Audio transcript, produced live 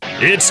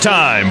It's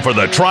time for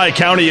the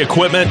Tri-County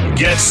Equipment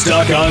Get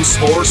Stuck on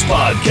Sports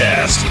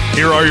podcast.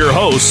 Here are your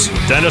hosts,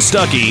 Dennis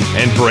Stuckey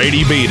and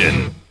Brady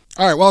Beaton.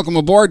 All right, welcome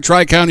aboard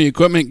Tri-County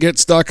Equipment Get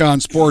Stuck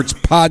on Sports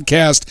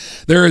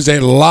podcast. There is a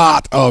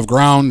lot of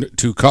ground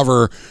to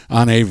cover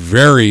on a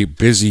very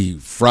busy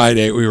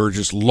Friday. We were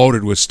just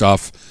loaded with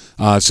stuff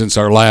since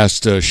our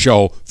last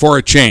show for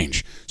a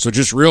change. So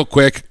just real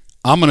quick,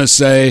 I'm going to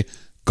say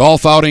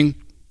golf outing.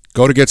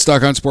 Go to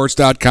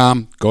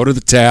GetStuckOnSports.com. Go to the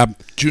tab.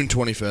 June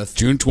 25th.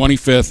 June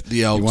 25th.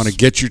 The Elks. You want to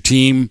get your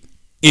team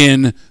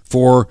in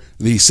for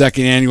the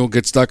second annual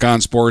Get Stuck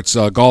on Sports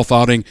golf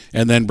outing.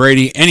 And then,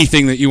 Brady,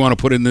 anything that you want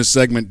to put in this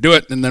segment, do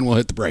it, and then we'll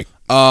hit the break.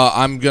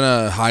 I'm going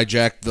to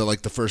hijack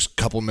the first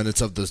couple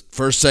minutes of the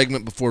first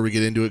segment before we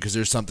get into it because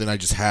there's something I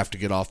just have to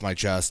get off my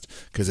chest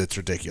because it's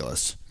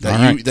ridiculous.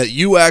 That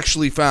you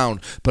actually found,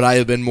 but I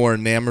have been more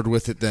enamored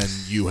with it than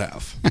you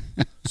have.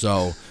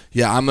 So,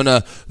 yeah,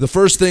 the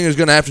first thing is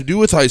going to have to do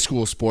with high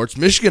school sports,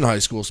 Michigan high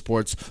school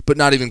sports, but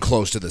not even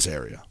close to this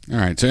area. All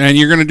right, so, and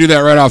you're going to do that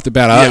right off the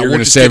bat. You're going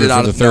to save it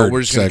for the third we're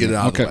just going to get it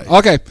out of the way.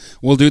 Okay,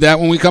 we'll do that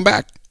when we come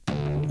back.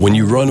 When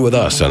you run with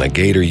us on a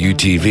Gator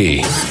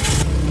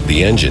UTV,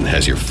 the engine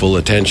has your full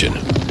attention.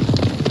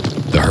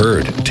 The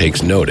herd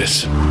takes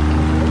notice.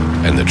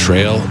 And the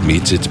trail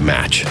meets its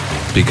match.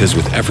 Because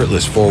with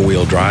effortless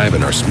four-wheel drive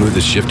and our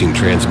smoothest shifting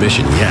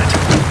transmission yet,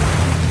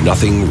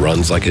 nothing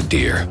runs like a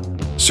deer.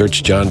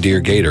 Search John Deere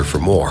Gator for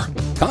more.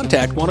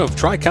 Contact one of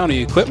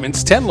Tri-County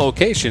Equipment's 10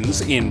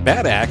 locations in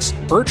Bad Axe,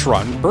 Birch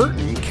Run,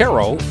 Burton,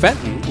 Caro,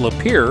 Fenton,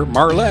 Lapeer,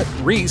 Marlette,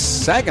 Reese,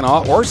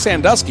 Saginaw, or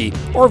Sandusky,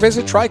 or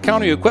visit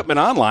Tri-County Equipment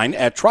online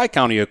at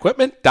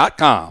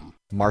tricountyequipment.com.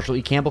 Marshall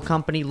E. Campbell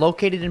Company,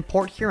 located in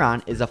Port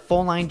Huron, is a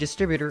full-line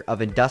distributor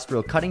of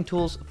industrial cutting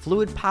tools,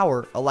 fluid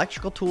power,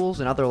 electrical tools,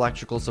 and other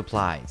electrical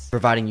supplies,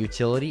 providing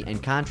utility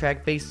and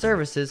contract-based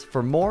services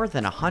for more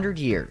than 100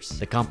 years.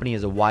 The company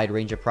has a wide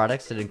range of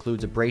products that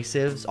includes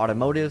abrasives,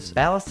 automotives,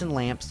 ballast and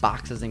lamps,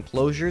 boxes and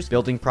closures,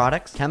 building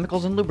products,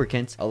 chemicals and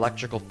lubricants,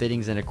 electrical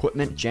fittings and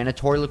equipment,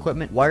 janitorial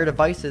equipment, wire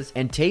devices,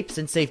 and tapes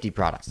and safety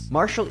products.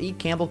 Marshall E.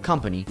 Campbell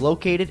Company,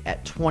 located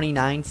at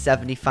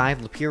 2975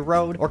 Lapeer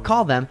Road, or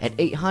call them at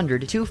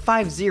 800-250-7520.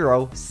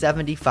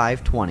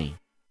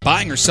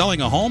 Buying or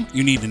selling a home?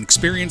 You need an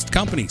experienced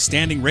company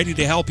standing ready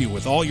to help you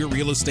with all your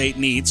real estate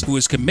needs, who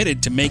is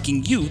committed to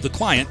making you the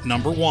client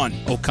number one.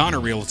 O'Connor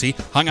Realty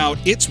hung out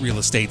its real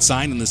estate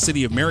sign in the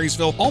city of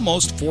Marysville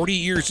almost 40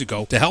 years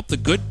ago to help the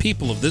good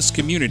people of this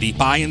community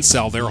buy and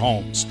sell their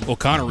homes.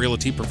 O'Connor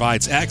Realty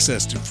provides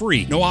access to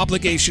free,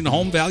 no-obligation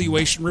home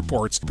valuation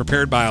reports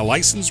prepared by a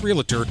licensed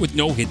realtor with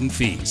no hidden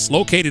fees.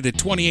 Located at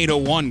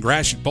 2801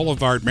 Gratiot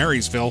Boulevard,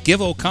 Marysville,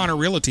 give O'Connor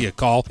Realty a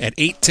call at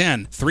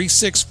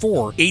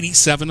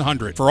 810-364-8700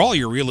 for all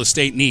your real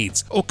estate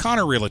needs.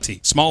 O'Connor Realty,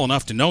 small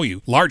enough to know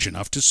you, large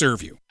enough to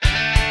serve you.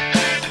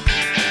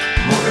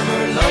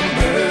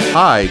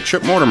 Hi,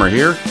 Chip Mortimer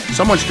here.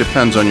 So much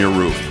depends on your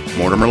roof.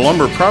 Mortimer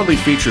Lumber proudly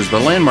features the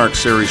Landmark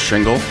Series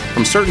shingle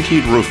from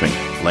Certainteed Roofing.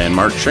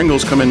 Landmark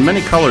shingles come in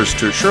many colors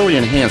to surely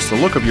enhance the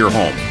look of your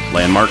home.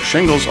 Landmark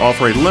shingles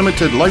offer a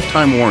limited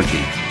lifetime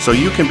warranty, so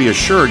you can be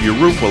assured your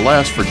roof will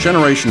last for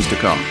generations to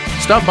come.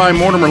 Stop by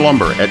Mortimer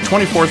Lumber at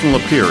 24th and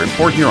Lapeer in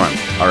Port Huron.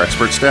 Our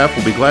expert staff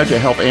will be glad to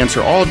help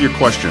answer all of your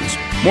questions.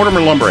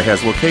 Mortimer Lumber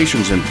has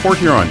locations in Port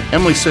Huron,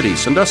 Emily City,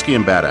 Sandusky,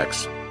 and Bad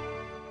Axe.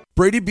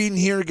 Brady Beaton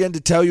here again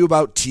to tell you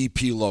about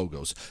TP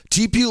Logos.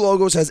 TP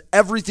Logos has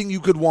everything you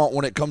could want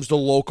when it comes to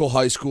local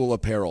high school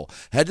apparel.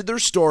 Head to their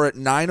store at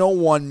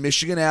 901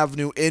 Michigan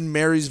Avenue in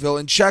Marysville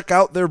and check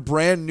out their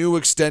brand new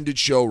extended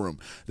showroom.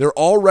 Their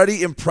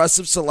already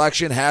impressive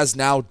selection has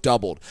now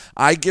doubled.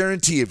 I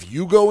guarantee if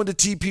you go into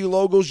TP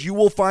Logos, you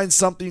will find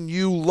something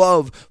you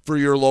love for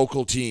your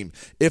local team.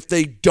 If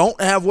they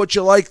don't have what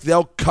you like,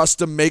 they'll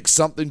custom make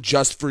something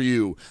just for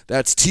you.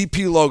 That's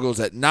TP Logos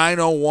at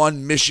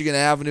 901 Michigan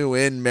Avenue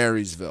in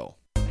Marysville.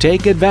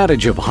 Take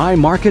advantage of high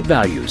market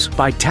values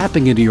by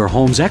tapping into your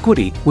home's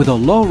equity with a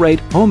low-rate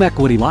home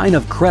equity line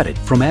of credit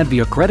from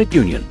Advia Credit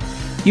Union.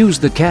 Use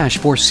the cash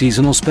for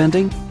seasonal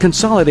spending,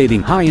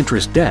 consolidating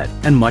high-interest debt,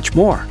 and much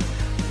more.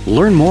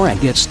 Learn more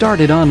and get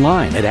started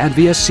online at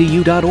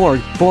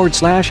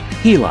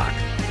adviacu.org/HELOC.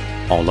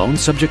 All loans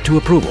subject to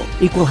approval.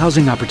 Equal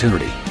housing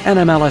opportunity.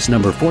 NMLS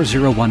number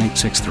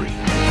 401863.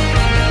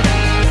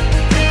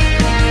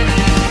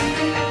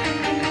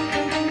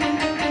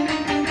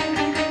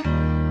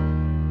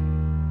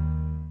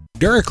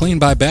 DuraClean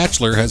by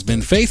Bachelor has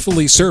been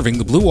faithfully serving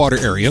the Blue Water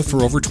area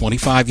for over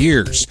 25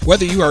 years.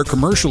 Whether you are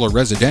commercial or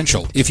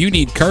residential, if you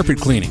need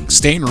carpet cleaning,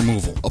 stain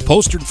removal,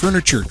 upholstered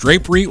furniture,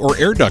 drapery, or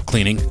air duct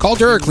cleaning, call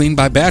DuraClean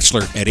by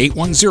Bachelor at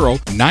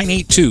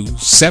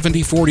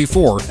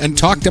 810-982-7044 and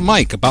talk to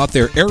Mike about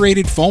their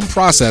aerated foam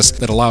process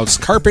that allows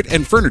carpet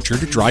and furniture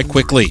to dry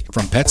quickly.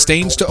 From pet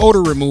stains to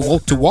odor removal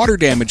to water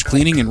damage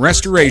cleaning and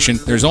restoration,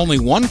 there's only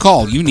one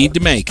call you need to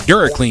make.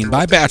 DuraClean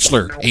by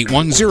Bachelor,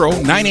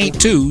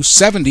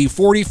 810-982-7044.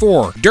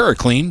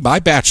 DuraClean by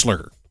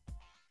Bachelor.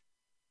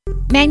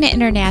 Magna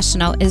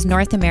International is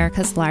North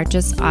America's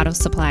largest auto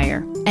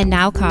supplier and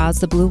now calls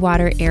the Blue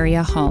Water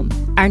area home.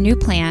 Our new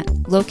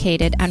plant,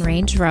 located on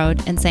Range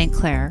Road in St.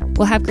 Clair,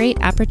 will have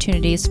great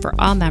opportunities for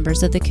all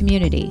members of the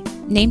community.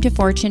 Named to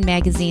Fortune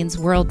magazine's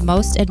World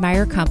Most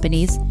Admired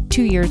Companies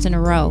 2 years in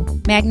a row,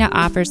 Magna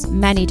offers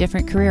many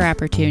different career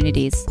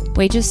opportunities.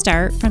 Wages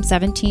start from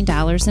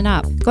 $17 and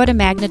up. Go to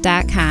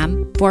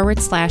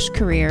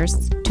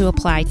magna.com/careers to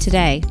apply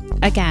today.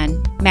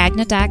 Again,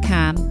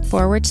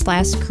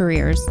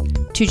 magna.com/careers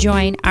to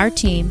join our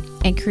team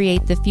and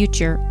create the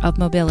future of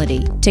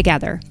mobility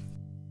together.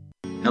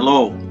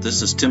 Hello,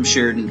 this is Tim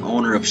Sheridan,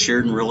 owner of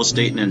Sheridan Real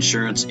Estate and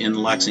Insurance in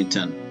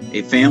Lexington,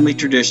 a family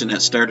tradition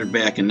that started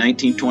back in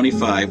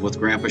 1925 with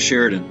Grandpa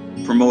Sheridan.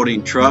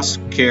 Promoting trust,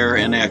 care,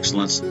 and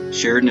excellence,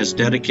 Sheridan is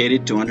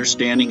dedicated to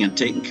understanding and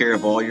taking care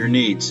of all your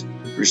needs.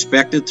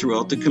 Respected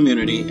throughout the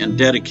community and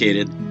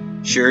dedicated,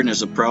 Sheridan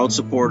is a proud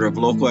supporter of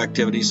local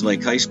activities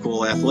like high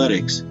school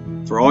athletics.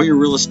 For all your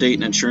real estate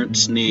and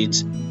insurance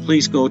needs,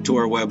 please go to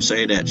our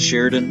website at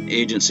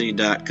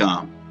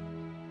SheridanAgency.com.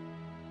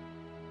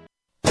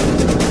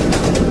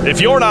 If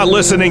you're not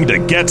listening to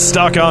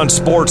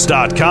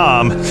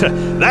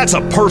GetStuckOnSports.com, that's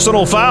a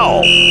personal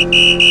foul.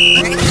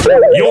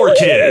 Your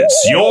kids,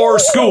 your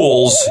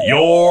schools,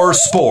 your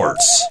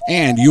sports.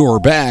 And you're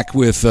back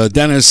with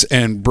Dennis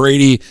and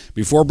Brady.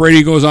 Before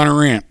Brady goes on a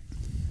rant,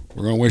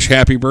 we're going to wish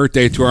happy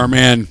birthday to our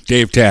man,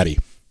 Dave Taddy.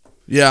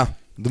 Yeah,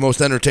 the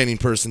most entertaining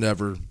person to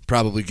ever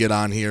probably get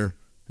on here.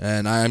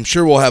 And I'm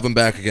sure we'll have him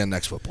back again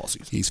next football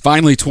season. He's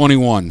finally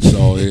 21,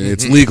 so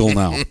it's legal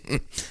now.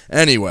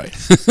 Anyway,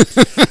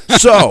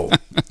 so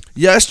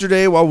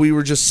yesterday while we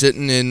were just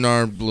sitting in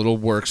our little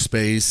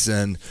workspace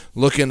and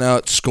looking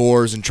at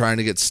scores and trying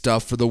to get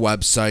stuff for the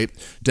website,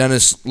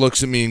 Dennis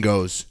looks at me and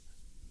goes,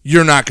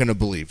 "You're not going to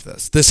believe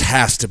this. This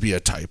has to be a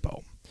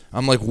typo."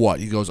 I'm like, "What?"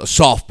 He goes, "A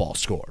softball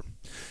score."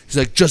 He's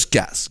like, "Just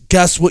guess.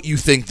 Guess what you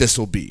think this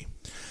will be."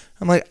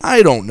 I'm like,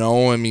 "I don't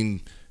know. I mean,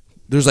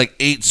 there's like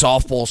 8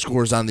 softball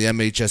scores on the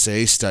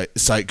MHSA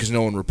site because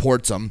no one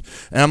reports them."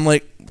 And I'm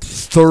like,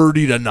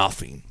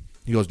 30-0.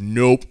 He goes,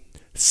 "Nope.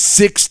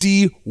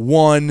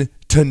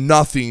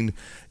 61-0.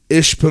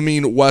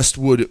 Ishpeming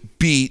Westwood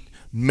beat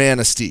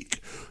Manistee."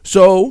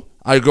 So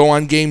I go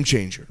on Game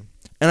Changer,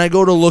 and I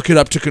go to look it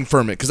up to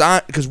confirm it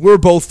because we're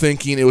both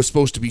thinking it was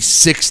supposed to be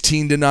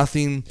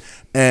 16-0,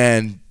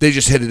 and they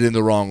just hit it in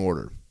the wrong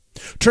order.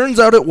 Turns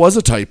out it was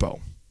a typo.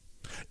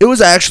 It was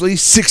actually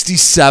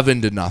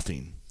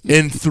 67-0.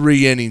 In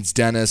 3 innings,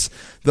 Dennis.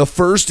 The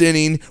first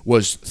inning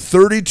was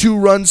 32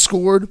 runs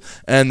scored,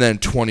 and then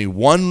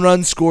 21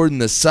 runs scored in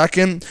the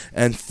second,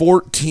 and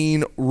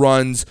 14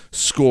 runs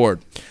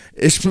scored.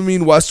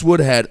 Ishpeming Westwood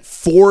had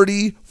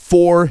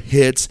 44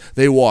 hits.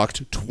 They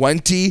walked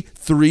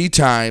 23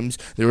 times.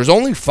 There was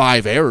only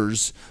 5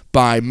 errors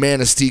by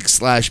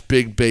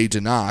Manistee/Big Bay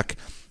Denock.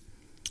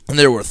 And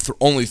there were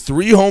only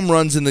 3 home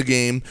runs in the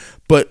game,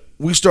 but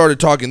we started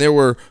talking. There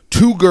were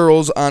 2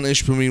 girls on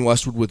Ishpeming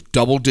Westwood with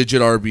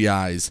double-digit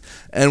RBIs,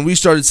 and we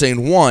started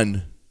saying,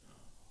 1,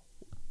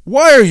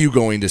 why are you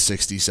going to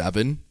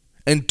 67?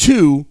 And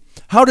 2,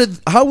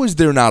 how is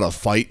there not a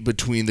fight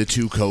between the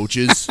 2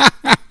 coaches?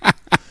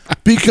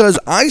 Because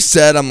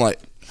I'm like,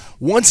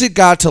 once it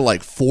got to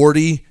like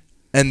 40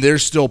 and they're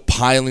still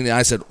piling it,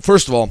 I said,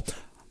 first of all,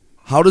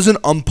 how does an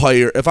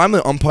umpire, if I'm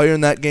an umpire in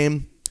that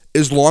game,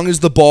 as long as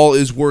the ball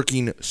is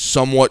working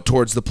somewhat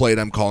towards the plate,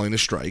 I'm calling a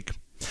strike.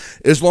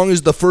 As long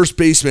as the first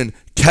baseman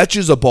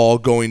catches a ball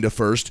going to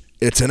first,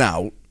 it's an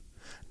out.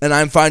 And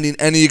I'm finding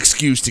any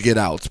excuse to get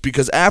outs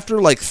because after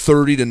like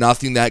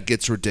 30-0, that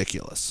gets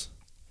ridiculous.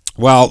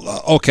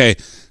 Well, okay,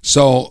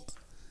 so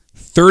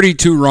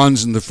 32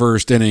 runs in the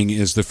first inning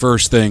is the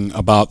first thing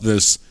about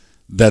this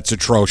that's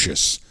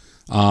atrocious.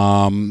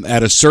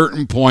 At a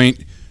certain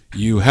point,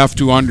 you have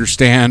to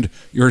understand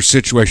your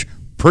situation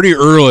pretty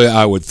early,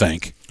 I would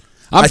think.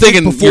 I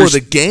think before the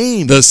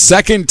game. The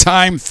second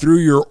time through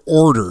your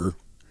order,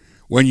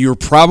 when you're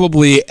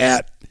probably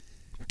at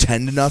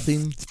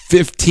 10-0,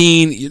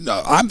 15,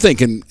 I'm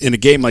thinking in a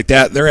game like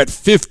that, they're at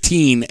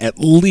 15 at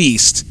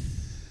least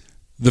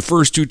the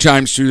first 2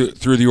 times through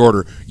the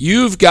order.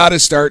 You've got to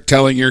start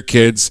telling your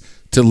kids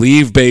to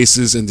leave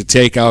bases and to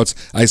take outs.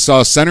 I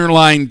saw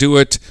Centerline do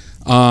it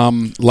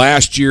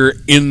last year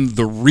in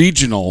the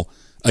regional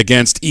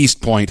against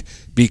East Point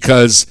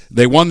because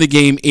they won the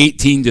game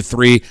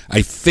 18-3.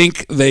 I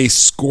think they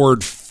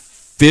scored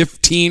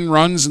 15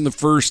 runs in the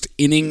first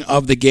inning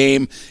of the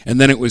game, and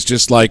then it was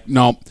just like,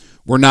 no,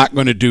 we're not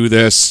going to do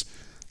this.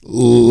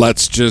 We'll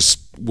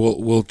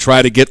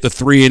try to get the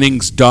 3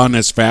 innings done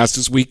as fast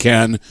as we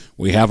can.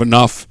 We have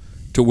enough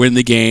to win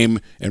the game,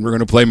 and we're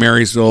going to play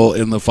Marysville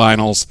in the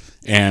finals.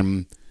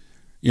 And,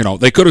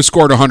 they could have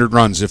scored 100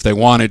 runs if they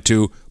wanted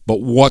to,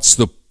 but what's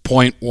the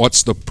point?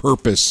 What's the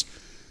purpose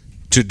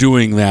to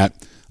doing that?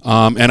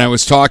 And I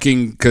was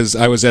talking, because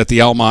I was at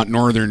the Almont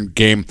Northern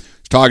game,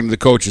 talking to the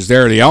coaches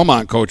there. The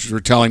Almont coaches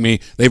were telling me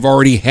they've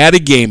already had a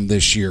game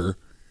this year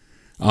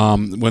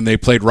when they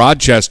played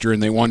Rochester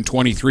and they won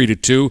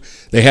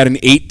 23-2. They had an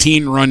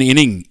 18-run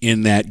inning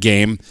in that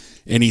game,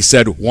 And he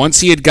said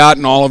once he had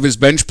gotten all of his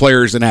bench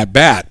players in at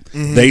bat,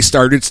 they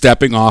started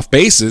stepping off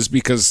bases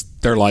because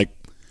they're like,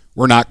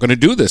 we're not going to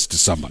do this to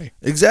somebody.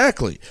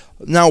 Exactly.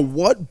 Now,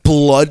 what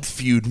blood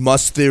feud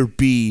must there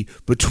be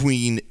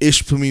between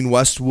Ishpeming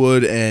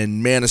Westwood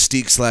and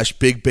Manistee /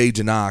 Big Bay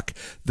Denac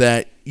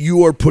that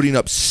you are putting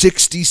up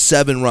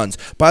 67 runs?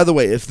 By the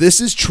way, if this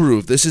is true,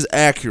 if this is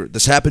accurate,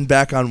 this happened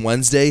back on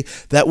Wednesday,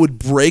 that would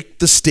break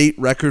the state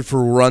record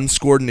for runs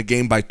scored in a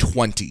game by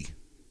 20.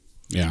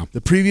 Yeah.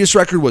 The previous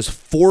record was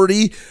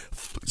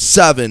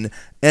 47,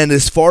 and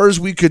as far as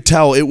we could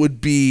tell, it would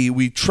be,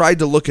 we tried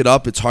to look it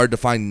up, it's hard to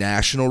find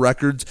national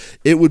records,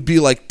 it would be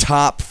like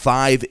top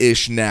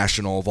 5-ish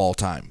national of all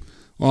time.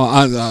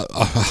 Well,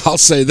 I'll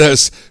say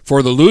this.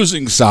 For the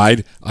losing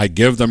side, I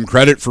give them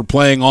credit for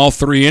playing all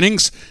 3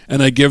 innings,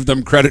 and I give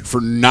them credit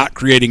for not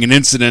creating an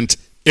incident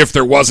if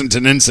there wasn't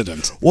an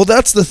incident. Well,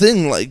 that's the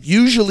thing. Like,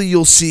 usually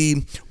you'll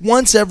see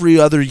once every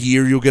other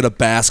year you'll get a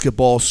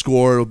basketball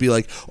score. It'll be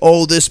like,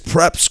 oh, this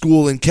prep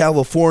school in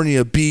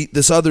California beat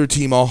this other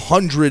team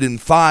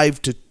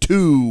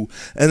 105-2,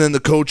 and then the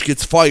coach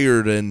gets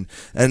fired, and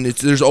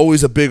there's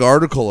always a big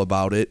article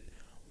about it.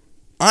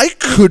 I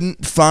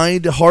couldn't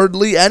find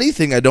hardly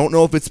anything. I don't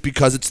know if it's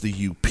because it's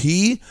the UP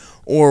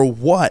or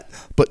what,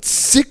 but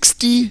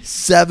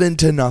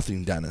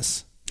 67-0,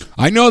 Dennis.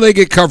 I know they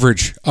get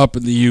coverage up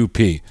in the UP.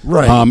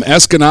 Right.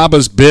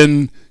 Escanaba's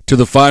been to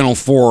the Final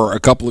Four a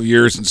couple of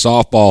years in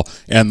softball,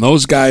 and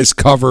those guys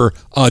cover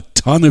a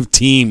ton of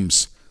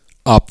teams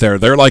up there.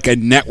 They're like a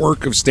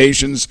network of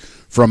stations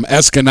from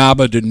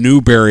Escanaba to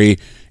Newberry,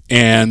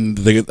 and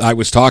I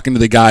was talking to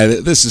the guy,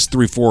 this is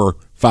 3, 4,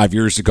 5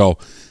 years ago,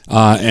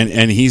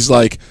 and he's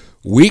like,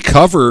 we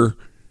cover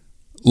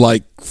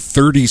like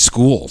 30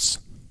 schools.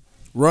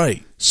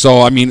 Right.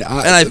 So, I mean,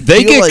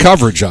 they get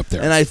coverage up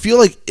there. And I feel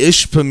like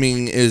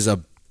Ishpeming is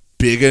a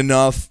big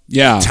enough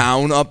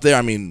town up there.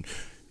 I mean,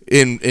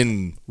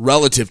 in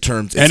relative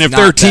terms, it's and if not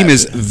their team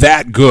is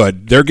that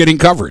good, they're getting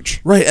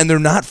coverage. Right, and they're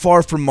not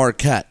far from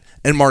Marquette.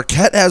 And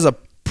Marquette has a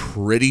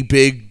pretty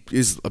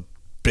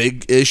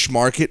big-ish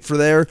market for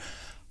there.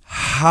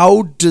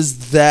 How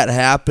does that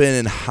happen,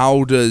 and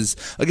how does,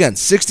 again,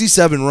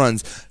 67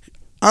 runs.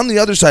 On the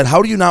other side,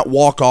 how do you not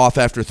walk off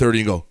after 30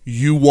 and go,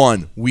 you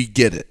won, we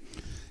get it?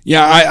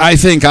 Yeah, I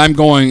think I'm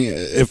going,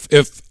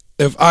 if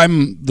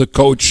I'm the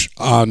coach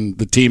on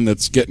the team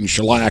that's getting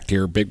shellacked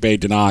here, Big Bay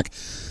Denac,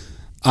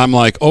 I'm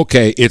like,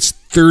 okay, it's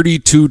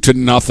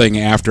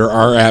 32-0 after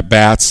our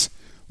at-bats.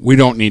 We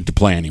don't need to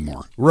play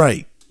anymore.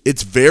 Right.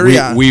 It's very...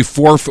 We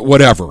forfeit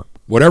whatever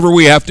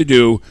we have to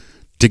do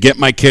to get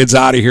my kids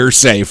out of here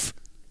safe.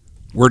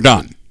 We're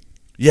done.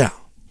 Yeah.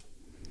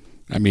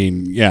 I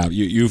mean, yeah,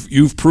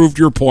 you've proved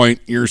your point.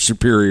 You're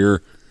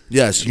superior.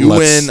 Yes, you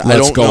win. I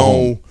don't know...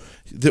 Home.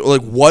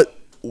 Like what?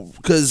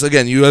 Because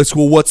again, you ask,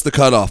 well, what's the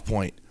cutoff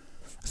point?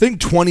 I think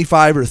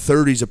 25 or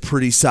 30 is a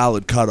pretty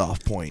solid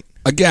cutoff point.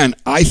 Again,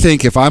 I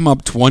think if I'm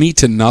up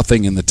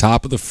 20-0 in the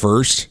top of the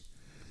first,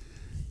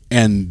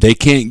 and they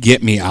can't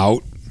get me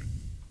out,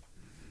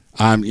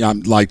 I'm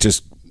like,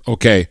 just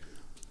okay.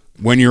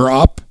 When you're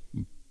up,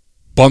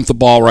 bunt the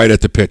ball right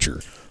at the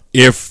pitcher.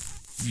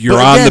 If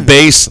you're on the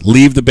base,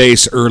 leave the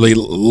base early.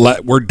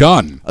 We're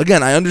done.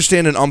 Again, I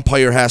understand an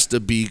umpire has to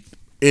be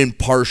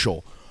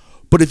impartial.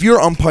 But if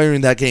you're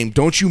umpiring that game,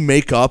 don't you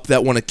make up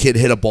that when a kid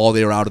hit a ball,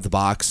 they were out of the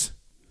box?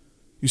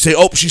 You say,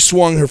 oh, she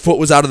swung, her foot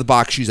was out of the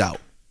box, she's out.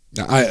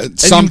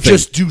 Something. You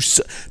just do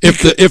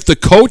if the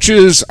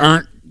coaches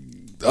aren't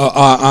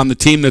on the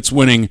team that's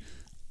winning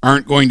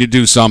aren't going to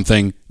do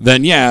something,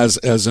 then yeah,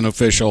 as an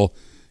official,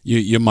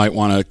 you might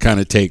want to kind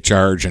of take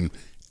charge and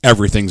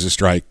everything's a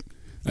strike.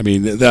 I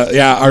mean,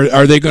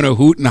 are they going to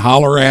hoot and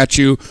holler at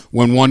you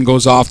when one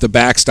goes off the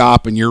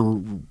backstop and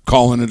you're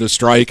calling it a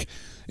strike?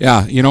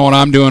 Yeah, you know what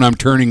I'm doing? I'm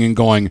turning and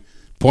going,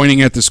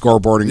 pointing at the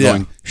scoreboard and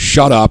going,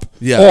 shut up.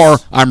 Yes. Or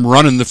I'm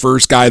running the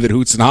first guy that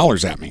hoots and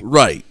hollers at me.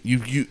 Right.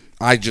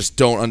 I just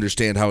don't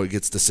understand how it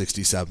gets to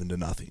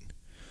 67-0.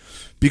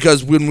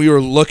 Because when we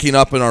were looking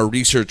up in our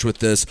research with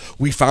this,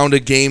 we found a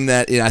game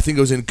that, I think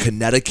it was in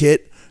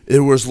Connecticut,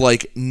 it was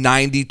like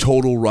 90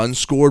 total runs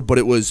scored, but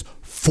it was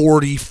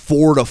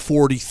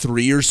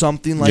 44-43 or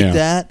something like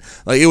that.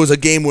 Like, it was a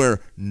game where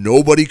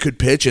nobody could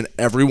pitch and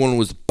everyone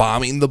was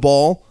bombing the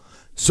ball.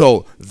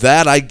 So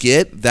that I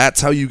get.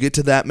 That's how you get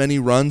to that many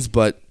runs.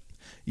 But,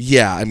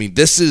 yeah, I mean,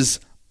 this is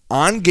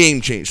on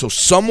Game Change. So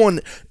someone,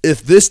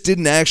 if this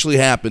didn't actually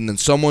happen, then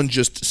someone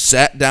just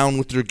sat down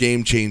with their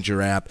Game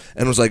Changer app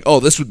and was like, oh,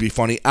 this would be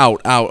funny,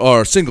 out,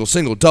 or single,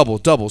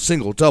 double,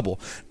 single, double,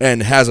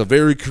 and has a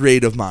very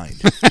creative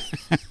mind.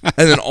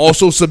 And then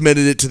also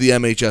submitted it to the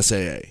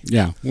MHSAA.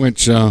 Yeah,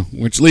 which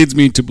leads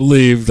me to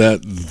believe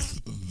that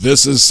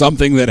this is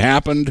something that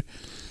happened.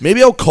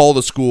 Maybe I'll call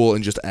the school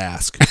and just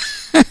ask.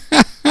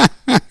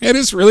 It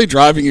is really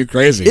driving you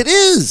crazy. It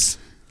is.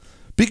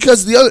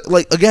 Because the other,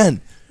 like,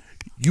 again,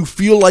 you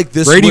feel like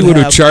this Brady would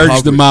have charged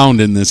coverage. the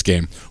mound in this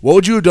game. What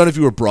would you have done if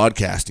you were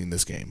broadcasting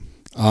this game?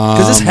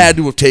 Because this had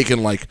to have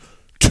taken like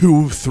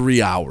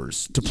 2-3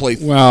 hours to play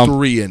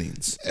 3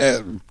 innings.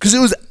 Because it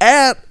was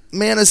at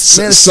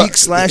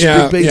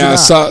Manasik / Big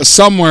Bay.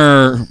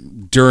 Somewhere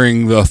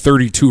during the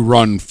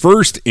 32-run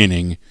first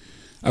inning,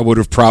 I would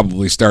have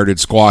probably started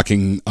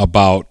squawking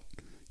about,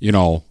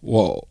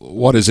 well,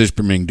 what is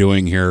Ishpeming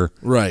doing here?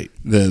 Right.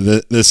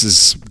 This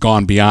has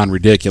gone beyond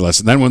ridiculous.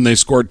 And then when they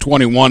scored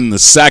 21 in the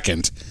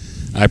second,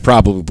 I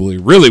probably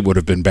really would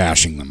have been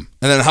bashing them.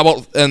 And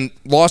then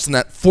lost in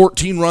that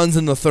 14 runs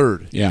in the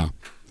third. Yeah.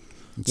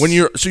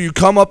 So you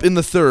come up in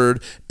the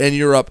third and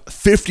you're up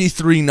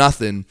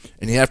 53-0,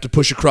 and you have to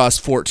push across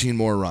 14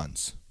 more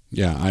runs.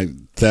 Yeah,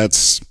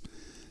 that's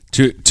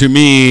to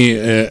me.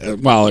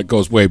 It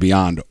goes way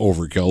beyond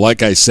overkill.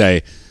 Like I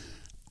say,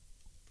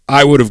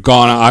 I would have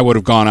gone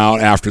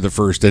out after the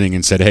first inning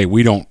and said, "Hey,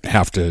 we don't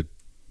have to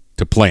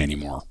play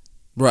anymore."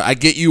 Right. I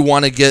get you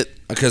want to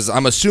get, because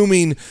I'm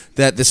assuming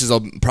that this is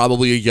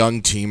probably a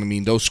young team. I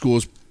mean, those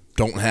schools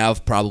don't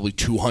have probably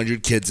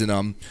 200 kids in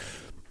them.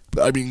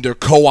 I mean, they're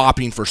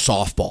co-oping for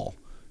softball,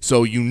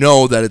 so you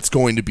know that it's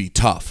going to be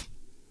tough.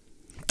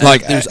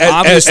 Like, there's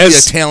obviously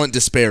a talent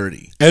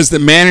disparity. As the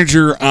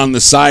manager on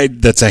the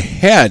side that's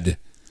ahead,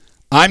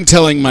 I'm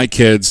telling my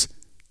kids,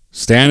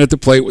 stand at the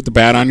plate with the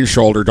bat on your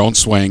shoulder, don't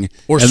swing.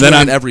 Or swing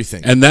at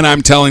everything. And then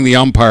I'm telling the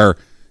umpire,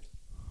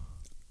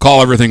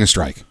 call everything a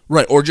strike.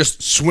 Right, or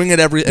just swing at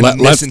everything and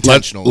miss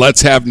intentionally.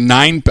 Let's have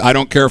 9, I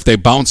don't care if they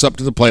bounce up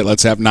to the plate,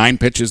 let's have 9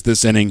 pitches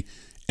this inning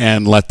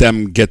and let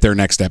them get their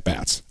next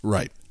at-bats.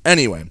 Right.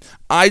 Anyway,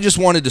 I just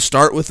wanted to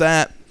start with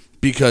that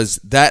because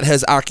that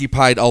has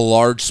occupied a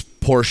large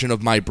portion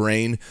of my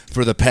brain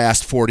for the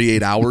past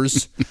 48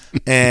 hours.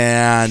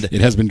 And it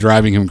has been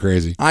driving him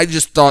crazy. I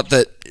just thought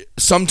that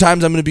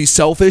sometimes I'm going to be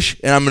selfish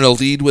and I'm going to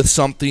lead with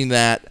something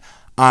that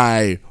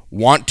I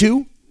want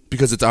to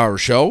because it's our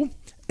show.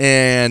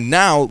 And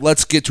now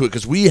let's get to it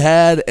because we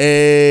had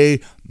a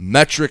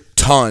metric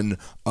ton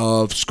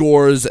of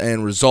scores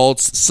and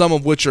results, some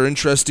of which are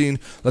interesting.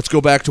 Let's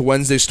go back to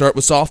Wednesday, start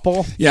with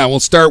softball. Yeah, we'll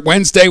start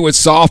Wednesday with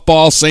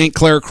softball. St.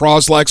 Clair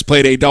Croslex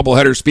played a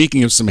doubleheader.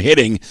 Speaking of some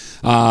hitting,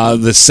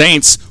 the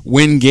Saints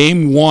win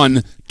game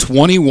 1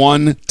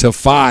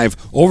 21-5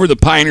 over the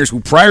Pioneers,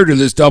 who prior to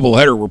this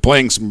doubleheader were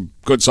playing some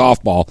good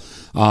softball.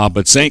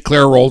 But St.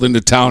 Clair rolled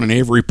into town, and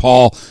Avery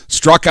Paul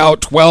struck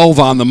out 12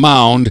 on the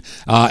mound,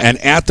 and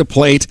at the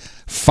plate,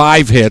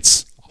 5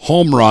 hits,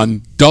 home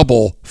run,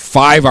 double,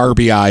 5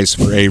 RBIs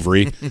for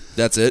Avery.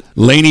 That's it.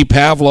 Lainey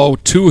Pavlo,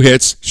 2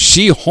 hits.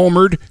 She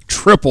homered,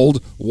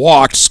 tripled,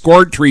 walked,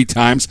 scored 3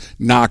 times,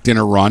 knocked in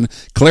a run.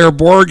 Claire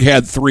Borg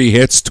had 3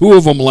 hits. 2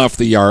 of them left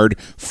the yard,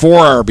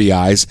 4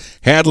 RBIs.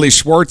 Hadley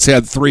Schwartz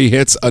had 3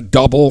 hits, a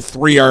double,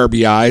 3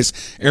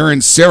 RBIs.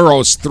 Erin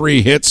Saros,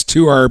 3 hits,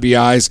 2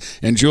 RBIs.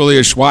 And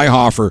Julia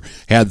Schweihofer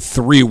had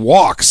 3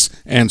 walks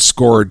and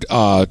scored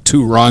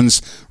 2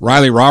 runs.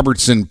 Riley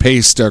Robertson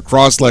paced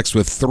Croslex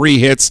with 3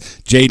 hits.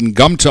 Jaden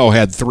Gumto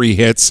had 3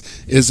 hits.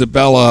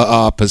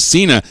 Isabella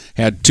Pacina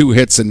had 2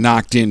 hits and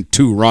knocked in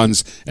 2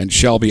 runs. And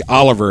Shelby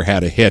Oliver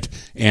had a hit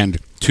and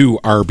 2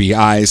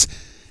 RBIs.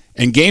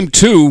 And game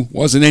 2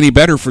 wasn't any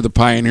better for the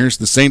Pioneers.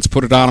 The Saints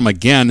put it on them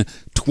again.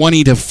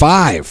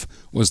 20-5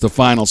 was the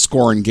final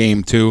score in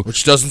game 2.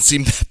 Which doesn't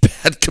seem that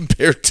bad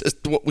compared to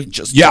what we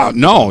just talked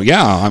about.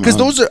 Because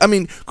those are,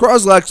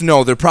 Croslex,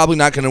 no, they're probably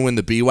not going to win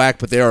the BWAC,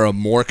 but they are a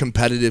more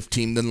competitive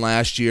team than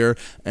last year.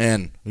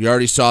 And we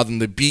already saw them.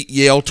 They beat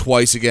Yale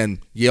twice again.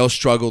 Yale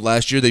struggled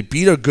last year. They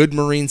beat a good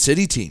Marine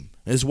City team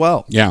as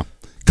well. Yeah.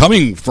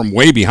 Coming from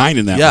way behind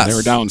in that one. They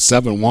were down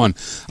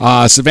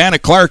 7-1. Savannah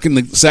Clark in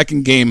the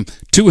second game,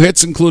 2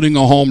 hits, including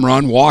a home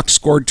run. Walked,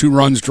 scored 2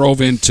 runs, drove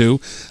in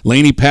 2.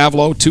 Lainey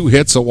Pavlo, 2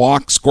 hits, a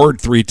walk,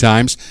 scored 3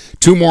 times.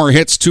 2 more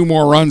hits, 2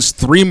 more runs,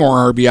 3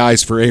 more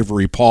RBIs for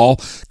Avery Paul.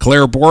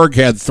 Claire Borg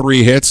had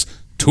 3 hits.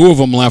 2 of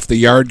them left the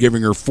yard,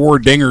 giving her 4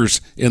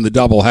 dingers in the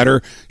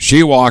doubleheader.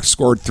 She walked,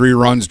 scored 3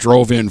 runs,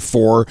 drove in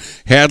 4.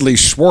 Hadley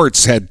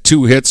Schwartz had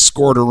 2 hits,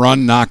 scored a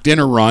run, knocked in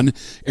a run.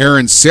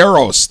 Erin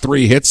Saros,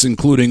 3 hits,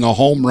 including a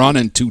home run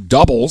and 2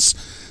 doubles.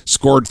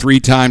 Scored 3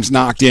 times,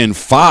 knocked in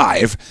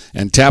 5.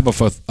 And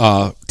Tabitha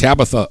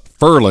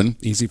Furlan,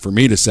 easy for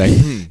me to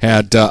say,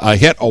 had a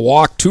hit, a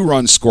walk, 2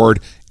 runs scored,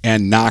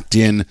 and knocked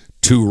in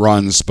 2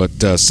 runs.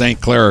 But St.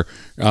 Clair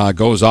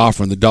goes off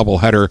in the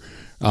doubleheader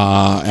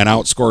and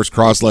outscores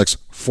Croslex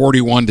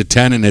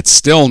 41-10, and it's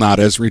still not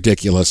as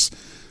ridiculous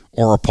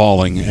or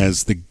appalling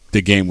as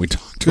the game we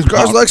talked about.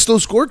 Croslex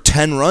still scored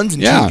 10 runs in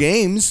 2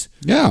 games.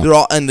 Yeah, they're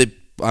all, and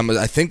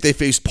I think they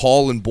faced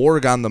Paul and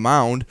Borg on the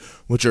mound,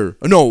 which are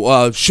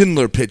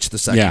Schindler pitched the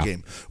second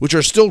game, which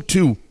are still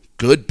 2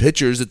 good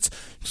pitchers. It's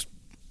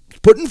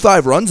putting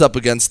 5 runs up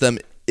against them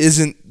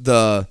isn't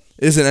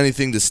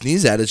anything to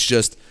sneeze at. It's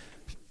just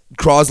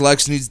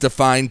Croslex needs to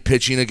find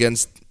pitching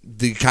against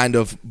the kind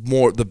of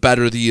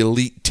the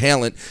elite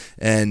talent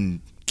and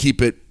keep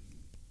it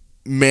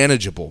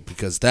manageable,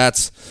 because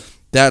that's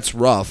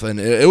rough. And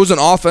it was an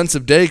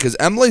offensive day because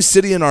Emily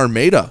City and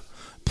Armada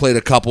played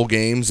a couple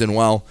games, and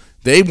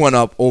they went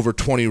up over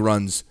 20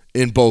 runs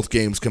in both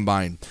games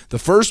combined. The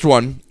first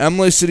one,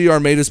 Emily City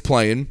Armada's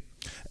playing,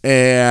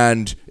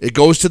 and it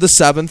goes to the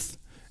 7th,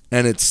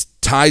 and it's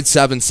tied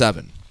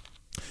 7-7.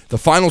 The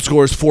final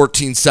score is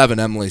 14-7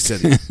 Emily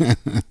City.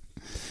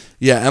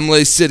 Yeah,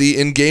 Emily City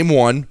in game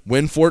 1,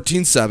 win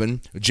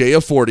 14-7.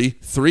 Jaya 40,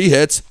 3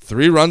 hits,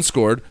 3 runs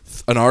scored,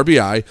 an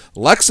RBI.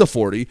 Lexa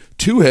 40,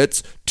 2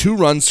 hits, 2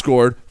 runs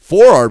scored,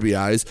 4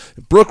 RBIs.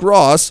 Brooke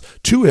Ross,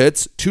 2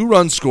 hits, 2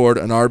 runs scored,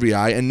 an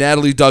RBI. And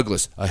Natalie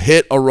Douglas, a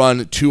hit, a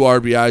run, 2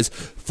 RBIs.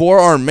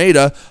 For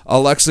Armada,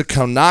 Alexa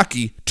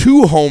Kaunaki,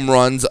 2 home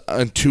runs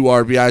and 2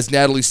 RBIs.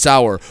 Natalie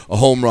Sauer, a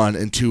home run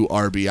and 2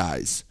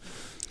 RBIs.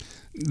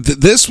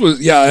 This was,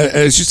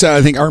 as you said,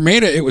 I think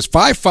Armada, it was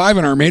 5-5,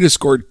 and Armada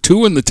scored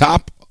 2 in the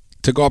top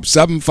to go up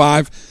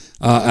 7-5.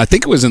 I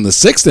think it was in the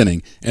 6th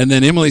inning, and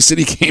then Emily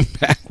City came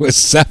back with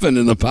 7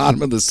 in the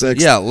bottom of the 6th.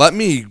 Yeah, let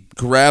me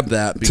grab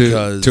that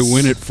because to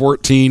win it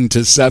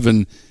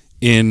 14-7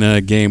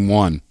 in game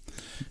 1.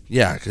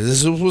 Yeah, because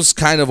this was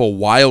kind of a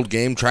wild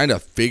game, trying to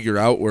figure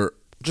out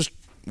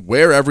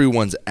where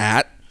everyone's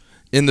at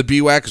in the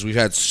BWAC, because we've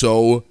had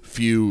so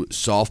few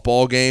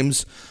softball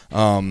games.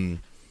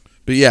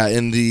 But yeah,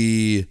 in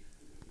the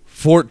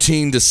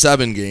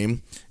 14-7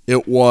 game,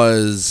 it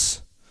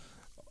was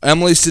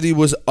Emily City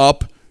was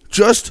up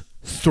just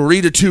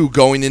 3-2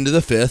 going into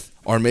the 5th.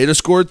 Armada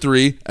scored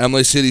 3.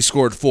 Emily City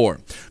scored 4.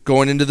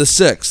 Going into the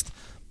 6th,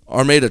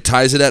 Armada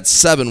ties it at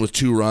 7 with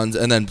 2 runs,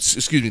 and then,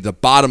 the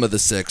bottom of the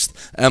 6th,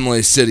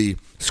 Emily City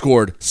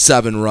scored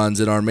 7 runs,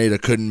 and Armada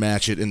couldn't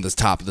match it in the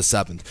top of the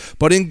 7th.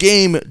 But in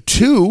game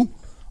 2,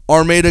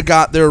 Armada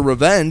got their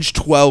revenge,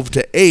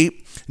 12-8.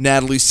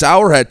 Natalie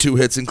Sauer had 2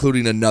 hits,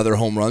 including another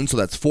home run, so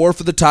that's 4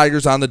 for the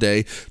Tigers on the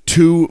day,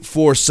 2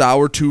 for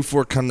Sauer, 2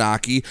 for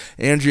Kanaki.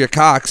 Andrea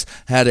Cox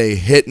had a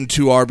hit and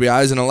 2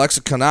 RBIs, and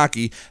Alexa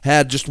Kanaki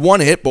had just 1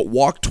 hit, but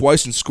walked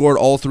twice and scored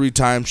all 3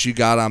 times she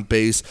got on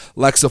base.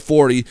 Lexa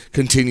 40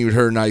 continued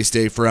her nice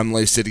day for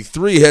Emily City.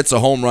 3 hits,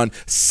 a home run,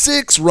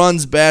 6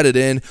 runs batted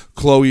in.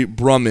 Chloe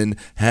Brumman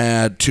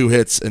had 2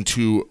 hits and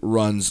 2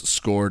 runs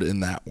scored in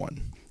that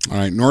one. All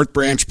right, North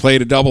Branch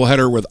played a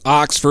doubleheader with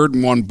Oxford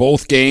and won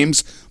both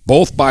games,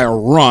 both by a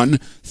run.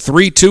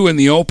 3-2 in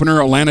the opener.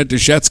 Alana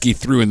Deshetsky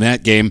threw in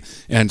that game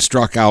and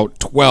struck out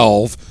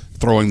 12,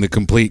 throwing the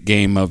complete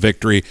game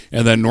victory.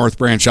 And then North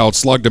Branch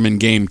outslugged them in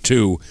game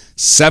 2,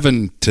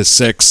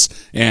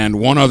 7-6. And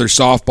one other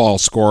softball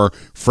score,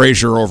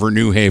 Fraser over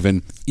New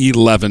Haven,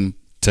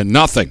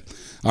 11-0.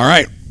 All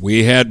right,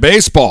 we had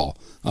baseball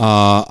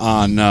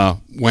on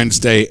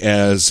Wednesday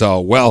as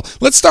well.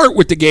 Let's start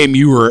with the game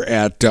you were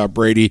at,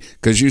 Brady,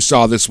 because you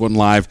saw this one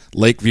live,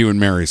 Lakeview and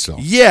Marysville.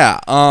 Yeah,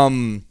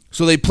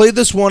 so they played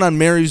this one on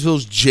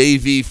Marysville's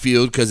JV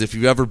field, because if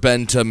you've ever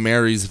been to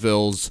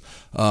Marysville's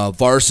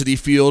varsity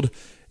field,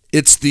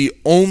 it's the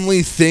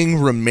only thing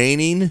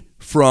remaining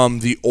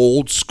from the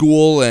old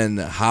school and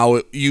how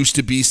it used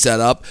to be set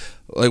up.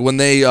 Like when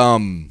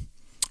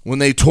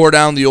they tore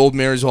down the old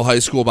Marysville High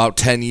School about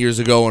 10 years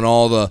ago and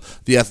all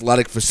the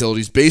athletic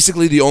facilities,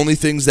 basically the only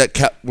things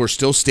that were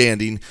still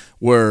standing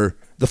were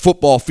the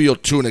football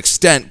field to an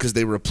extent, because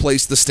they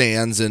replaced the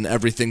stands and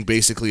everything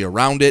basically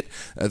around it.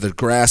 The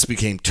grass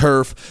became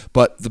turf,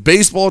 but the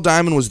baseball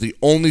diamond was the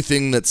only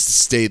thing that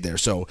stayed there.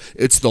 So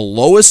it's the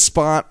lowest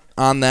spot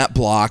on that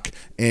block,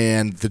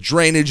 and the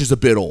drainage is a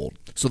bit old.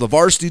 So the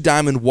varsity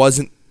diamond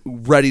wasn't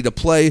ready to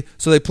play,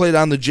 so they played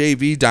on the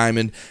JV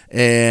diamond,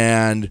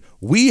 and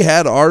we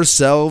had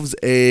ourselves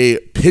a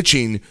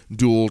pitching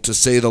duel, to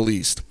say the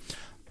least.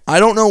 I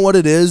don't know what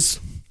it is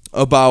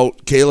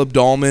about Caleb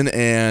Dahlman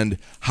and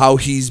how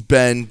he's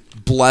been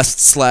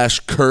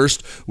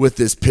blessed/cursed with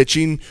this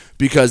pitching,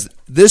 because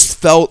this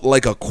felt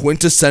like a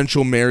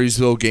quintessential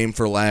Marysville game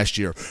for last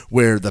year,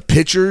 where the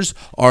pitchers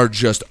are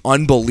just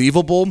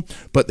unbelievable,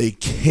 but they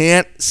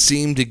can't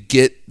seem to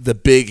get the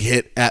big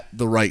hit at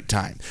the right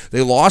time.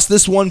 They lost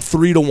this one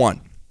 3-1.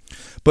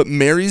 But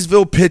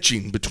Marysville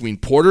pitching between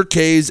Porter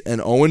Kays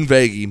and Owen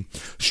Vagey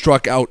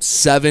struck out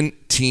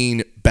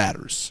 17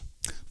 batters.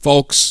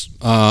 Folks,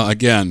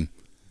 again,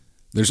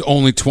 there's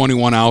only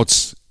 21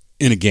 outs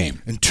in a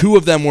game. And 2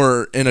 of them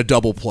were in a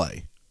double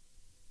play.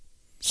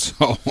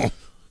 So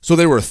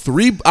there were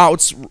 3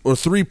 outs or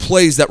 3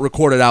 plays that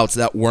recorded outs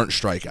that weren't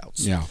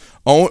strikeouts. Yeah.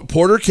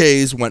 Porter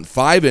Kays went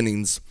 5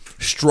 innings,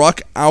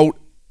 struck out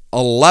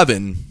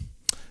 11,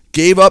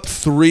 gave up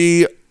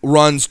 3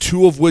 runs,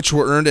 2 of which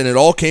were earned, and it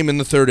all came in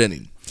the 3rd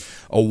inning.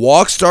 A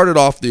walk started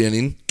off the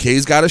inning.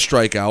 Kays got a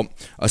strikeout.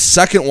 A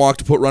second walk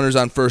to put runners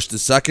on first to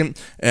second.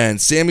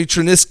 And Sammy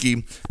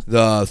Chernisky,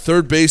 the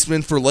third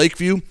baseman for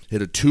Lakeview,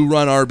 hit a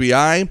 2-run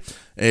RBI.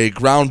 A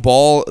ground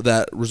ball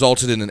that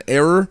resulted in an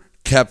error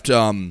kept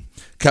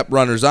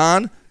runners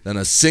on. Then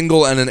a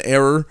single and an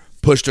error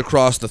pushed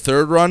across the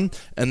 3rd run.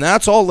 And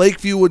that's all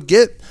Lakeview would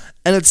get.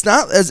 And it's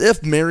not as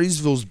if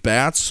Marysville's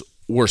bats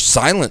were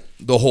silent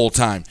the whole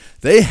time.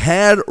 They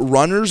had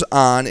runners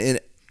on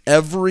in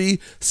every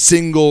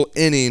single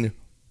inning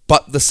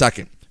but the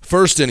second.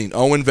 First inning,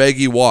 Owen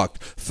Vagey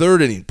walked.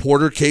 3rd inning,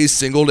 Porter Kays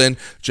singled in.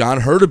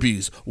 John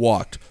Hurtubise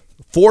walked.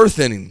 4th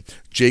inning,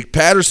 Jake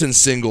Patterson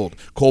singled.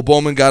 Cole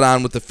Bowman got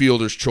on with the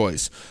fielder's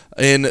choice.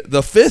 In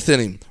the 5th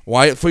inning,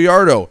 Wyatt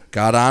Fajardo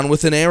got on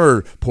with an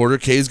error. Porter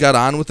Kays got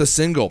on with a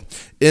single.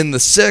 In the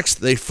 6th,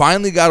 they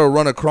finally got a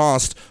run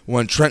across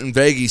when Trenton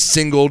Vagey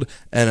singled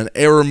and an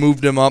error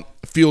moved him up.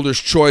 Fielder's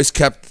choice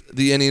kept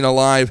the inning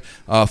alive.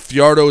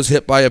 Fajardo was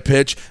hit by a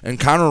pitch, and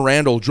Connor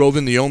Randall drove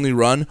in the only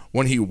run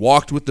when he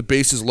walked with the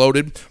bases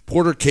loaded.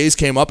 Porter Kays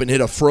came up and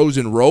hit a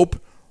frozen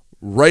rope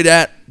right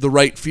at the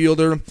right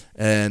fielder,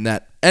 and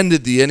that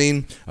ended the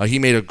inning. He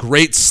made a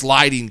great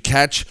sliding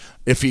catch.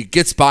 If he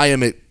gets by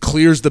him, it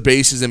clears the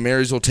bases, and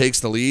Marysville takes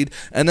the lead.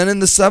 And then in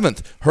the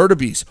 7th,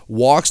 Hurtubise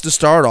walks to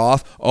start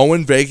off.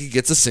 Owen Vagey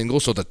gets a single,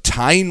 so the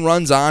tying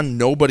runs on,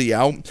 nobody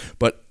out.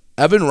 But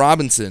Evan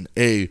Robinson,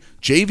 a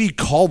JV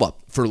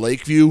call-up for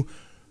Lakeview,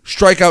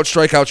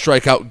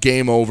 strikeout,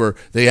 game over.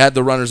 They had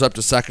the runners up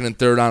to 2nd and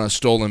 3rd on a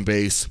stolen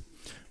base.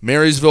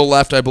 Marysville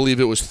left, I believe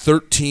it was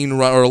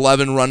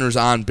 11 runners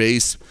on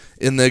base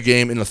in the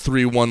game in a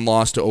 3-1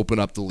 loss to open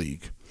up the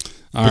league.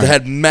 But they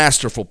had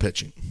masterful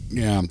pitching.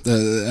 Yeah,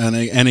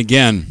 and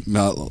again,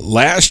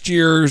 last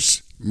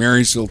year's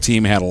Marysville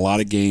team had a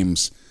lot of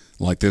games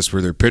like this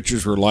where their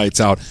pitchers were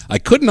lights out. I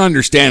couldn't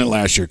understand it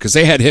last year because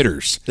they had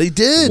hitters. They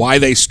did. Why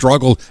they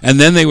struggled, and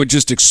then they would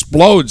just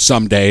explode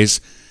some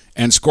days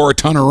and score a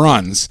ton of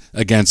runs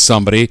against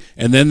somebody,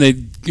 and then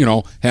they'd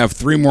have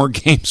 3 more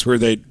games where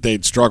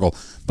they'd struggle.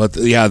 But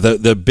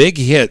the big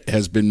hit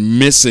has been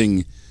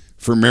missing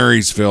for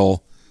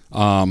Marysville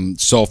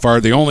so far.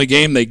 The only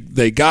game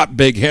they got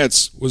big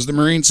hits was the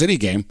Marine City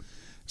game.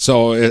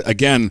 So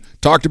again,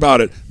 talked about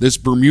it, this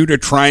Bermuda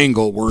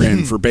Triangle we're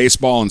in for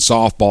baseball and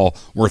softball,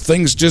 where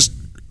things just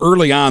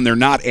early on, they're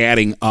not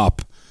adding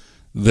up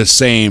the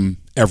same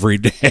every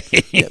day.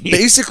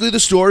 Basically, the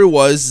story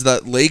was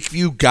that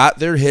Lakeview got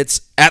their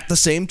hits at the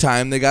same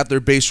time. They got their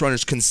base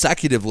runners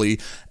consecutively,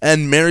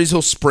 and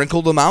Marysville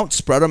sprinkled them out,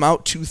 spread them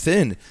out too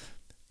thin.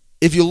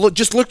 If you looked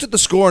at the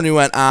score and you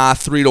went,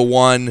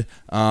 3-1,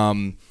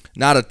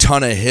 not a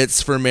ton of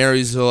hits for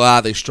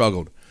Marysville, they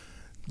struggled.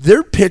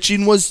 Their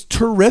pitching was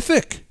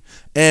terrific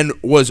and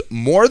was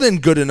more than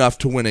good enough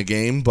to win a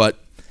game, but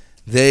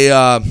they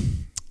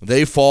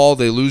fall,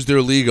 they lose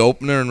their league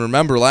opener, and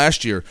remember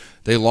last year,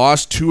 they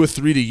lost 2 or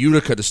 3 to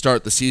Utica to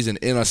start the season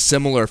in a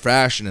similar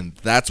fashion, and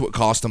that's what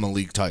cost them a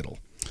league title.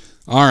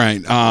 All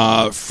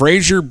right,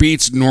 Fraser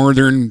beats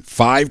Northern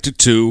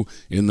 5-2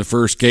 in the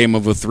first game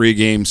of a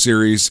 3-game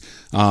series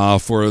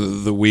for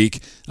the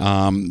week.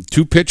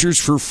 2 pitchers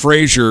for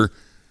Fraser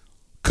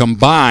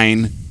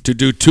combine to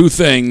do 2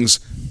 things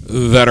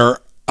that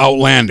are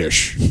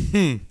outlandish.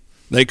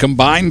 They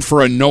combined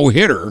for a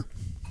no-hitter,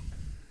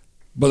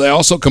 but they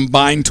also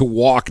combined to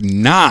walk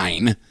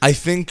 9. I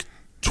think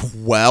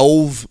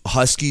 12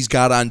 Huskies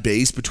got on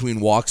base between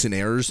walks and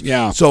errors.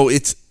 Yeah. So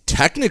it's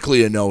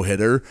technically a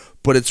no-hitter,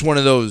 but it's one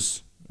of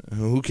those,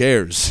 who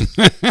cares?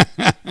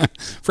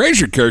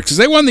 Fraser cares because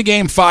they won the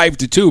game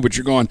 5-2, but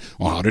you're going,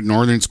 well, how did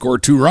Northern score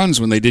 2 runs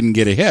when they didn't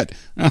get a hit?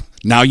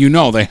 Now you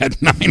know they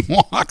had 9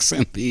 walks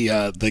in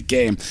the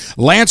game.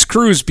 Lance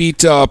Cruz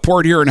beat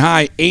Port Huron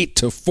High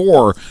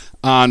 8-4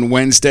 on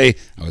Wednesday.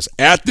 I was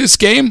at this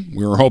game.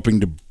 We were hoping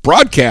to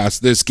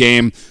broadcast this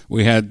game.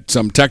 We had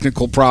some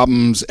technical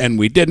problems, and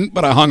we didn't,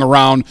 but I hung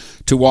around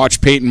to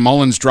watch Peyton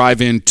Mullins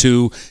drive in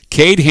 2.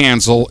 Cade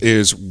Hansel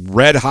is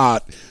red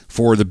hot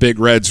for the Big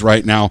Reds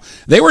right now.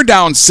 They were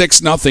down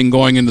 6-0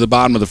 going into the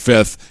bottom of the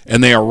 5th,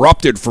 and they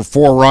erupted for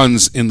 4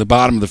 runs in the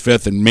bottom of the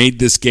 5th and made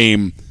this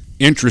game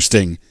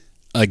interesting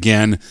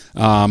again.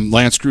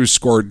 Lance Cruz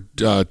scored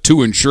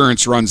 2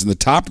 insurance runs in the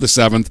top of the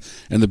 7th,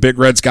 and the Big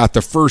Reds got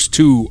the first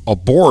 2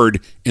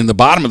 aboard in the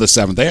bottom of the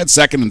 7th. They had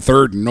 2nd and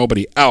 3rd and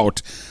nobody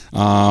out.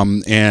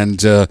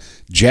 And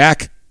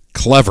Jack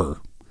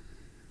Clever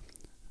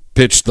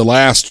pitched the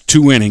last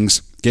 2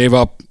 innings, gave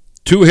up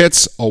 2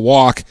 hits, a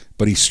walk,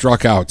 but he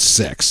struck out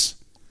 6.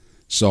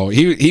 So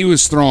he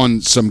was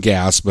throwing some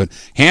gas, but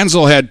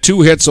Hansel had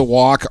 2 hits, a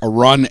walk, a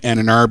run, and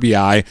an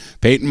RBI.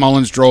 Peyton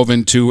Mullins drove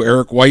in 2.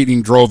 Eric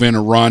Whiting drove in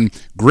a run.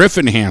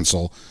 Griffin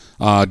Hansel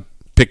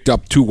picked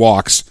up 2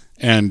 walks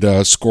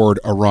and scored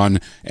a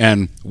run.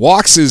 And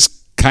walks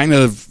is kind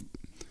of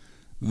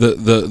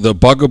the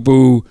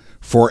bugaboo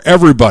for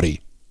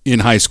everybody in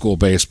high school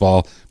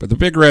baseball. But the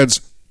Big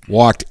Reds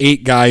walked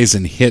 8 guys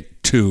and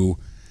hit 2,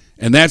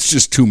 and that's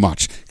just too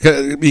much.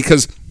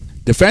 Because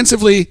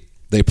defensively,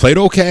 they played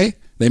okay.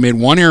 They made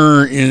 1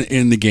 error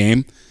in the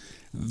game.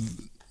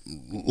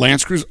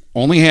 Lance Cruz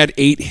only had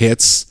 8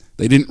 hits.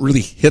 They didn't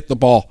really hit the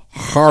ball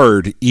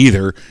hard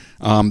either.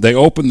 They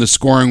opened the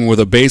scoring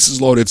with a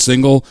bases-loaded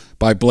single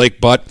by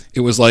Blake Butt. It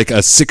was like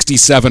a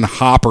 67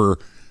 hopper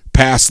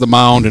past the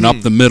mound and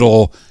up the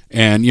middle,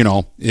 and,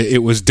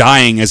 it was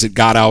dying as it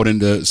got out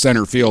into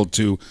center field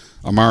to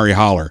Amari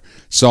Holler.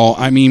 So,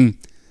 I mean,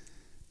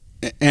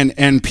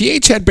 and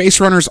PH had base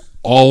runners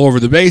all over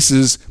the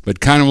bases, but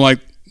kind of like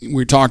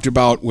we talked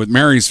about with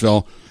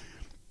Marysville,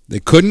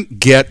 they couldn't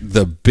get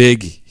the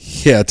big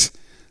hit,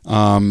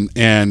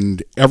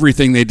 and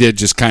everything they did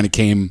just kind of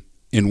came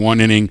in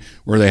one inning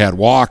where they had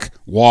walk,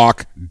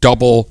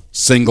 double,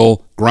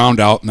 single, ground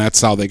out, and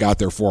that's how they got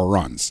their 4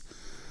 runs.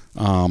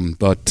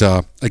 But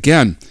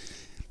again,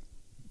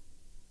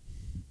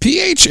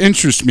 PH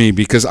interests me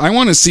because I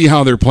want to see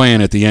how they're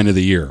playing at the end of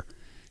the year.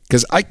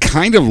 Because I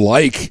kind of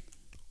like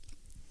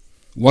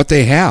what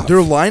they have. Their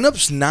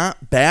lineup's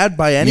not bad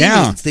by any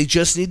means. They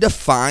just need to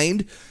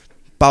find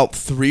about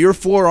 3 or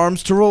 4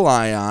 arms to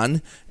rely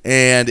on.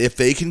 And if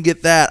they can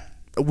get that,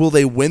 will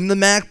they win the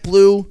MAC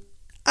Blue?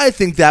 I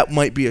think that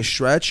might be a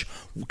stretch.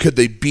 Could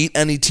they beat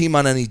any team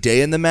on any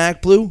day in the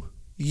MAC Blue?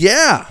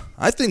 Yeah,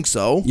 I think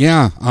so.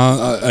 Yeah,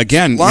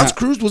 again, L'Anse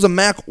Creuse was a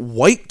MAC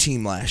white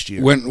team last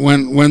year.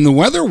 When the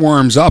weather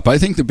warms up, I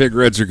think the Big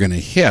Reds are going to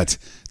hit.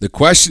 The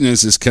question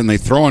is can they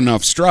throw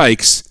enough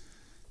strikes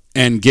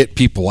and get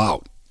people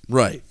out?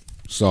 Right.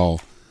 So,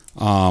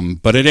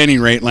 but at any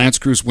rate, L'Anse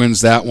Creuse wins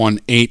that one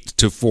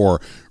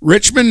 8-4.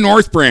 Richmond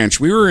North Branch,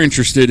 we were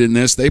interested in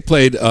this. They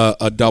played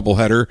a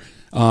doubleheader.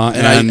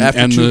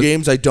 After 2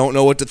 games, I don't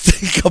know what to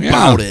think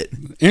about it.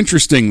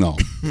 Interesting, though,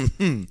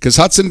 because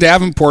Hudson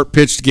Davenport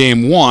pitched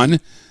game 1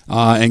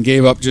 and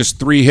gave up just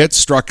 3 hits,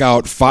 struck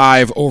out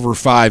 5 over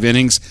 5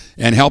 innings,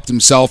 and helped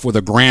himself with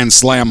a grand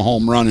slam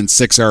home run and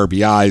 6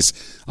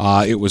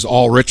 RBIs. It was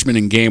all Richmond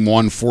in game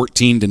 1,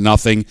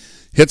 14-0.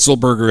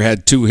 Hitzelberger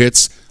had 2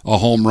 hits, a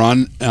home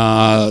run.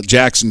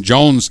 Jackson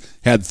Jones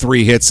had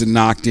 3 hits and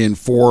knocked in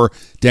 4.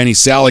 Denny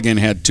Saligan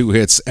had 2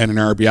 hits and an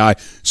RBI.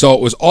 So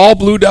it was all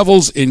Blue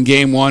Devils in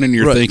game 1, and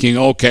you're thinking,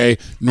 okay,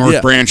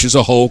 North Branch is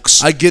a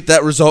hoax. I get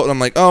that result, and I'm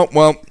like, oh,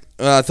 well,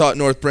 I thought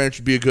North Branch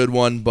would be a good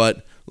one,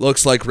 but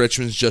looks like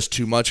Richmond's just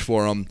too much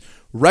for them.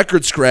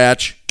 Record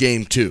scratch,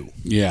 game 2.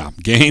 Yeah,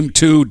 game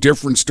 2,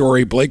 different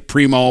story. Blake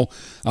Primo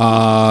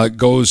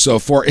goes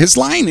for his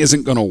line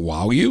isn't going to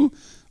wow you,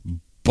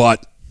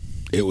 but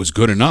it was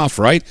good enough,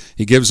 right?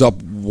 He gives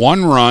up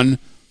 1 run,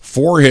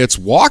 4 hits,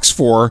 walks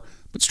 4,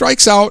 but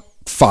strikes out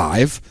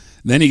 5.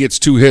 Then he gets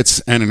 2 hits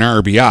and an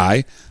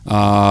RBI.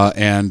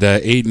 And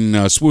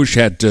Aiden Swoosh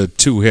had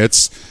 2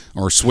 hits,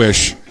 or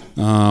Swish.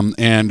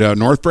 And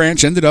North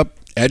Branch ended up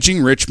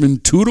edging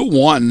Richmond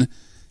 2-1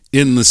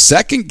 in the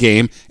second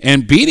game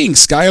and beating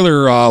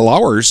Skylar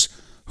Lowers,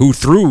 who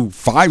threw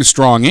 5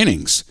 strong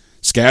innings.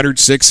 Scattered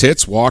 6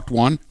 hits, walked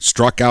 1,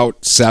 struck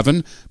out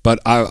 7. But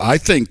I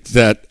think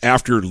that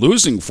after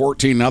losing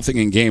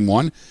 14-0 in game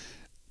 1,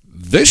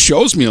 this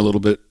shows me a little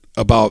bit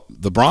about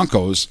the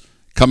Broncos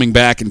coming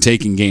back and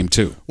taking game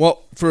 2.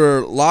 Well,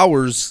 for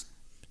Lowers,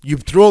 you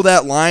throw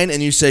that line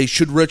and you say,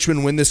 should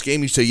Richmond win this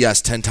game? You say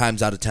yes, 10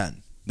 times out of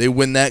 10. They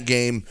win that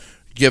game,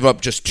 give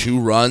up just 2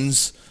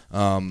 runs.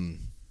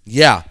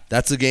 Yeah,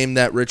 that's a game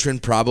that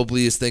Richmond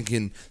probably is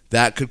thinking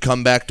that could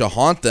come back to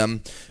haunt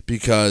them,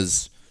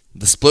 because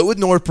the split with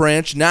North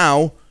Branch,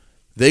 now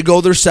they go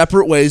their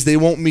separate ways. They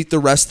won't meet the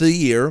rest of the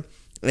year,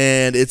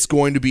 and it's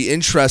going to be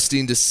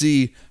interesting to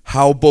see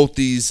how both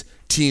these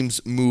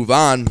teams move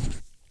on.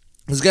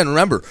 Because again,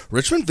 remember,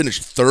 Richmond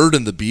finished 3rd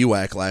in the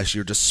BWAC last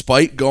year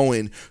despite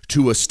going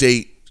to a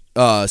state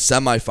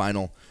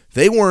semifinal.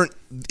 They weren't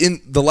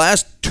in the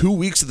last 2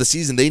 weeks of the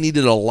season. They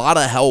needed a lot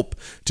of help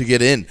to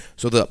get in.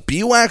 So the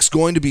BWAC's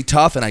going to be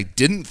tough, and I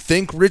didn't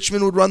think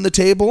Richmond would run the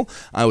table.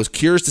 I was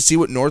curious to see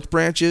what North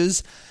Branch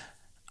is.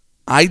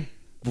 I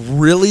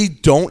really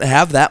don't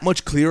have that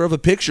much clearer of a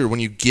picture when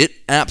you get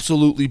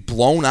absolutely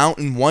blown out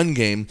in one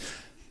game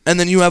and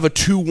then you have a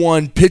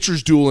 2-1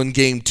 pitcher's duel in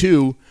game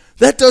 2.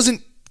 That tells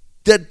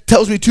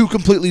me 2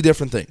 completely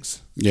different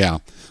things. Yeah.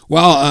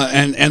 Well,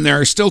 and there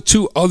are still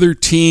 2 other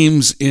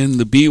teams in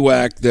the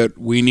BWAC that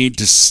we need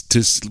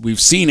to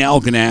we've seen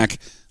Algonac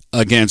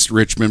against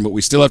Richmond, but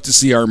we still have to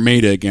see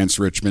Armada against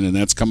Richmond, and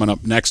that's coming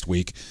up next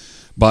week.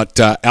 But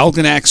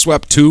Algonac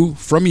swept 2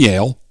 from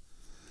Yale.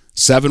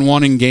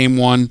 7-1 in game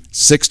 1,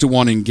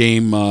 6-1 in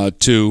game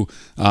 2.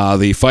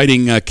 The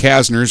Fighting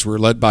Kasners were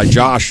led by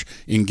Josh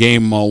in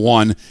game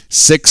 1.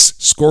 6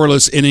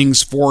 scoreless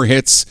innings, 4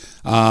 hits,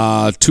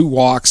 2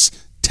 walks,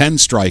 10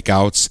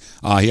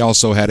 strikeouts. He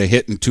also had a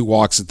hit and 2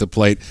 walks at the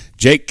plate.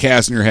 Jake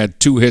Kasner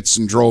had 2 hits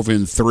and drove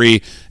in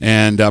 3.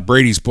 And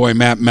Brady's boy,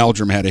 Matt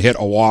Meldrum, had a hit,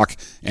 a walk,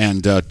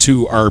 and 2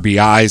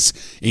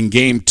 RBIs. In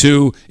game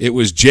 2, it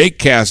was Jake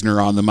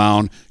Kasner on the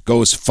mound.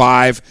 Goes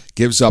 5,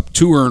 gives up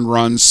 2 earned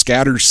runs,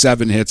 scatters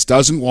 7 hits,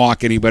 doesn't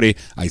walk anybody.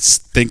 I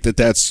think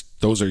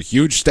those are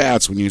huge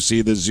stats when you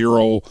see the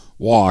 0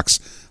 walks.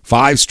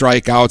 5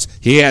 strikeouts.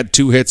 He had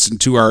 2 hits and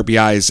 2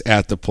 RBIs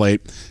at the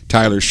plate.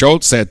 Tyler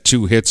Schultz had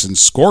 2 hits and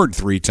scored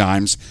 3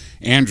 times.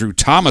 Andrew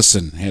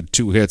Thomason had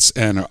 2 hits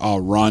and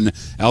a run.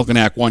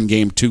 Algonac won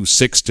game 2,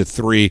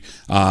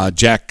 6-3.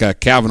 Jack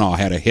Kavanaugh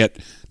had a hit,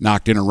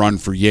 knocked in a run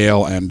for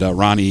Yale, and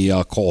Ronnie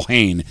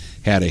Colhane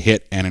had a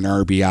hit and an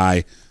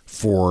RBI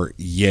for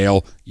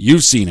Yale.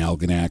 You've seen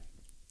Algonac,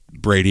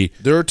 Brady.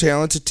 They're a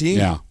talented team.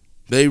 Yeah.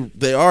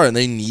 They are, and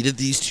they needed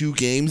these 2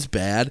 games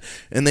bad,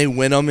 and they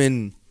win them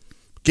in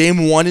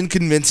game 1 in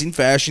convincing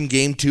fashion.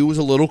 Game 2 was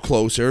a little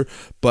closer,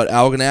 but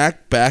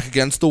Algonac back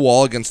against the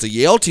wall against a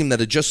Yale team that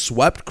had just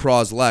swept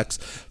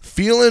Croslex,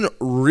 feeling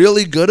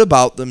really good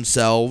about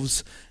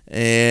themselves,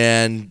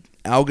 and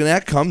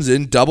Algonac comes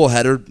in,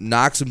 doubleheader,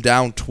 knocks him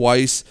down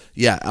twice.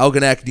 Yeah,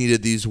 Algonac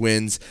needed these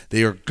wins.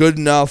 They are good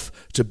enough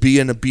to be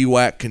in a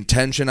BWAC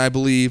contention, I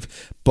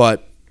believe,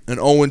 but an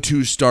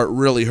 0-2 start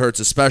really hurts,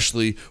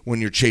 especially when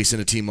you're chasing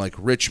a team like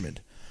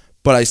Richmond.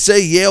 But I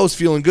say Yale's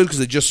feeling good because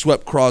they just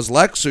swept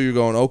Croslex, so you're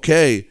going,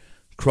 okay,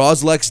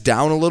 Croslex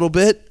down a little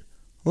bit.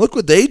 Look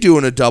what they do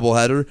in a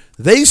doubleheader.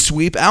 They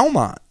sweep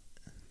Almont.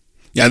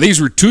 Yeah,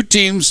 these were two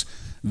teams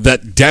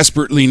that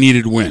desperately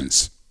needed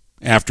wins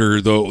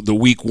after the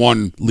week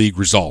 1 league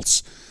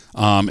results.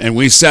 And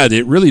we said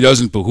it really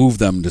doesn't behoove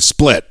them to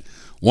split.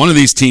 One of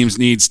these teams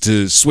needs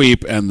to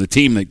sweep, and the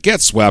team that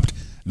gets swept,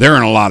 they're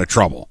in a lot of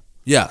trouble.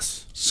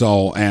 Yes.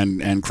 So,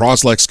 and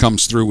Croslex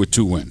comes through with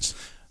 2 wins.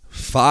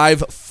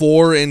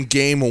 5-4 in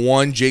game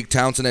 1. Jake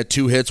Townsend had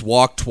 2 hits,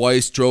 walked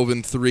twice, drove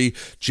in 3.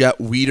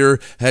 Jet Weeder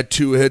had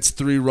 2 hits,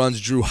 3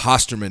 runs. Drew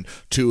Hosterman,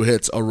 2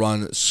 hits, a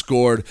run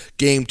scored.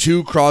 Game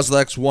 2,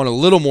 Croslex won a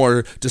little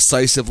more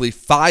decisively,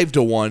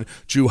 5-1.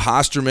 Drew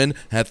Hosterman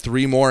had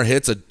 3 more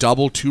hits, a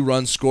double, 2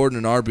 runs scored,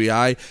 and an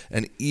RBI.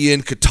 And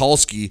Ian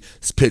Katalski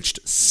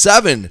pitched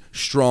 7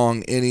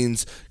 strong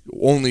innings.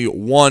 Only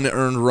 1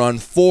 earned run,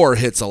 4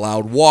 hits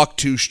allowed, walked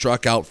 2,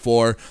 struck out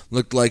 4.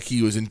 Looked like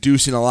he was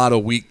inducing a lot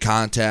of weak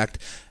contact.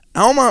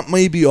 Almont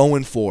may be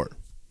 0-4.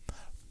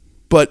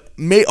 But,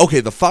 the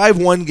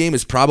 5-1 game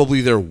is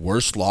probably their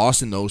worst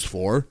loss in those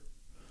 4.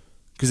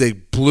 Because they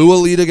blew a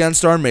lead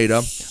against Armada.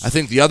 I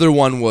think the other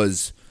one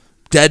was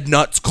dead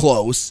nuts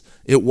close.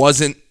 It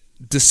wasn't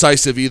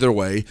decisive either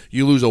way.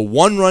 You lose a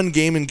 1-run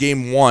game in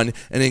game 1,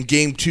 and in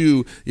game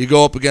 2, you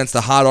go up against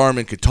the hot arm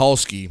in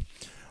Katalski.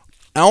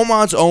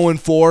 Almont's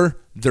 0-4.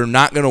 They're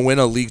not going to win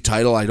a league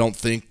title. I don't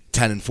think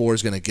 10-4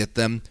 is going to get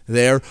them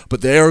there,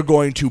 but they are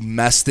going to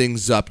mess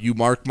things up. You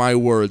mark my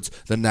words,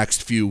 the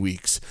next few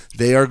weeks.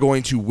 They are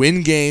going to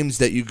win games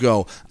that you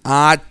go,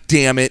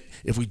 damn it,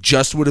 if we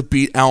just would have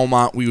beat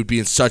Almont, we would be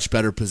in such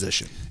better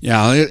position.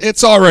 Yeah,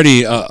 it's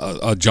already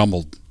a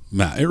jumbled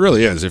mess. It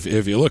really is.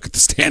 If you look at the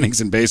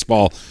standings in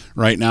baseball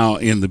right now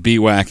in the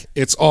BWAC,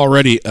 it's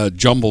already a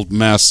jumbled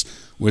mess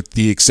with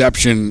the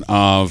exception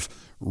of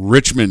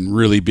Richmond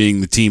really being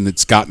the team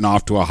that's gotten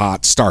off to a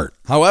hot start.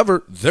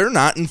 However, they're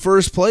not in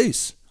first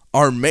place.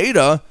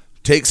 Armada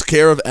takes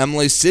care of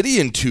Emily City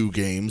in 2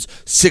 games,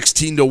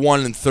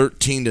 16-1 and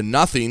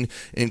 13-0,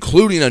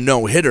 including a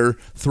no-hitter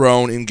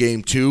thrown in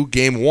game 2.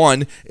 Game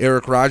 1,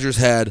 Eric Rogers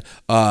had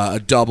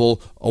a double,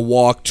 a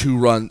walk, 2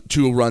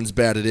 runs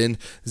batted in.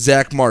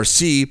 Zach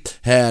Marcy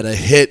had a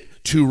hit,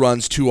 2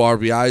 runs, 2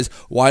 RBIs.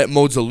 Wyatt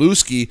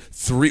Modzalewski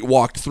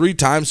walked 3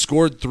 times,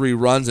 scored 3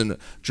 runs, and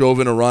drove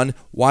in a run.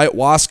 Wyatt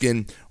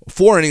Waskin,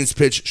 4 innings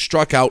pitched,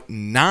 struck out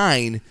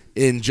 9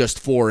 in just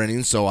 4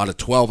 innings, so out of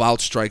 12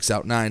 outs, strikes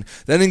out 9.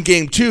 Then in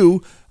game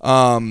 2,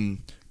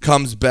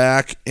 comes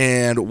back,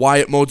 and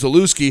Wyatt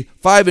Modzalewski,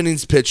 5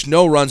 innings pitched,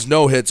 no runs,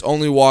 no hits,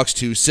 only walks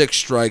 2, 6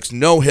 strikes,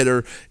 no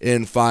hitter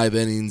in 5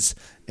 innings.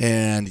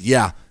 And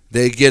yeah,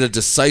 they get a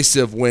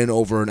decisive win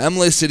over an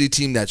Emily City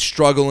team that's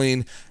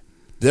struggling.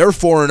 They're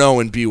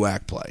 4-0 in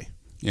BWAC play.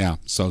 Yeah,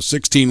 so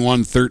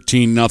 16-1,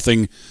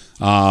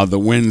 13-0, the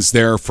wins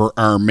there for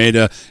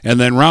Armada. And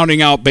then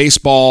rounding out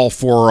baseball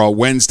for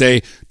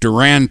Wednesday,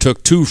 Durand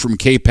took 2 from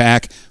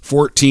K-Pac,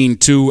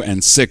 14-2 and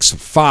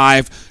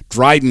 6-5.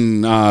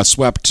 Dryden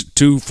swept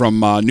 2 from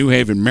New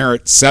Haven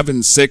Merritt,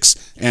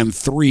 7-6 and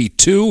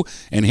 3-2.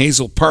 And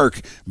Hazel Park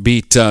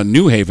beat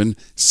New Haven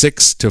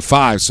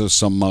 6-5, so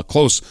some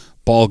close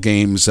ball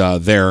games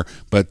there.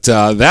 But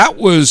that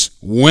was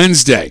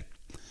Wednesday.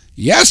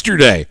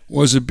 Yesterday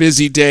was a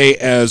busy day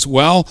as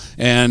well,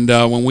 and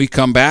when we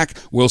come back,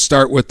 we'll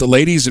start with the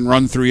ladies and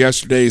run through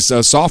yesterday's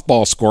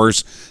softball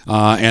scores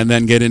and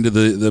then get into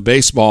the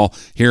baseball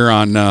here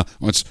on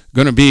what's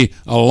going to be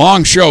a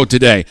long show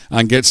today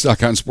on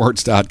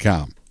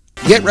GetStuckOnSports.com.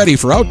 Get ready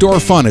for outdoor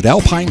fun at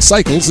Alpine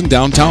Cycles in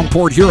downtown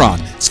Port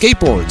Huron.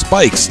 Skateboards,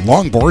 bikes,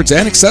 longboards,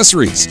 and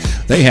accessories.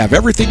 They have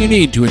everything you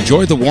need to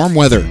enjoy the warm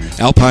weather.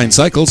 Alpine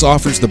Cycles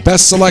offers the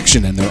best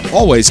selection, and they're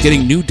always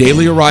getting new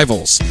daily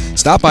arrivals.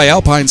 Stop by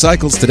Alpine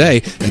Cycles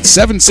today at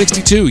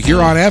 762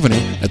 Huron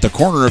Avenue at the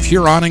corner of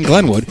Huron and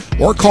Glenwood,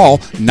 or call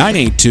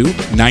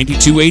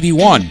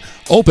 982-9281.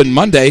 Open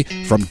Monday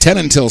from 10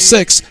 until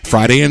 6,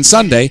 Friday and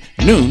Sunday,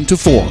 noon to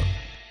 4.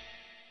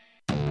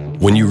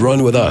 When you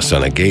run with us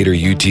on a Gator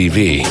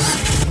UTV,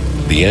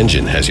 the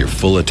engine has your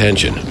full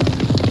attention.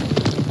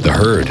 The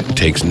herd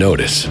takes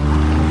notice.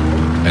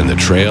 And the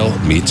trail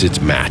meets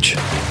its match.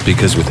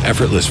 Because with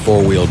effortless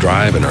 4-wheel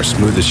drive and our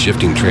smoothest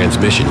shifting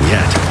transmission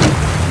yet,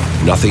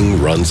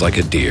 nothing runs like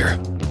a Deere.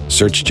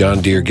 Search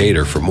John Deere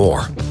Gator for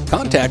more.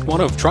 Contact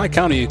one of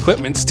Tri-County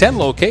Equipment's 10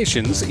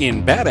 locations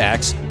in Bad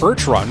Axe,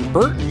 Birch Run,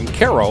 Burton,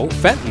 Caro,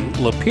 Fenton,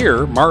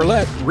 Lapeer,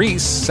 Marlette,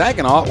 Reese,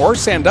 Saginaw, or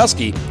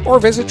Sandusky, or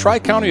visit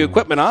Tri-County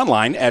Equipment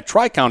online at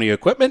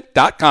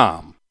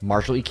tricountyequipment.com.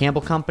 Marshall E.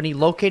 Campbell Company,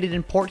 located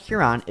in Port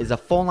Huron, is a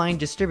full-line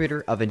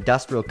distributor of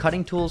industrial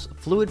cutting tools,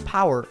 fluid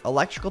power,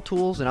 electrical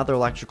tools, and other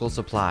electrical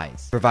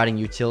supplies, providing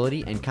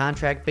utility and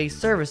contract-based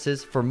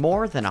services for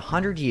more than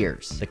 100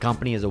 years. The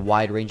company has a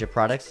wide range of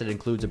products that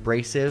includes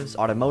abrasives,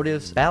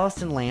 automotives,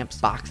 ballast and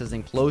lamps, boxes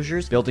and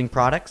closures, building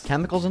products,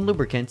 chemicals and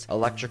lubricants,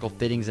 electrical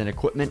fittings and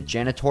equipment,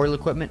 janitorial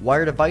equipment,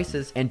 wire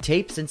devices, and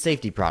tapes and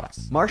safety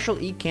products.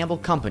 Marshall E. Campbell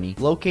Company,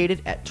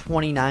 located at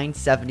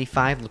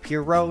 2975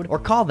 Lapeer Road, or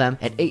call them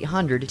at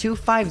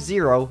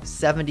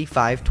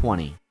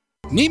 800-250-7520.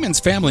 Neiman's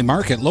Family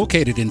Market,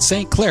 located in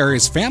St. Clair,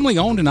 is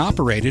family-owned and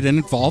operated and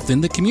involved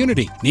in the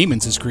community.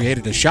 Neiman's has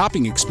created a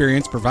shopping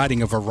experience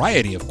providing a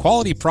variety of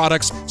quality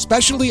products,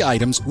 specialty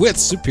items with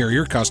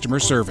superior customer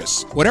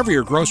service. Whatever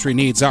your grocery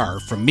needs are,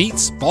 from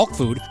meats, bulk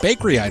food,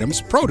 bakery items,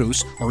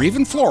 produce, or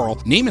even floral,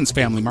 Neiman's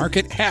Family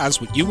Market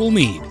has what you will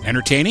need.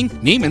 Entertaining?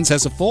 Neiman's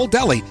has a full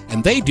deli,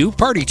 and they do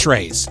party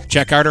trays.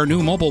 Check out our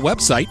new mobile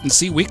website and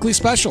see weekly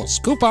specials,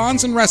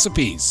 coupons, and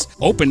recipes.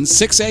 Open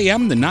 6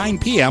 a.m. to 9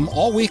 p.m.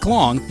 all week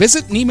long.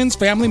 Visit Neiman's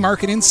Family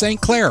Market in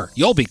St. Clair.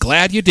 You'll be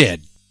glad you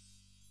did.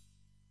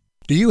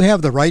 Do you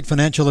have the right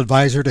financial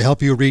advisor to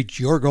help you reach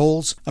your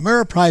goals?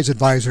 Ameriprise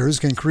Advisors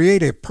can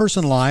create a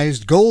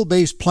personalized,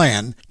 goal-based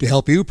plan to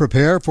help you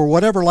prepare for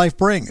whatever life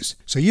brings,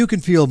 so you can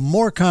feel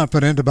more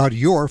confident about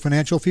your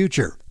financial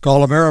future.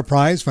 Call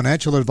Ameriprise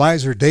Financial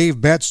Advisor Dave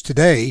Betts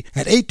today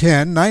at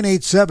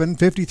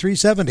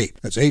 810-987-5370.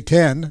 That's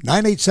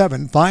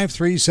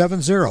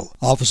 810-987-5370.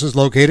 Office is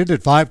located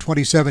at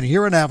 527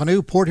 Huron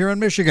Avenue, Port Huron,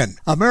 Michigan.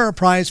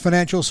 Ameriprise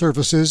Financial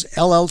Services,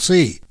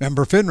 LLC.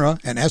 Member FINRA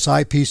and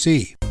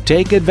SIPC.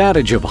 Take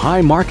advantage of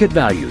high market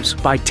values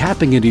by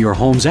tapping into your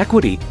home's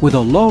equity with a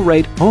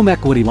low-rate home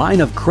equity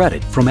line of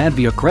credit from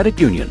Advia Credit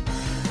Union.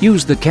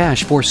 Use the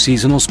cash for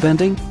seasonal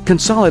spending,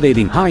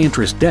 consolidating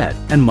high-interest debt,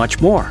 and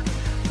much more.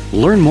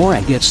 Learn more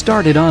and get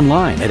started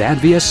online at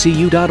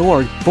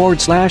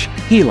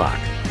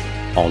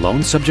adviacu.org/HELOC. All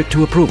loans subject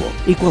to approval.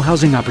 Equal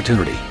housing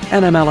opportunity.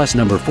 NMLS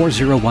number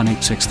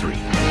 401863.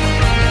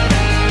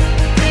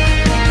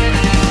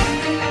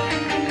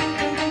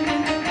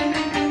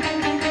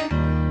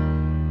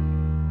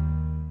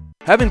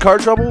 Having car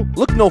trouble?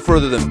 Look no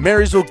further than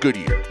Marysville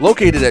Goodyear.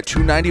 Located at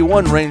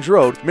 291 Range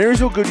Road,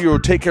 Marysville Goodyear will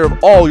take care of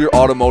all your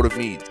automotive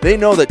needs. They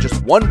know that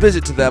just one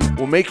visit to them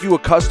will make you a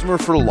customer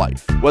for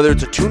life. Whether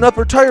it's a tune-up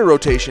or tire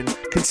rotation,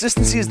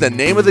 consistency is the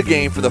name of the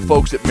game for the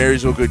folks at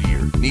Marysville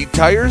Goodyear. Need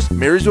tires?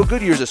 Marysville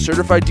Goodyear is a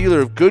certified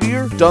dealer of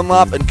Goodyear,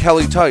 Dunlop, and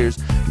Kelly tires,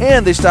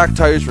 and they stock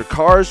tires for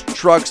cars,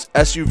 trucks,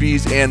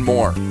 SUVs, and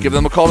more. Give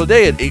them a call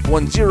today at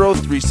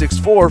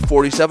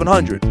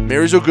 810-364-4700.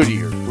 Marysville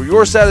Goodyear, where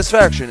your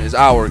satisfaction is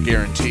our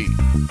guarantee.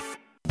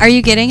 Are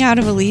you getting out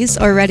of a lease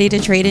or ready to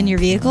trade in your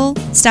vehicle?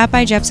 Stop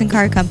by Jepson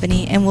Car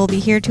Company and we'll be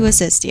here to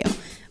assist you.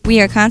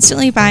 We are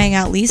constantly buying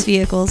out leased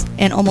vehicles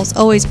and almost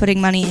always putting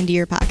money into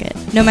your pocket.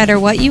 No matter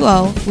what you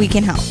owe, we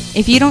can help.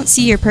 If you don't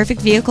see your perfect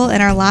vehicle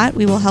in our lot,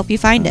 we will help you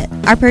find it.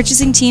 Our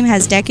purchasing team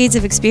has decades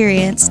of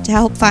experience to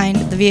help find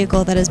the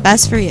vehicle that is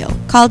best for you.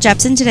 Call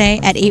Jepson today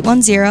at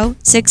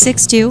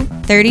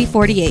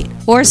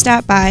 810-662-3048 or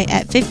stop by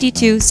at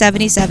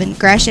 5277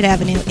 Gratiot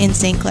Avenue in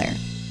St. Clair.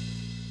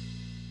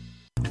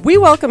 We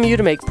welcome you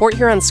to make Port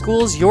Huron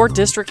Schools your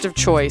district of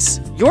choice.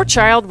 Your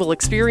child will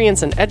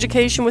experience an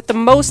education with the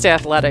most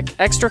athletic,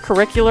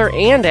 extracurricular,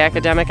 and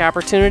academic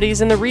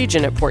opportunities in the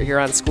region at Port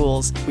Huron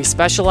Schools. We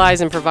specialize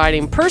in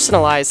providing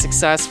personalized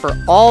success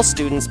for all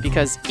students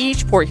because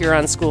each Port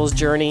Huron Schools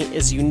journey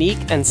is unique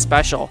and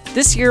special.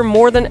 This year,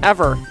 more than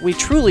ever, we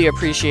truly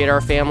appreciate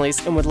our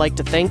families and would like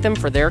to thank them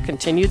for their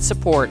continued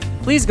support.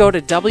 Please go to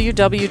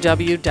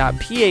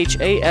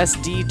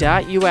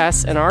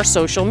www.phasd.us and our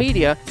social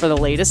media for the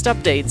latest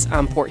updates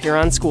on Port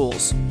Huron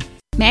Schools.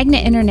 Magna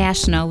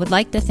International would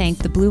like to thank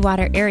the Blue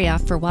Water area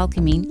for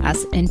welcoming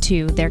us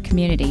into their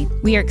community.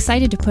 We are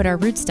excited to put our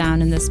roots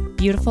down in this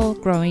beautiful,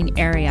 growing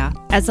area.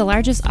 As the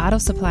largest auto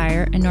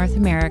supplier in North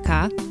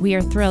America, we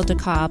are thrilled to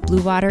call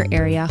Blue Water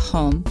area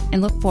home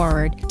and look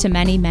forward to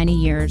many, many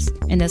years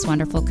in this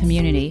wonderful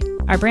community.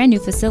 Our brand new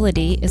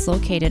facility is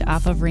located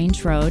off of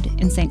Range Road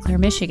in St. Clair,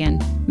 Michigan.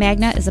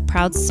 Magna is a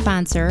proud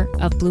sponsor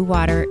of Blue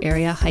Water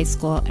Area High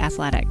School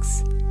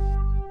athletics.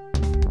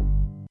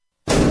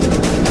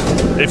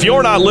 If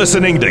you're not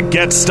listening to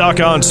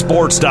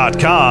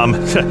GetStuckOnSports.com,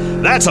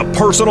 that's a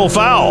personal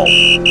foul.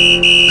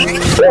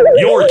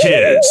 Your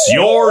kids,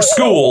 your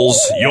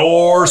schools,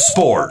 your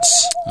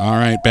sports. All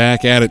right,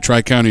 back at it.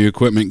 Tri-County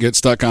Equipment Get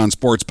Stuck on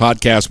Sports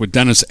podcast with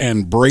Dennis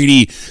and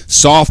Brady.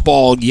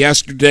 Softball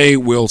yesterday.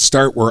 We'll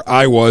start where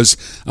I was.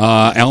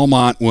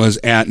 Almont was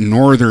at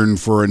Northern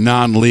for a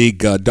non-league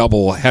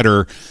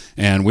doubleheader,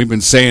 and we've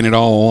been saying it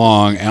all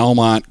along.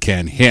 Almont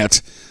can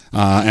hit.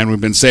 And we've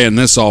been saying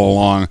this all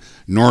along.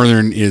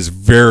 Northern is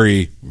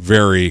very,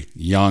 very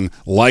young.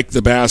 Like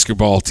the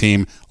basketball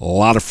team, a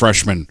lot of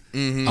freshmen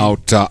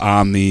out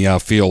on the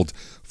field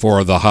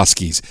for the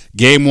Huskies.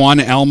 Game 1,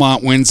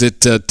 Almont wins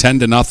it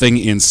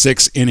 10-0 in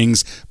 6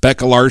 innings.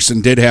 Becca Larson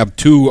did have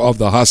 2 of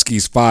the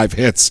Huskies' 5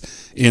 hits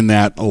in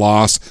that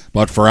loss.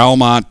 But for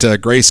Almont,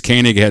 Grace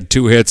Koenig had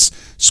 2 hits,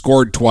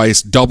 scored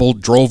twice,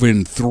 doubled, drove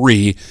in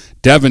 3.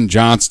 Devin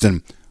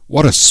Johnston,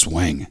 what a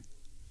swing.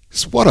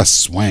 What a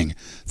swing.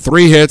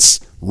 3 hits,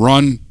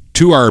 run,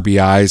 2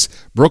 RBIs.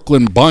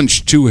 Brooklyn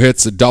Bunch, 2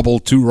 hits, a double,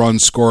 2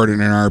 runs scored,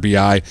 and an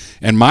RBI.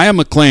 And Maya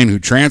McLean, who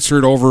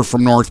transferred over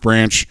from North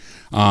Branch,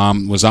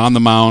 was on the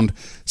mound.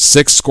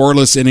 6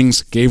 scoreless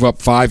innings, gave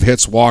up 5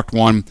 hits, walked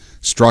 1,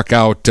 struck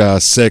out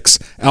 6.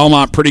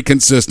 Almont pretty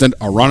consistent,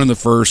 a run in the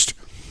first.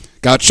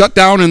 Got shut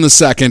down in the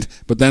second,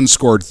 but then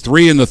scored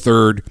 3 in the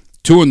third,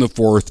 2 in the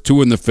fourth,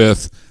 2 in the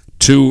fifth,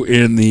 2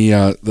 in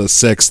the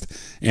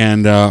sixth.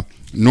 And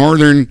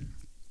Northern,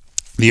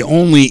 the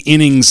only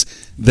innings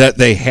that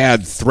they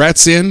had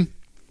threats in,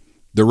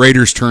 the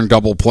Raiders turned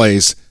double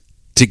plays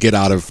to get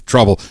out of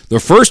trouble. The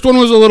first one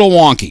was a little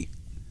wonky.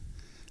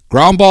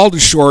 Ground ball to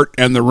short,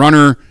 and the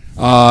runner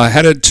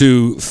headed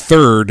to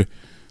third.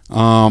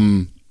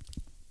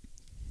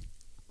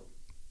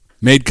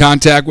 Made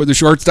contact with the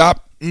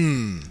shortstop.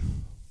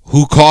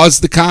 Who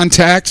caused the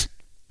contact?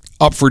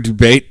 Up for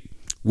debate.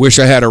 Wish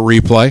I had a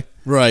replay.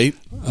 Right.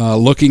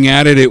 Looking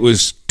at it, it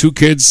was 2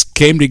 kids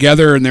came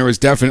together, and there was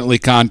definitely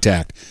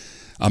contact.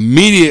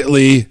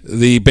 Immediately,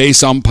 the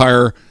base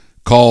umpire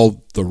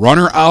called the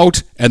runner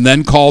out and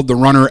then called the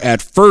runner at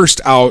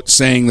first out,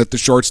 saying that the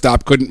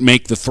shortstop couldn't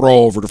make the throw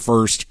over to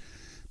first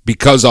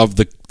because of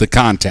the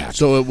contact.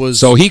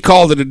 So he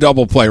called it a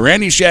double play.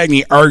 Randy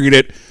Shagney argued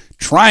it,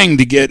 trying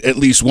to get at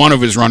least one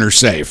of his runners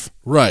safe.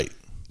 Right.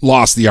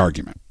 Lost the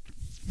argument.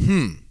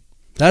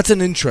 That's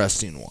an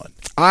interesting one.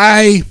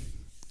 I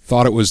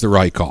thought it was the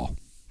right call.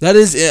 That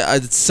is,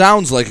 it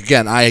sounds like,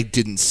 again, I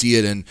didn't see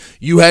it, and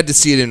you had to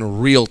see it in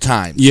real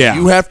time. So yeah.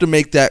 You have to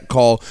make that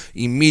call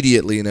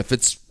immediately, and if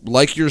it's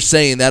like you're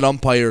saying, that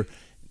umpire,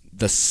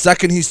 the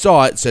second he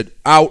saw it, said,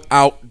 out,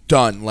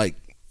 done. Like,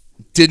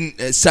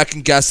 didn't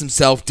second guess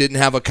himself, didn't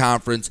have a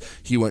conference.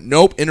 He went,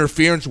 nope,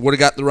 interference, would have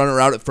got the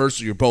runner out at first,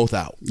 so you're both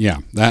out. Yeah.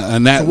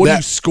 So what do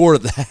you score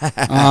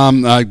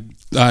that?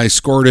 I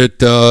scored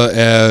it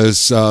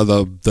as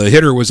the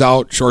hitter was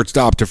out,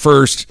 shortstop to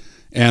first,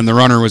 and the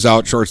runner was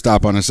out,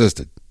 shortstop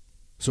unassisted.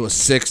 So a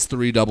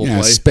 6-3 double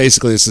play?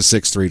 Basically, it's a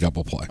 6-3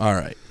 double play. All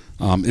right.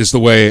 Is the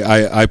way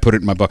I put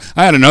it in my book.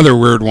 I had another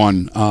weird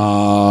one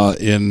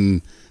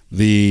in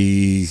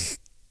the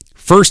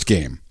first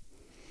game.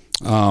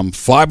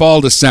 Fly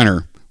ball to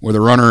center with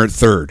a runner at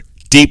third.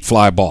 Deep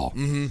fly ball.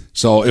 Mm-hmm.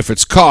 So if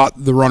it's caught,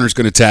 the runner's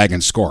going to tag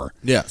and score.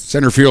 Yes.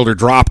 Center fielder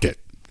dropped it.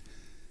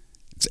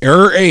 It's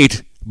error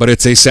 8, but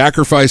it's a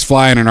sacrifice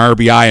fly and an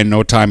RBI and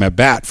no time at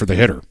bat for the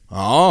hitter.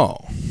 Oh.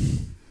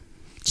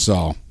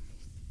 So,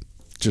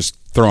 just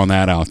throwing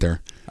that out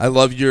there. I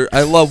love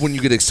when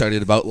you get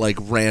excited about like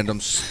random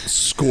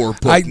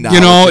scorebook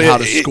knowledge and how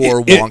to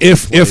score wonky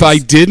plays. If I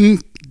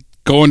didn't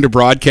go into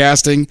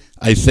broadcasting,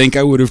 I think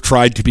I would have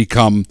tried to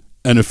become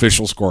an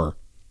official scorer.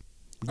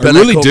 I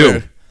really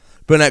do.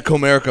 Been at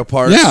Comerica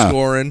Park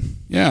scoring.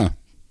 Yeah.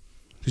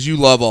 Because you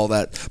love all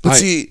that.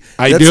 But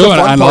I do,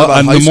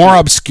 and the more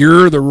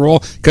obscure the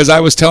rule, because I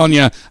was telling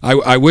you,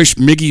 I wish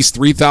Miggy's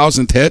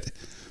 3,000th hit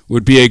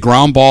would be a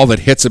ground ball that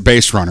hits a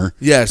base runner.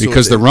 Yeah,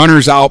 because the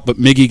runner's out, but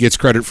Miggy gets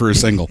credit for a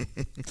single.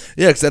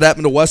 Yeah, because that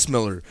happened to Wes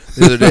Miller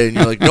the other day, and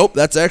you're like, nope,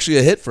 that's actually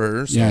a hit for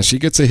her. So. Yeah, she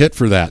gets a hit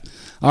for that.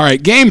 All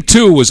right, game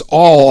 2 was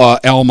all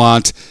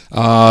Almont.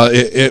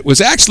 It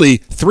was actually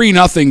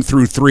 3-0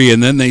 through 3,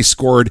 and then they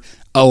scored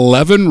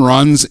 11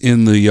 runs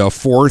in the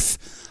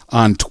fourth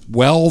on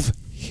 12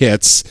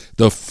 hits.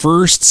 The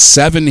first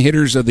 7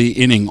 hitters of the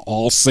inning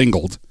all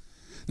singled.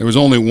 There was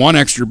only 1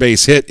 extra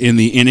base hit in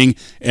the inning,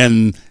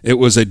 and it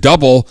was a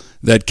double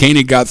that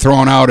Koenig got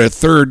thrown out at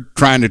third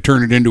trying to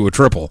turn it into a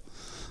triple.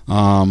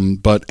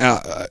 But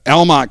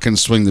Almont can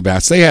swing the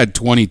bats. They had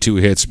 22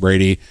 hits,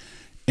 Brady,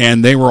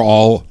 and they were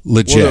all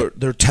legit. Well,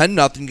 their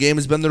 10-0 game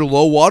has been their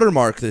low water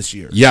mark this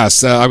year.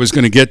 Yes, I was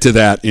going to get to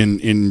that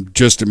in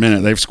just a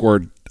minute. They've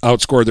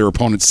outscored their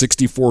opponent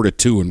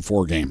 64-2 in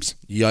 4 games.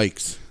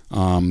 Yikes.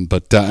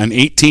 But an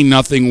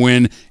 18-0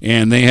 win,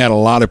 and they had a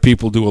lot of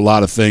people do a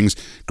lot of things.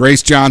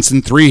 Grace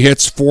Johnson, 3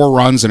 hits, 4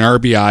 runs, an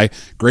RBI.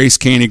 Grace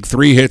Koenig,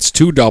 3 hits,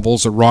 2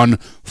 doubles, a run,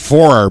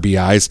 4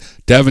 RBIs.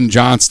 Devin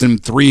Johnston,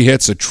 3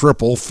 hits, a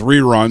triple, 3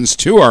 runs,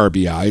 2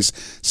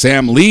 RBIs.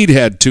 Sam Lead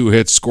had 2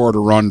 hits, scored a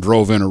run,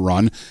 drove in a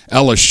run.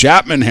 Ella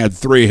Chapman had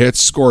 3 hits,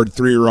 scored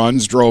 3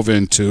 runs, drove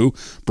in 2.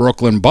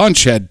 Brooklyn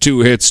Bunch had 2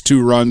 hits,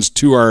 2 runs,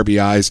 2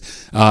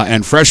 RBIs.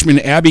 And freshman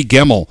Abby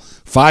Gemmel,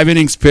 5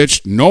 innings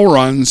pitched, no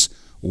runs,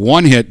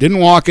 1 hit. Didn't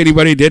walk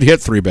anybody, did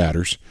hit 3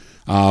 batters.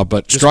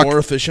 But just more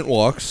efficient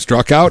walks.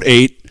 Struck out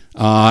 8.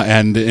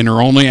 And in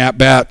her only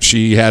at-bat,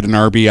 she had an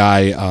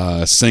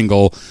RBI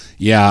single.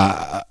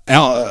 Yeah,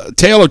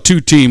 tale of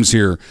 2 teams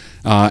here.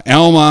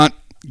 Almont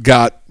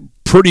got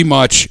pretty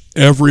much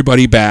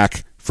everybody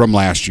back from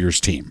last year's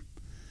team.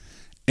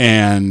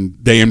 And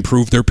they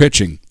improved their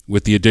pitching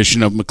with the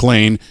addition of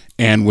McLean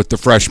and with the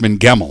freshman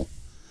Gemmel.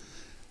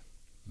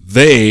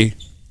 They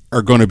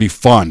are going to be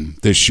fun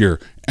this year.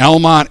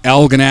 Elmont,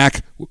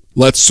 Algonac,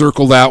 let's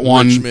circle that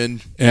one.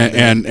 Richmond.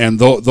 And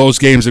those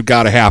games have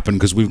got to happen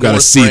because we've got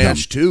to see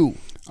Branch them. Too.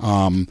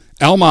 Elmont,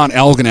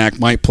 Algonac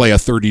might play a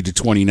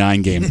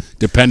 30-29 game,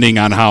 depending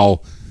on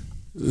how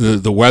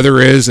the weather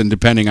is and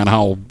depending on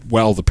how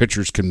well the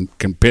pitchers can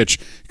pitch,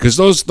 because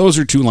those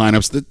are two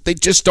lineups that they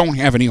just don't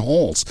have any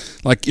holes.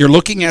 Like, you're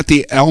looking at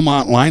the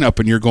Elmont lineup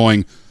and you're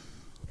going,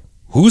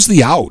 who's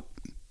the out?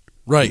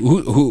 Right.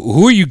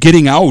 Who are you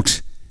getting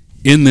out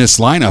in this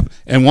lineup?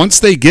 And once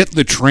they get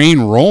the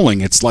train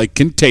rolling, it's like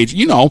contagious.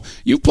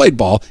 You've played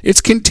ball.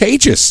 It's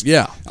contagious.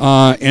 Yeah.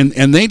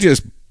 And they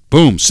just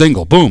boom,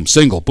 single, boom,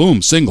 single,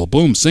 boom, single,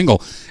 boom,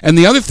 single. And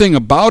the other thing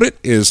about it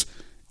is,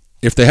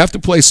 if they have to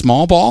play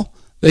small ball,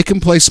 they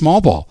can play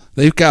small ball.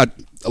 They've got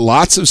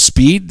lots of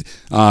speed.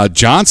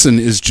 Johnson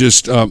is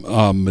just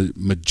a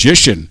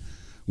magician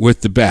with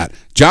the bat.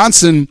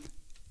 Johnson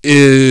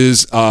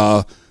is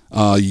a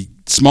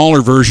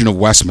smaller version of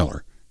Wes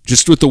Miller,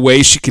 just with the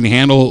way she can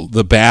handle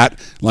the bat.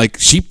 Like,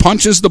 she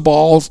punches the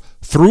balls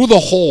through the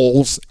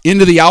holes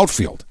into the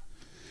outfield.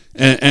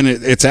 And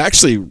it's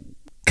actually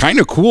kind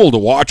of cool to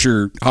watch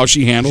her, how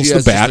she handles the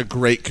bat. She has just a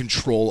great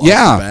control of the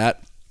bat.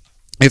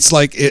 It's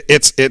like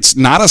it's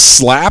not a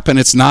slap and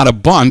it's not a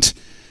bunt.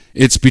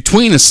 It's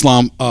between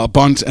a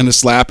bunt and a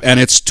slap, and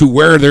it's to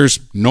where there's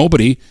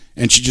nobody,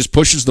 and she just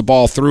pushes the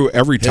ball through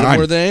every time. Hit 'em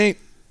where they ain't.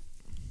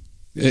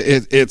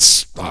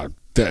 It's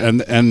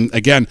and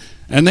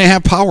they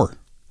have power.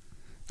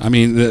 I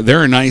mean,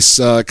 they're a nice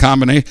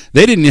combination.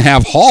 They didn't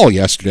have Hall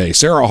yesterday.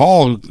 Sarah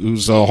Hall,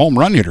 who's a home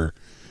run hitter,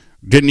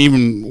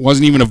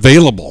 wasn't even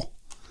available.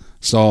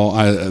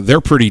 So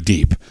they're pretty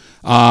deep.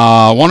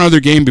 One other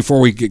game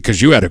before we get,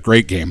 because you had a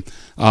great game.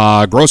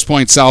 Grosse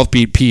Pointe South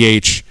beat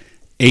PH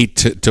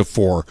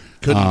 8-4.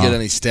 Couldn't get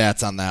any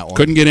stats on that one.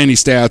 Couldn't get any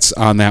stats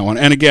on that one.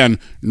 And again,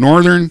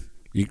 Northern,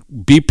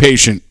 be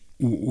patient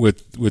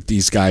with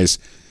these guys.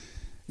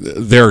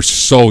 They're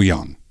so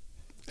young.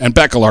 And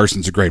Becca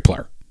Larson's a great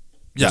player.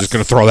 Yes. I'm just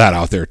going to throw that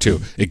out there too.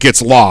 It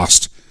gets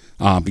lost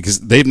because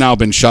they've now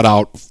been shut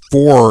out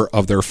 4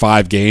 of their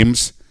 5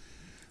 games.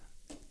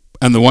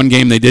 And the one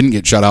game they didn't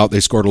get shut out,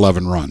 they scored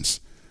 11 runs.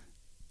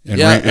 And,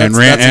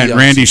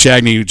 Randy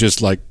Shagney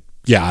just like,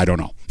 I don't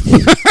know.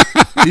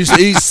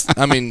 he's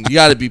I mean, you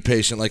got to be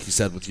patient, like you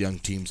said, with young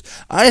teams.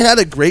 I had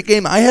a great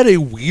game. I had a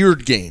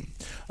weird game.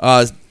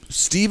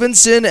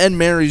 Stevenson and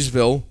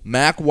Marysville,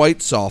 Mac White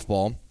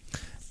softball,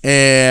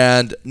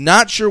 and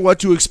not sure what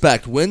to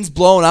expect. Wind's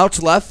blowing out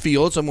to left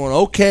field, so I'm going,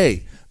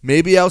 okay,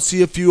 maybe I'll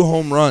see a few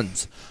home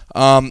runs.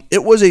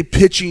 It was a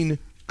pitching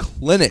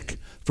clinic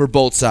for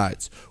both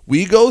sides.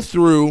 We go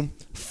through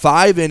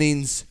 5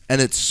 innings,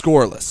 and it's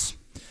scoreless.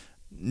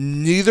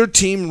 Neither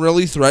team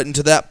really threatened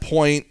to that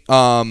point.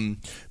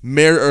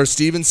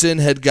 Stevenson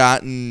had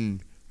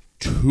gotten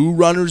 3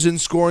 runners in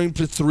scoring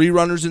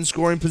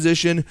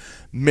position.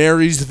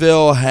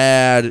 Marysville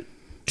had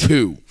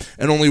 2,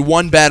 and only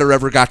 1 batter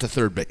ever got to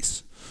third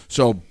base.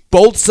 So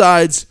both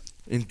sides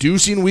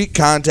inducing weak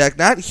contact,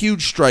 not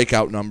huge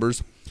strikeout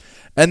numbers.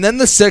 And then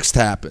the 6th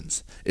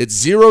happens.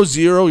 It's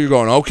 0-0. You're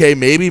going, okay,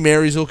 maybe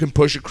Marysville can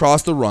push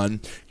across the run.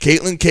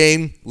 Caitlin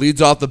Kane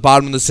leads off the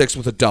bottom of the 6th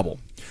with a double.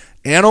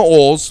 Anna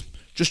Oles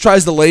just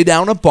tries to lay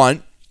down a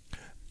bunt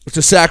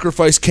to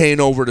sacrifice Kane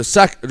over to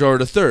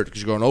third,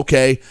 because you're going,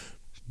 okay,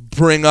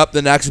 bring up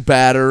the next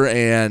batter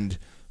and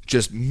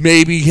just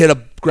maybe hit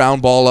a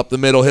ground ball up the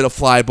middle, hit a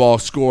fly ball,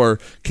 score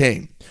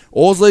Kane.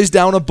 Oles lays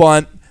down a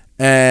bunt,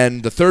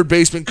 and the third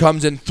baseman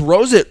comes in,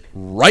 throws it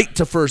right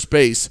to first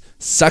base.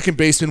 Second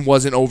baseman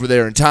wasn't over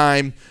there in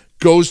time.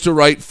 Goes to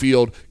right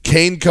field.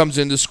 Kane comes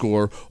in to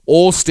score.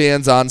 Oles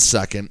stands on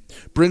second.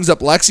 Brings up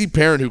Lexi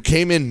Perrin, who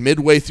came in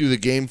midway through the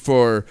game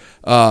for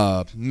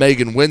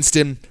Megan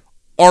Winston.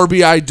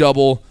 RBI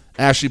double.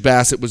 Ashley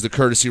Bassett was the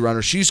courtesy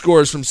runner. She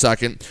scores from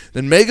second.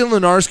 Then Megan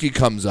Lenarski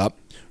comes up,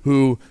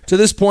 who to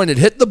this point had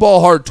hit the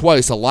ball hard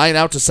twice, a line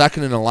out to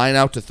second and a line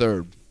out to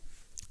third.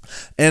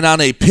 And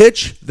on a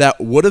pitch that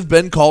would have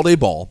been called a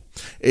ball,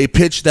 a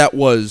pitch that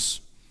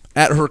was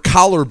at her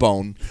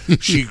collarbone,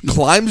 she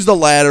climbs the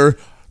ladder,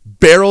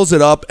 barrels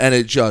it up, and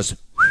it just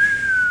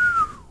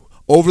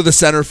over the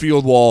center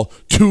field wall,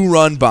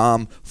 2-run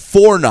bomb,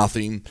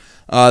 4-0.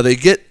 They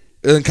get,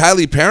 and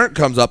Kylie Parent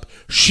comes up.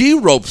 She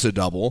ropes a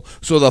double.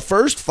 So the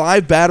first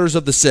 5 batters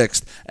of the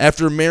 6th,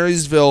 after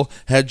Marysville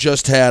had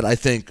just had, I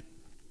think,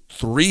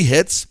 3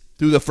 hits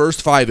through the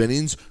first 5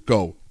 innings,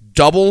 go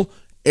double,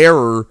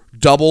 error,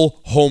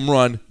 double, home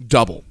run,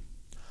 double.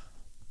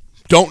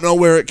 Don't know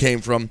where it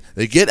came from.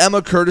 They get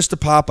Emma Curtis to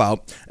pop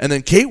out, and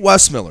then Kate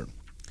Westmiller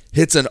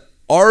hits an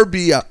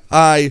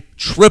RBI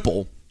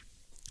triple,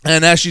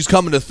 and as she's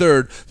coming to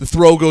third, the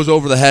throw goes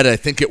over the head. I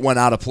think it went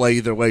out of play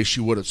either way. She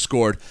would have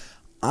scored.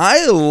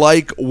 I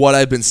like what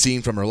I've been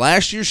seeing from her.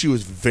 Last year, she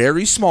was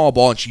very small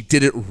ball, and she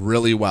did it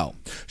really well.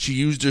 She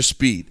used her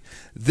speed.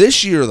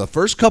 This year, the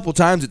first couple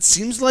times, it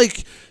seems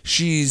like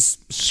she's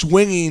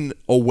swinging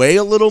away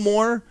a little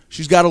more.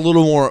 She's got a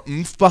little more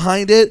oomph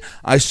behind it.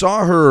 I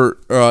saw her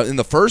in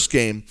the first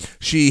game.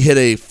 She hit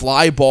a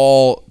fly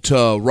ball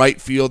to right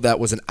field that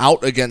was an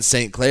out against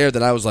St. Clair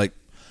that I was like,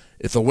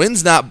 if the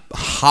wind's not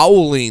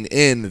howling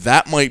in,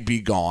 that might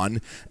be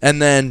gone.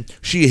 And then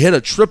she hit a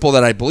triple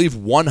that I believe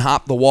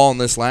one-hopped the wall in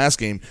this last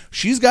game.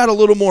 She's got a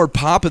little more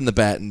pop in the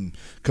bat, and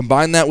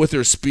combine that with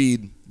her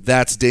speed,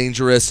 that's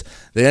dangerous.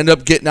 They end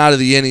up getting out of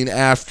the inning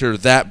after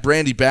that.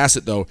 Brandy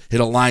Bassett, though, hit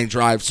a line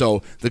drive,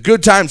 so the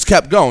good times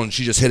kept going.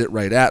 She just hit it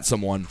right at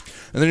someone.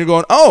 And then you're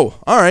going, oh,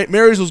 all right,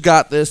 Marysville's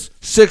got this.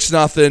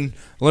 6-0.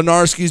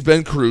 Lenarski's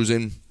been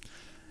cruising.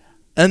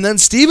 And then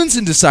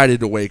Stevenson decided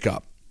to wake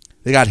up.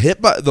 They got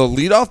hit by the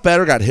leadoff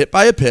batter, got hit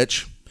by a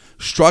pitch,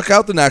 struck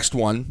out the next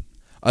one,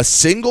 a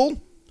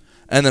single,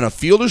 and then a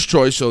fielder's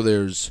choice. So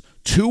there's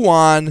 2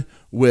 on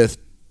with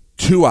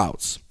 2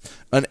 outs.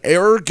 An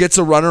error gets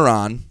a runner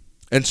on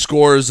and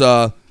scores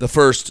the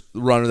first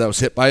runner that was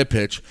hit by a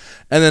pitch.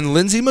 And then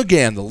Lindsey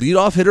McGann, the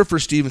leadoff hitter for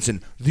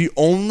Stevenson, the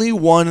only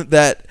one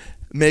that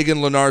Megan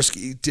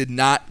Lenarski did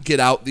not get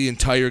out the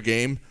entire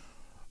game,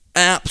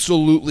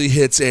 absolutely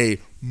hits a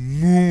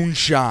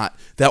moonshot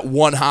that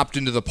one-hopped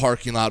into the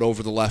parking lot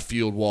over the left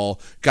field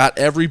wall. Got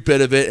every bit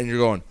of it, and you're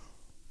going,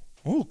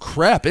 oh,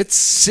 crap, it's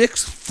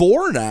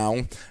 6-4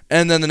 now.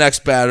 And then the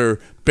next batter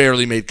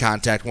barely made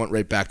contact, went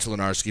right back to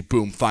Lenarski.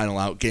 Boom, final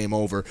out, game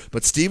over.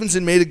 But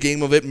Stevenson made a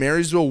game of it.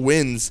 Marysville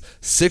wins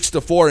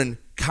 6-4, and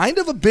kind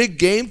of a big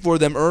game for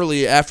them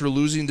early after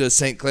losing to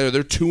St. Clair.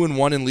 They're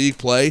 2-1 in league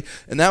play,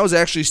 and that was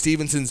actually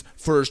Stevenson's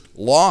first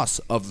loss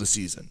of the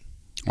season.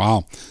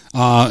 Wow.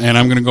 And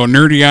I'm going to go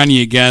nerdy on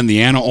you again.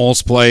 The Anna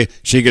Ols play.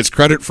 She gets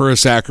credit for a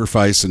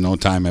sacrifice and no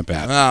time at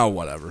bat. Oh,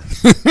 whatever.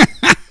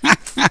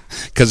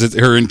 Because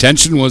her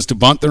intention was to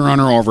bunt the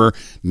runner over.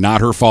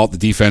 Not her fault. The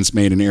defense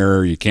made an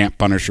error. You can't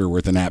punish her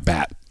with an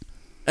at-bat.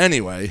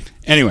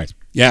 Anyways,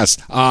 yes.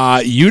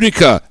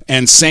 Utica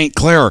and St.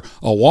 Clair,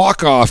 a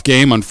walk-off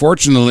game.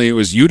 Unfortunately, it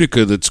was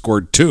Utica that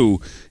scored 2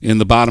 in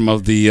the bottom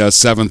of the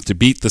 7th to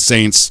beat the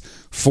Saints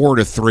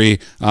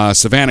 4-3.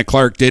 Savannah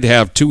Clark did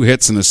have 2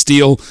 hits and a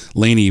steal.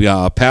 Lainey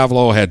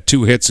Pavlo had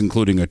 2 hits,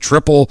 including a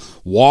triple.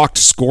 Walked,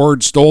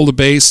 scored, stole the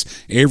base.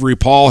 Avery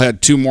Paul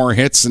had 2 more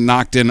hits and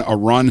knocked in a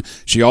run.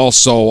 She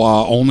also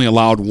only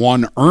allowed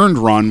 1 earned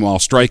run while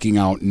striking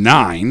out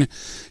 9.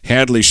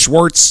 Hadley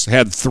Schwartz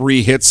had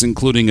 3 hits,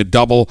 including a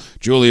double.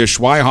 Julia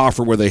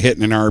Schweihofer with a hit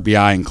and an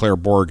RBI, and Claire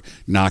Borg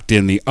knocked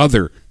in the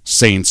other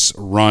Saints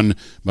run.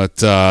 But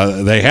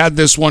they had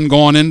this one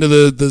going into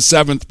the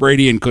 7th,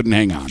 Brady, and couldn't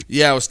hang on.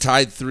 Yeah, it was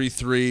tied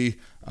 3-3.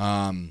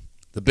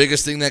 The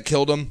biggest thing that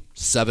killed them,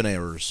 7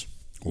 errors.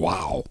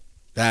 Wow.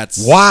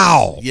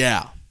 Wow.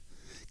 Yeah.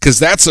 Because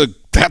that's a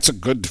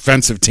good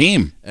defensive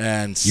team.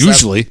 And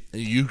usually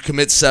you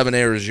commit 7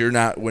 errors, you're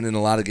not winning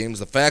a lot of games.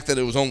 The fact that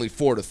it was only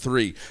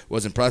 4-3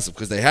 was impressive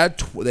because they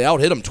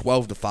out-hit them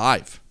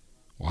 12-5.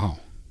 Wow.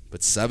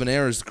 But 7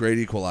 errors, great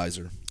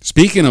equalizer.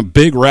 Speaking of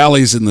big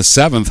rallies in the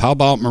 7th, how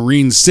about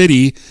Marine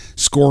City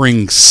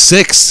scoring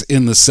 6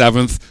 in the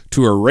 7th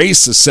to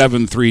erase a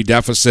 7-3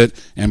 deficit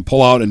and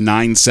pull out a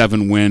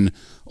 9-7 win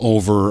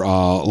over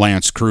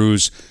Lance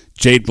Cruz?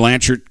 Jade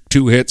Blanchard,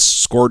 2 hits,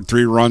 scored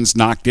 3 runs,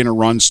 knocked in a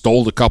run,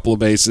 stole a couple of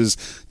bases.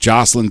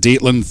 Jocelyn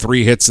Dietland,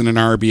 3 hits and an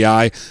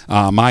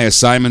RBI. Maya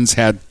Simons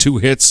had 2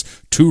 hits,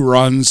 2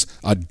 runs,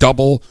 a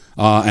double,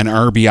 an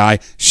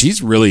RBI.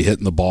 She's really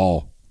hitting the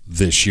ball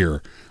this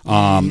year.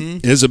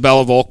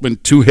 Isabella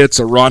Volkman, 2 hits,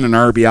 a run, an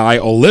RBI.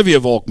 Olivia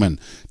Volkman,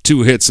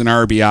 2 hits, an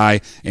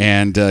RBI.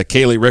 And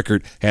Kaylee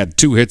Rickert had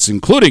 2 hits,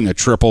 including a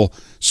triple,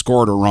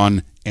 scored a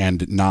run,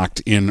 and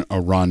knocked in a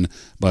run.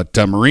 But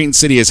Marine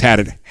City has had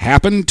it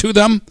happen to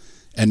them,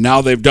 and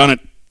now they've done it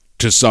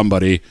to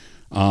somebody.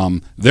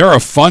 They're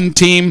a fun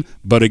team,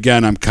 but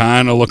again, I'm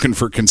kind of looking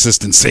for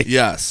consistency.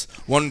 Yes.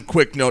 One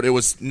quick note, it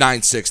was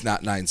 9-6,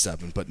 not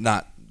 9-7, but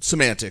not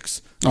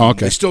semantics. Oh,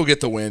 okay. They still get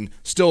the win,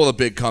 still a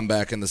big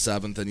comeback in the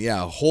 7th, and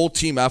yeah, a whole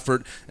team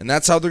effort, and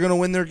that's how they're going to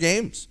win their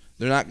games.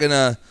 They're going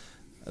to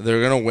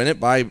win it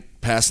by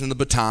passing the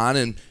baton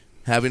and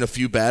having a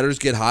few batters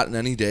get hot in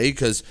any day,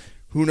 because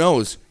who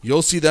knows?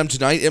 You'll see them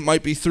tonight. It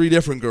might be 3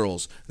 different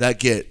girls that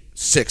get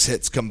 6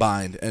 hits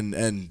combined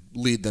and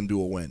lead them to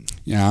a win.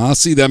 Yeah, I'll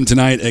see them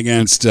tonight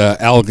against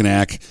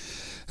Algonac.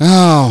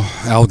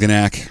 Oh,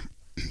 Algonac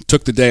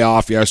took the day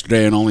off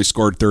yesterday and only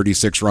scored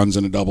 36 runs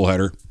in a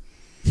doubleheader.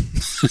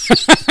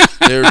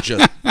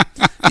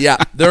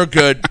 They're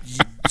good.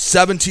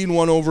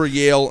 17-1 over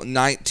Yale,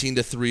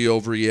 19-3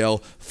 over Yale.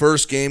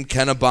 First game,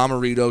 Kenna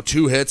Bomarito,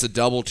 2 hits, a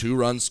double, 2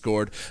 runs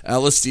scored.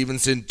 Ella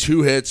Stevenson,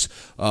 2 hits,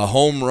 a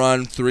home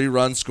run, 3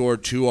 runs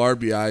scored, 2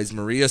 RBIs.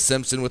 Maria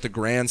Simpson with a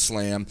grand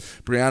slam.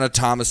 Brianna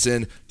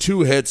Thomason,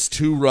 2 hits,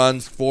 2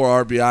 runs,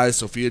 4 RBIs.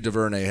 Sophia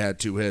DeVernay had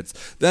 2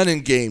 hits. Then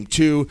in game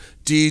 2,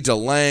 Dee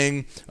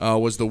DeLange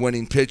was the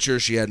winning pitcher.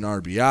 She had an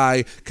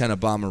RBI. Kenna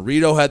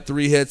Bomarito had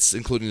 3 hits,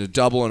 including a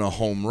double and a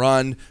home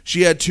run.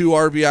 She had 2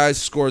 RBIs,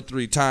 scored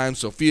 3 times.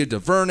 Sophia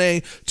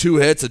DuVernay, 2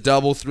 hits, a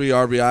double, 3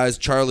 RBIs.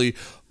 Charlie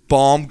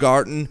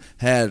Baumgarten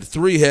had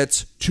 3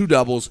 hits, 2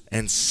 doubles,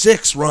 and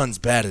 6 runs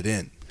batted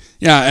in.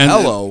 Yeah, and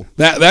hello.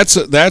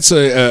 That's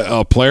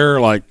a player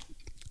like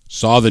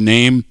saw the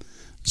name,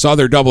 saw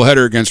their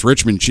doubleheader against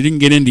Richmond. She didn't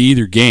get into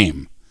either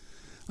game.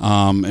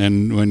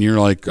 And when you're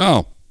like,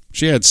 oh,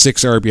 she had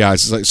 6 RBIs.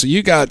 It's like, so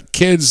you got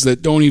kids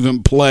that don't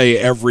even play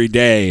every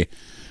day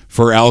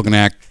for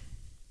Algonac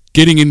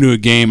getting into a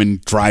game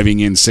and driving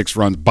in 6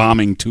 runs,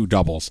 bombing 2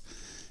 doubles.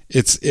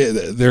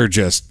 They're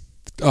just,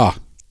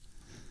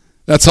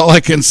 that's all I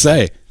can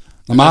say.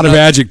 I'm out of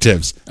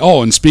adjectives.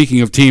 Oh, and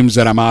speaking of teams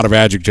that I'm out of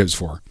adjectives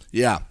for.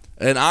 Yeah,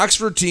 an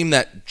Oxford team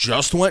that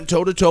just went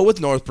toe-to-toe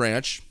with North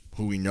Branch,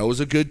 who we know is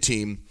a good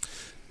team.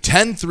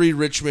 10-3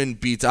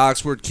 Richmond beats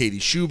Oxford. Katie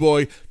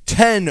Shoeboy,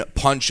 10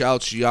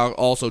 punch-outs. She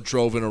also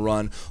drove in a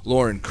run.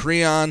 Lauren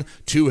Creon,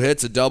 2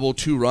 hits, a double,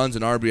 2 runs,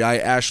 an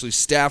RBI. Ashley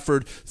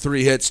Stafford,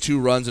 3 hits, 2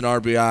 runs, an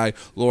RBI.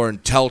 Lauren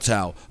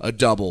Teltow, a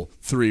double,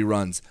 3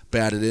 runs,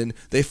 batted in.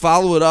 They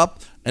follow it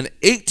up, an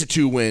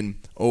 8-2 win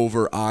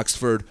over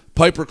Oxford.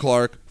 Piper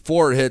Clark,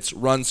 4 hits,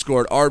 runs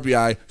scored,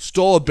 RBI,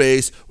 stole a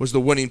base, was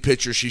the winning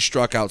pitcher. She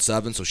struck out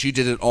 7, so she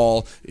did it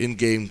all in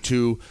Game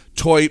 2.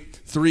 Toit,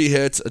 3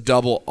 hits, a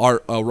double,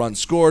 a run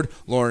scored.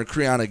 Lauren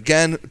Creon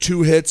again,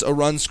 2 hits, a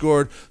run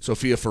scored.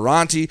 Sophia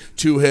Ferranti,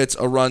 2 hits,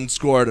 a run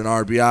scored, an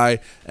RBI.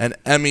 And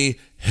Emmy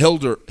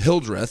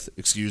Hildreth,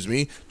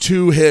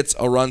 2 hits,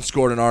 a run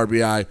scored, an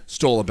RBI,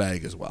 stole a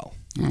bag as well.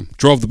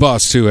 Drove the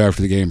bus, too,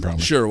 after the game,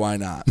 probably. Sure, why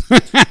not?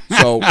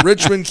 So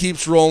Richmond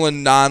keeps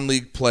rolling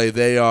non-league play.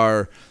 They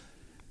are...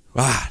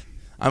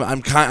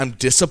 I'm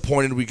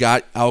disappointed we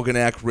got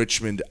Algonac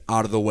Richmond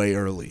out of the way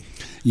early.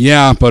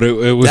 Yeah, but it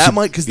was a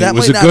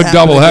good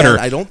doubleheader.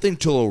 I don't think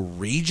till a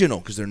regional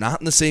because they're not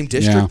in the same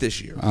district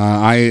this year.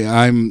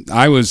 I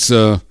wish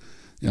the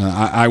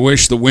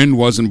wind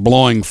wasn't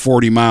blowing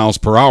 40 miles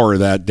per hour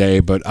that day,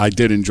 but I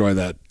did enjoy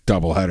that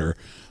doubleheader.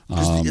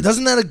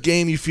 Doesn't that a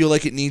game you feel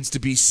like it needs to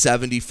be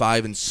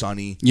 75 and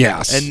sunny?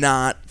 Yes, and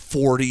not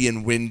 40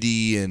 and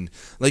windy, and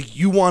like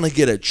you want to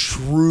get a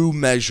true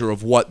measure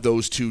of what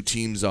those two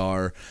teams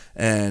are.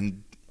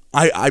 And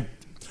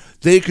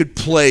they could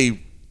play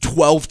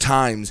 12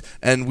 times,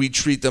 and we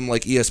treat them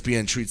like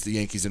ESPN treats the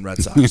Yankees and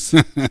Red Sox.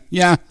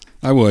 Yeah,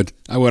 I would.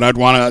 I'd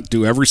want to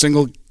do every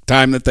single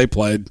time that they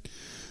played.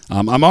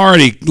 I'm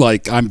already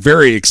I'm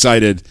very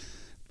excited.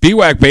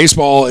 BWAC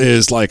baseball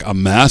is like a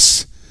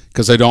mess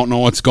because I don't know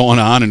what's going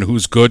on and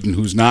who's good and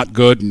who's not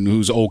good and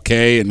who's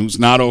okay and who's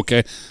not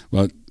okay.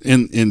 But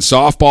in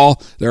softball,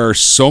 there are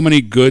so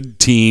many good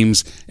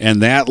teams,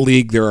 and that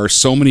league there are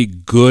so many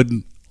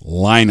good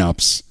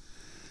lineups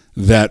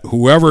that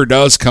whoever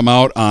does come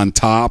out on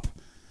top,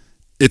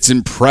 it's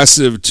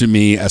impressive to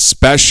me,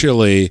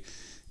 especially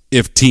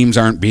if teams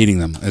aren't beating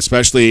them,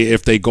 especially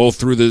if they go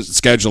through the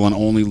schedule and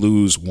only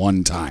lose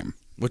one time.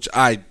 Which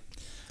I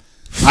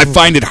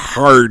find it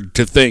hard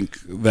to think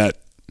that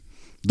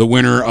the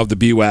winner of the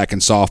BWAC in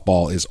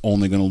softball is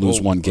only going to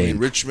lose one game.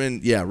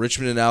 Richmond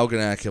and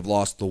Algonac have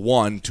lost the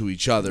one to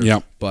each other.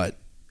 Yep. But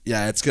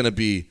yeah, it's going to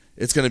be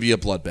a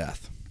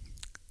bloodbath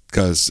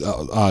because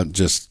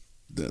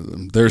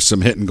there's some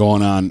hitting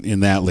going on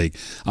in that league.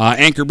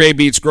 Anchor Bay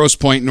beats Grosse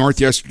Pointe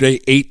North yesterday,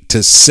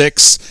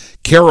 8-6.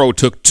 Caro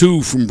took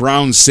 2 from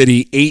Brown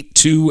City,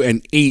 8-2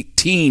 and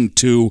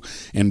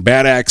 18-2, and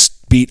Bad Axe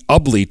beat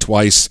Ubley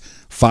twice,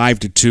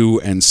 5-2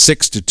 and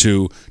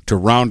 6-2 to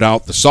round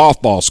out the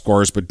softball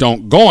scores. But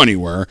don't go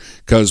anywhere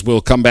because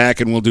we'll come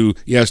back and we'll do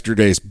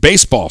yesterday's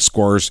baseball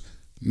scores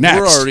next.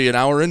 We're already an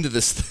hour into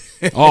this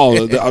thing.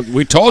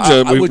 We told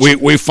you.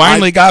 We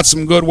finally got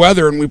some good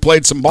weather and we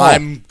played some ball.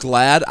 I'm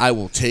glad. I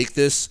will take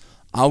this.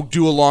 I'll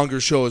do a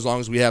longer show as long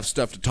as we have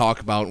stuff to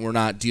talk about and we're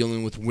not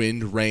dealing with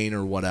wind, rain,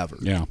 or whatever.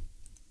 Yeah.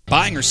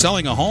 Buying or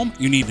selling a home?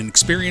 You need an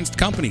experienced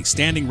company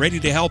standing ready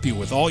to help you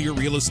with all your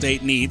real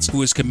estate needs,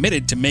 who is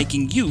committed to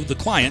making you the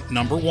client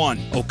number one.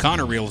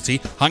 O'Connor Realty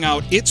hung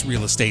out its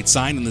real estate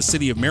sign in the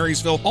city of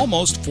Marysville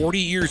almost 40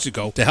 years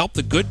ago to help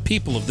the good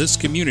people of this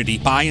community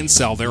buy and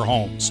sell their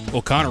homes.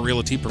 O'Connor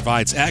Realty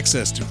provides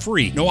access to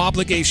free,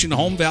 no-obligation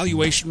home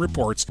valuation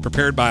reports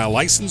prepared by a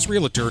licensed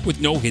realtor with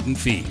no hidden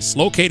fees.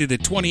 Located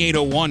at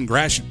 2801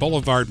 Gratiot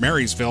Boulevard,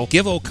 Marysville,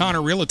 give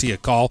O'Connor Realty a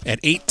call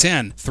at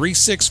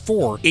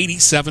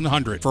 810-364-8700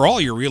 for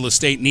all your real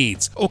estate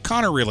needs.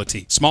 O'Connor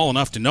Realty, small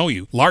enough to know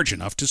you, large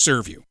enough to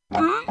serve you.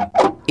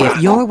 If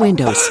your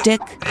windows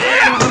stick,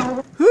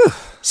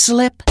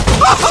 slip,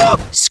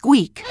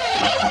 squeak,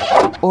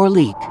 or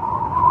leak,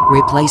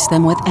 Replace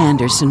them with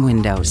Andersen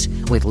windows.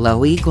 With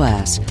low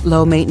E-glass,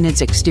 low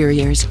maintenance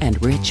exteriors,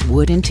 and rich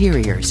wood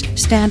interiors,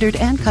 standard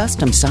and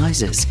custom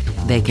sizes,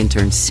 they can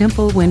turn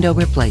simple window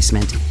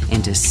replacement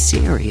into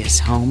serious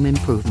home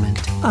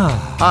improvement.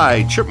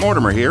 Hi, Chip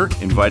Mortimer here,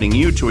 inviting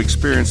you to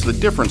experience the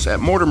difference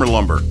at Mortimer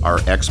Lumber. Our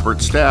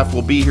expert staff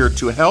will be here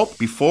to help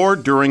before,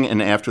 during,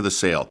 and after the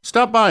sale.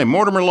 Stop by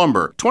Mortimer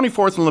Lumber,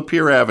 24th and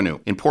Lapeer Avenue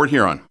in Port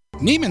Huron.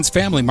 Neiman's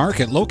Family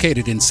Market,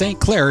 located in St.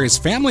 Clair, is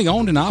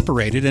family-owned and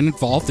operated and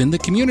involved in the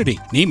community.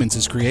 Neiman's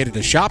has created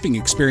a shopping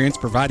experience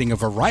providing a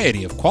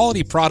variety of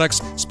quality products,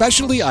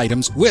 specialty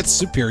items with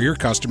superior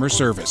customer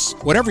service.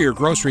 Whatever your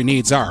grocery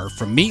needs are,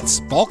 from meats,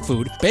 bulk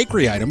food,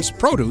 bakery items,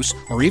 produce,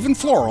 or even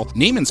floral,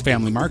 Neiman's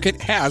Family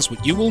Market has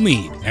what you will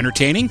need.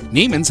 Entertaining?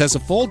 Neiman's has a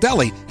full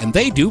deli, and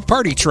they do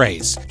party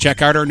trays.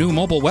 Check out our new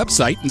mobile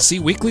website and see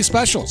weekly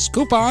specials,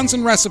 coupons,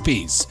 and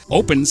recipes.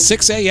 Open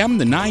 6 a.m.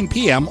 to 9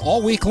 p.m.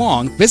 all week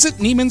long. Visit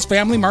Neiman's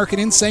Family Market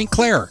in St.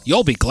 Clair.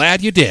 You'll be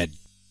glad you did.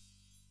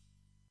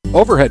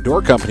 Overhead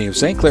Door Company of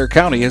St. Clair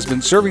County has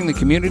been serving the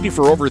community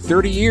for over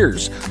 30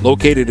 years.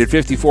 Located at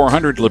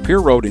 5400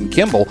 Lapeer Road in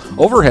Kimball,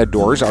 Overhead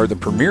Doors are the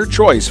premier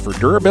choice for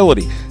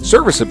durability,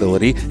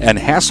 serviceability, and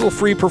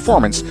hassle-free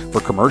performance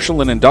for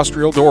commercial and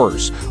industrial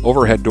doors.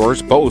 Overhead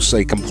Doors boasts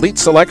a complete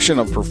selection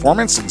of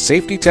performance and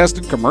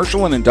safety-tested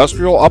commercial and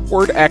industrial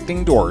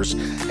upward-acting doors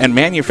and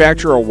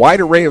manufacture a wide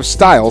array of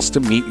styles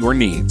to meet your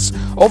needs.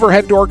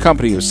 Overhead Door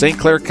Company of St.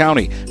 Clair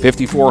County,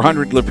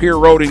 5400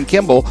 Lapeer Road in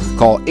Kimball.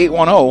 Call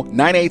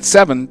 810-987-2185.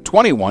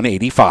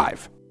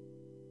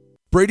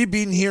 Brady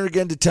Beaton here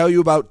again to tell you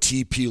about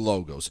TP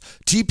Logos.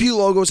 TP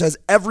Logos has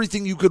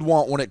everything you could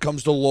want when it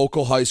comes to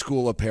local high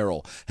school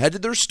apparel. Head to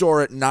their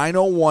store at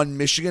 901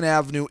 Michigan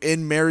Avenue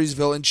in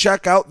Marysville and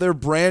check out their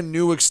brand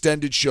new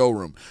extended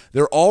showroom.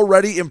 Their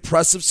already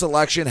impressive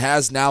selection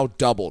has now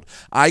doubled.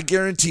 I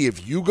guarantee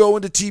if you go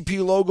into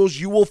TP Logos,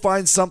 you will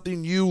find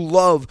something you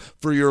love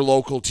for your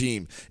local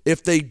team.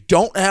 If they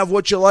don't have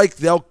what you like,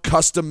 they'll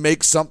custom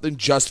make something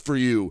just for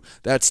you.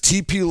 That's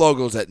TP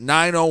Logos at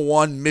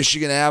 901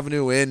 Michigan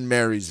Avenue in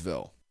Marysville.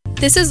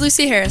 This is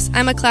Lucy Harris.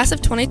 I'm a class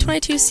of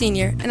 2022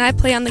 senior, and I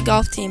play on the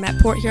golf team at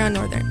Port Huron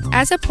Northern.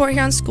 As a Port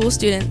Huron school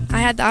student, I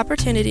had the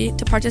opportunity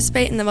to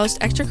participate in the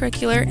most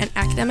extracurricular and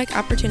academic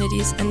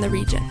opportunities in the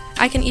region.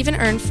 I can even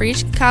earn free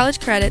college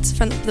credits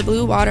from the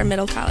Blue Water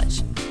Middle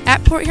College.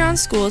 At Port Huron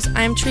schools,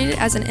 I am treated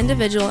as an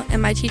individual,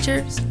 and my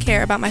teachers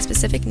care about my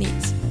specific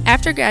needs.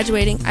 After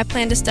graduating, I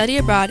plan to study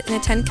abroad and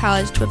attend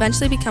college to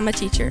eventually become a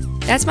teacher.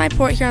 That's my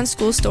Port Huron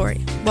school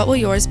story. What will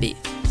yours be?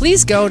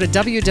 Please go to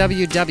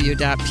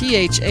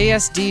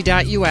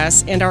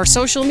www.phasd.us and our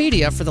social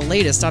media for the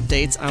latest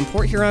updates on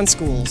Port Huron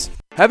schools.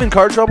 Having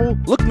car trouble?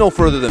 Look no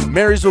further than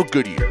Marysville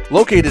Goodyear.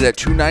 Located at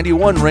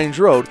 291 Range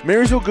Road,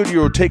 Marysville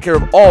Goodyear will take care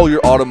of all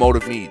your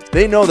automotive needs.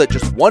 They know that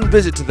just one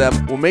visit to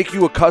them will make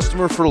you a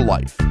customer for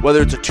life.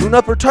 Whether it's a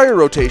tune-up or tire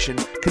rotation,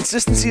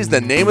 consistency is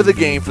the name of the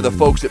game for the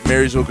folks at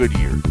Marysville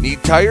Goodyear.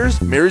 Need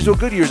tires? Marysville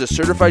Goodyear is a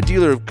certified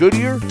dealer of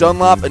Goodyear,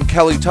 Dunlop, and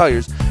Kelly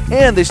tires,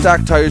 and they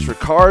stock tires for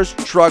cars,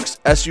 trucks,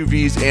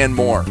 SUVs, and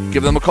more.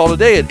 Give them a call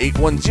today at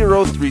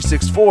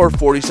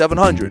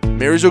 810-364-4700.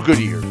 Marysville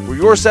Goodyear, where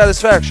your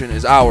satisfaction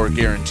is our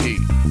guarantee.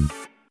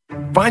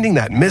 Finding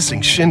that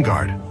missing shin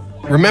guard,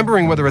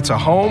 remembering whether it's a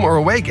home or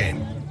away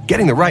game,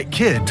 getting the right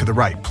kid to the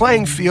right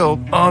playing field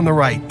on the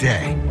right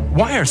day.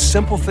 Why are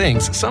simple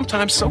things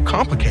sometimes so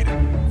complicated?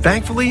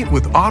 Thankfully,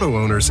 with auto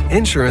owners,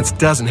 insurance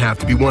doesn't have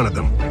to be one of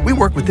them. We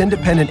work with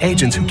independent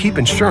agents who keep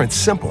insurance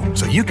simple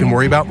so you can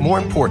worry about more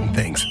important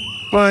things,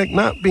 like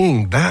not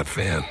being that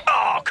fan.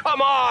 Oh,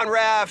 come on,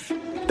 ref!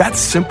 That's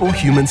simple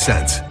human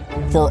sense.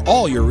 For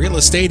all your real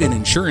estate and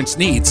insurance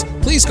needs,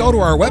 please go to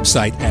our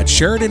website at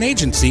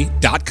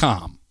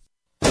SheridanAgency.com.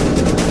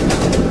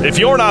 If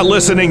you're not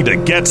listening to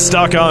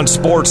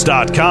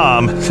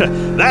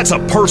GetStuckOnSports.com, that's a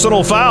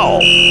personal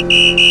foul.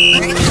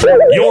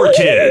 Your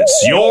kids,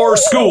 your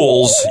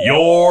schools,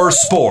 your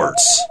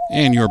sports.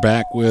 And you're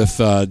back with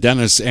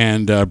Dennis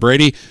and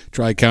Brady,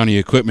 Tri-County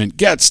Equipment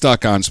Get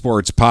Stuck on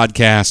Sports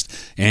podcast.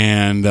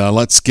 And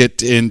let's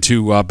get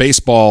into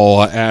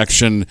baseball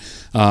action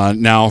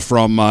now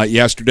from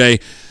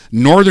yesterday.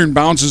 Northern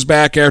bounces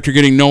back after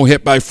getting no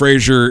hit by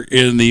Frazier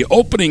in the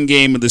opening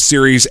game of the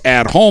series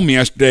at home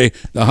yesterday.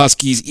 The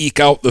Huskies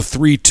eke out the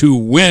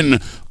 3-2 win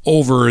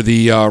over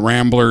the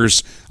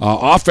Ramblers.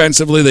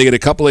 Offensively, they get a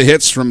couple of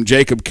hits from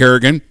Jacob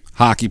Kerrigan,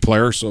 hockey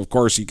player, so of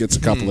course he gets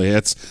a couple of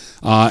hits.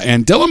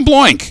 And Dylan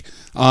Bloink,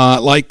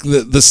 like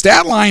the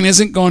stat line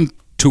isn't going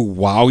to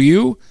wow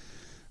you,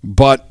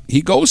 but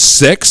he goes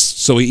 6,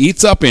 so he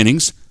eats up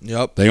innings.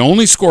 Yep. They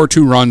only score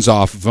 2 runs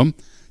off of him.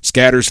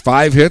 Scatters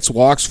 5 hits,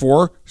 walks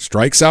 4,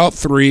 strikes out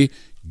 3,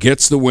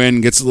 gets the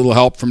win, gets a little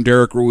help from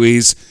Derek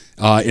Ruiz.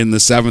 In the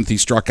 7th, he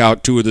struck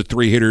out 2 of the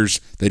 3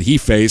 hitters that he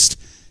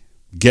faced,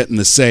 getting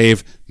the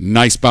save.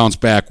 Nice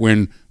bounce-back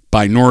win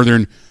by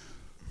Northern,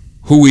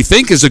 who we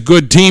think is a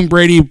good team,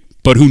 Brady,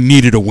 but who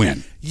needed a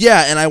win.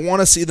 Yeah, and I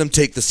want to see them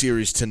take the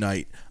series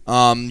tonight.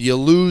 You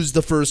lose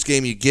the first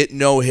game, you get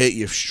no hit,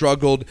 you've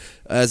struggled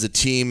as a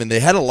team, and they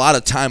had a lot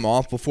of time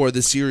off before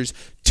this series.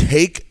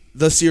 Take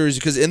the series,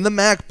 because in the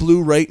MAC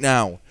Blue right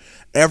now,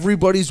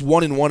 everybody's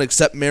 1-1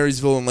 except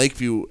Marysville and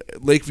Lakeview.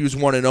 Lakeview's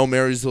 1-0,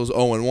 Marysville's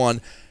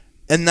 0-1,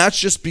 and that's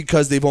just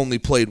because they've only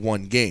played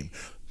one game.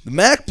 The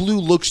MAC Blue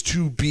looks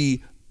to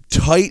be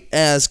tight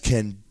as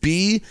can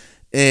be,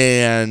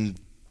 and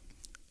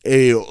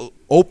a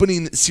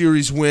opening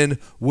series win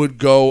would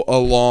go a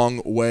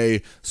long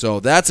way.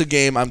 So that's a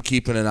game I'm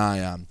keeping an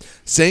eye on.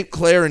 St.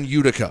 Clair and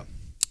Utica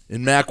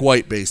in MAC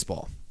White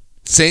baseball.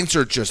 Saints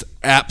are just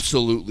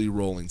absolutely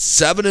rolling.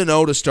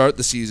 7-0 to start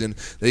the season.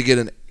 They get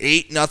an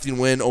 8-0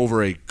 win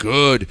over a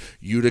good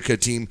Utica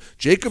team.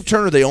 Jacob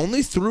Turner, they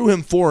only threw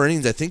him 4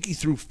 innings. I think he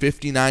threw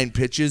 59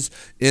 pitches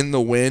in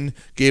the win.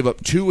 Gave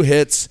up 2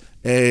 hits,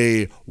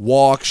 a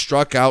walk,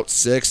 struck out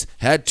 6,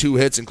 had 2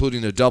 hits,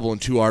 including a double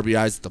and 2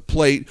 RBIs at the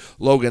plate.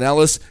 Logan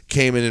Ellis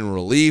came in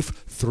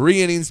relief,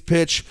 3 innings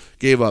pitch,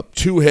 gave up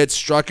 2 hits,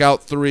 struck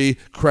out 3,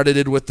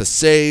 credited with the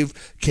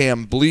save.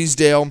 Cam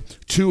Bleasdale,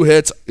 2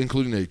 hits,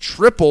 including a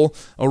triple,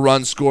 a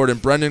run scored,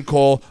 and Brendan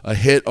Cole, a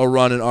hit, a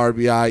run, and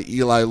RBI.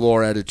 Eli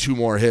Lohr added 2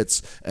 more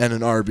hits and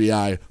an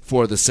RBI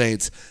for the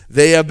Saints.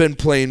 They have been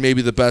playing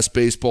maybe the best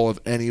baseball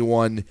of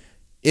anyone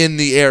in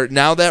the air.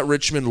 Now that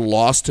Richmond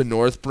lost to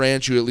North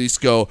Branch, you at least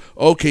go,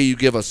 okay, you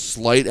give a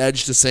slight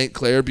edge to St.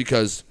 Clair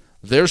because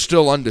they're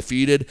still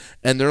undefeated,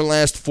 and their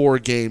last 4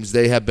 games,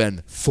 they have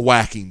been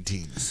thwacking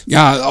teams.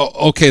 Yeah,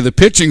 okay, the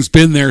pitching's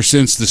been there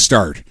since the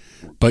start.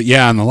 But,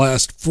 yeah, in the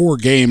last 4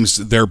 games,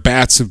 their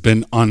bats have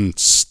been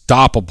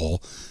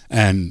unstoppable.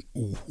 And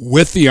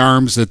with the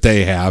arms that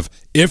they have,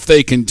 if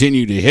they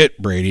continue to hit,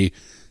 Brady,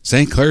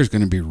 St. Clair's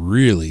going to be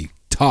really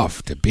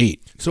tough to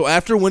beat. So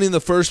after winning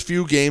the first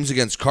few games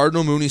against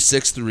Cardinal Mooney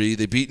 6-3,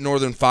 they beat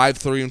Northern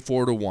 5-3 and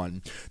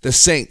 4-1. The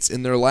Saints,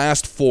 in their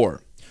last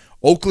 4,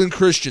 Oakland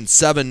Christian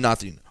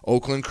 7-0,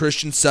 Oakland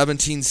Christian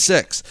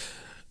 17-6,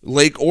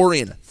 Lake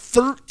Orion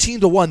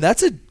 13-1.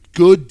 That's a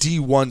good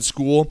D1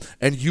 school,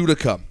 and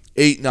Utica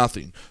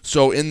 8-0.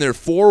 So in their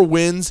 4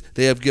 wins,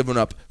 they have given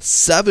up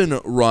 7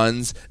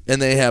 runs,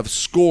 and they have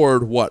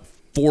scored,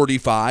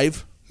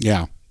 45?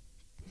 Yeah.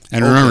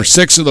 And remember,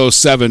 6 of those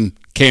 7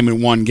 came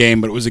in one game,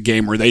 but it was a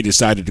game where they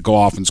decided to go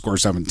off and score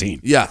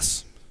 17.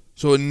 Yes.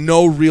 So in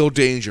no real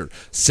danger.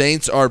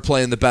 Saints are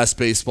playing the best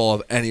baseball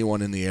of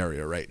anyone in the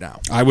area right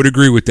now. I would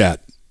agree with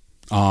that.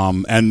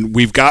 And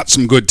we've got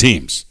some good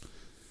teams.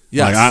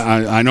 Yes.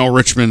 Like I know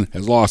Richmond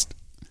has lost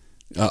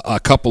a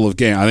couple of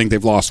games. I think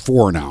they've lost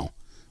 4 now,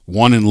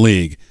 1 in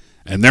league,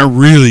 and they're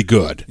really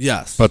good.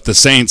 Yes. But the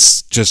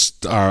Saints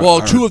just are.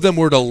 Well, 2 of them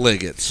were to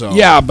Liggett. So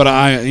yeah, but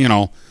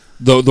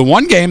The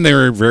one game, they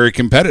were very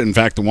competitive. In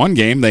fact, the one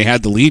game, they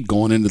had the lead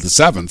going into the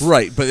 7th.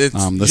 Right, but it's,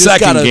 the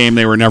second game,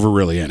 they were never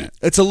really in it.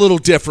 It's a little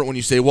different when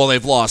you say, well,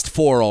 they've lost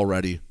 4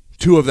 already.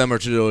 2 of them are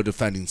to a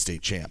defending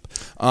state champ.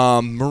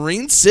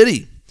 Marine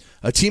City,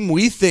 a team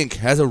we think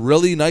has a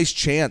really nice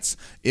chance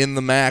in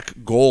the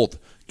MAC Gold,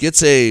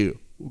 gets a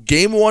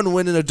Game 1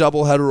 win in a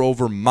doubleheader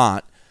over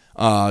Mott.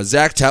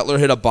 Zach Tetler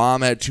hit a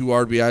bomb, had 2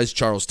 RBIs.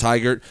 Charles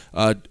Tigert,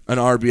 an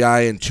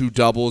RBI and 2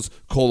 doubles.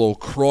 Cole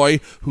O'Croy,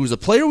 who's a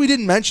player we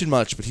didn't mention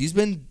much, but he's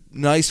been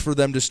nice for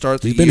them to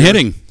start the year. He's been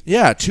hitting.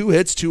 Yeah, 2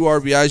 hits, 2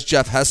 RBIs.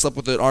 Jeff Heslop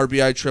with an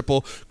RBI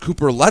triple.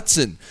 Cooper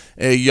Letson,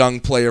 a young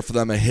player for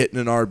them, a hit and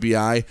an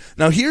RBI.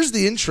 Now, here's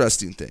the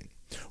interesting thing.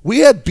 We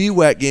had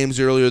BWAC games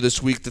earlier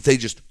this week that they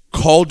just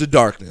called to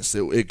darkness.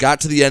 It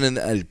got to the end, and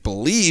I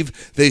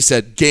believe they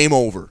said game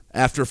over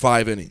after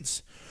 5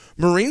 innings.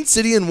 Marine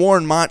City and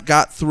Warren Mott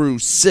got through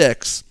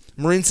 6.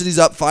 Marine City's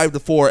up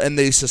 5-4, and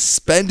they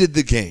suspended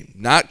the game.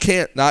 Not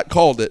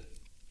called it.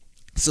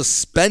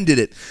 Suspended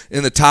it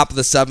in the top of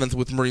the 7th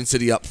with Marine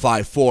City up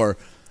 5-4.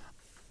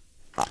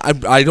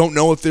 I don't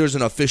know if there's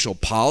an official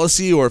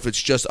policy or if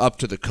it's just up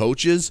to the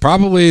coaches.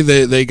 Probably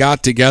they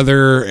got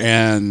together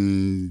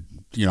and,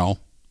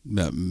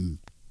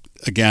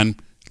 again,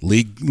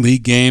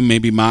 league game.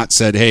 Maybe Mott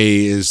said,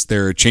 hey, is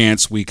there a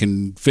chance we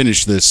can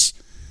finish this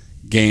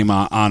game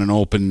on an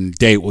open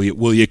date?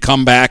 Will you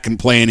come back and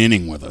play an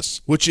inning with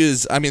us? Which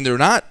is, they're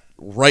not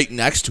right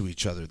next to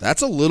each other.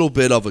 That's a little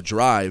bit of a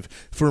drive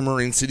for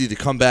Marine City to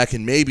come back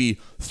and maybe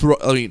throw.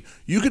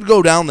 You could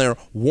go down there,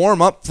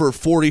 warm up for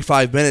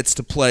 45 minutes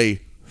to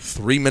play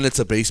 3 minutes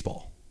of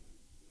baseball.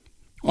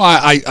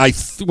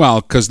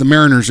 Well, because the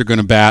Mariners are going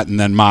to bat and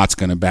then Mott's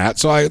going to bat,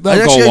 so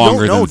they'll go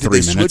longer than 3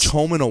 minutes. Did they switch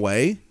home and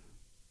away?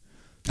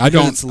 I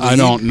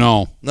don't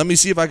know. Let me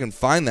see if I can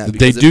find that.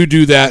 They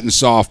do that in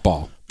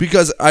softball.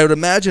 Because I would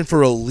imagine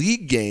for a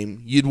league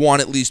game, you'd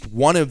want at least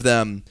one of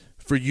them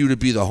for you to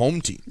be the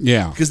home team.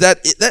 Yeah. Because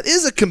that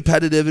is a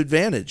competitive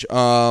advantage.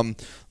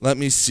 Let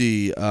me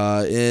see.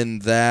 In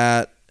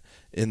the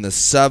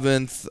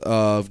 7th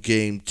of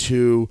Game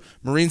 2,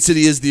 Marine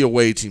City is the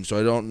away team, so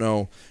I don't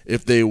know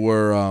if they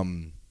were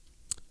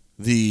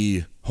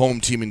the home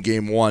team in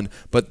Game 1.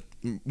 But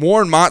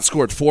Warren Mott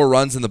scored 4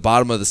 runs in the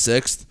bottom of the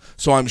 6th,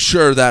 so I'm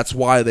sure that's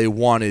why they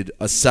wanted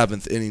a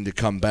 7th inning to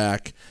come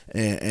back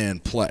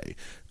and play.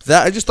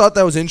 I just thought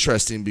that was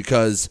interesting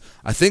because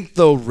I think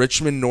the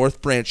Richmond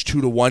North Branch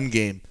 2-1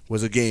 game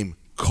was a game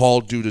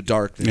called due to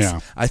darkness. Yeah.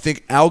 I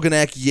think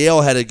Algonac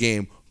Yale had a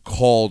game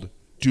called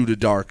due to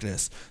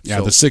darkness. Yeah,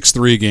 So- the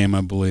 6-3 game,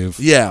 I believe.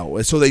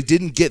 Yeah, so they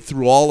didn't get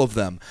through all of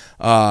them.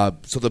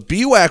 So the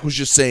BWAC was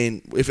just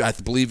saying, I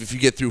believe if you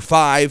get through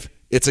 5,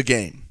 it's a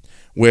game.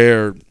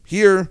 Where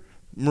here,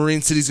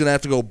 Marine City's going to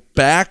have to go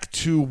back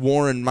to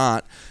Warren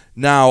Mott.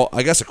 Now,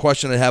 I guess a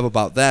question I have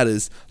about that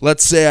is,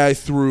 let's say I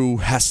threw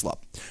Heslop,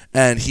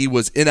 and he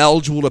was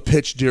ineligible to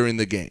pitch during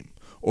the game,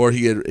 or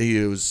he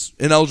was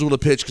ineligible to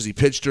pitch because he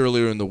pitched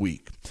earlier in the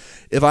week.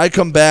 If I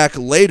come back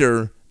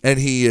later and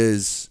he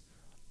is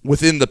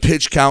within the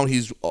pitch count,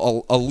 he's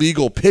a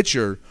legal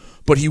pitcher,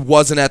 but he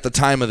wasn't at the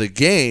time of the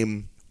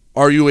game,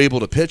 are you able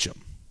to pitch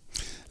him?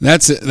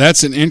 That's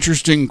an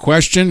interesting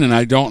question, and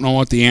I don't know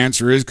what the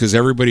answer is because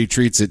everybody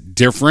treats it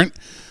different.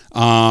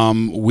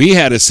 We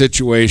had a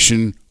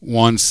situation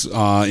once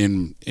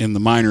in the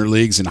minor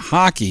leagues in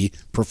hockey,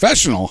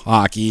 professional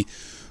hockey,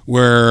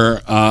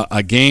 where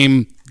a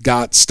game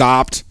got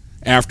stopped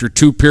after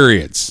 2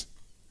 periods,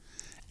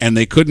 and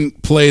they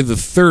couldn't play the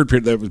third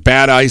period. There was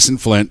bad ice in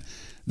Flint.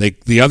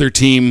 The other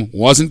team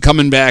wasn't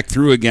coming back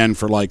through again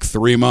for like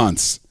 3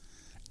 months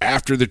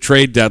after the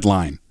trade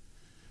deadline.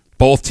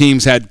 Both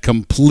teams had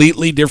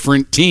completely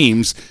different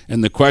teams,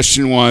 and the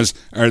question was,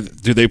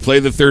 do they play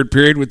the third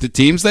period with the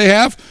teams they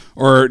have,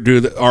 or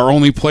are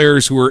only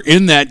players who are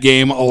in that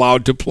game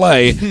allowed to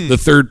play the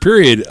third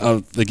period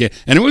of the game?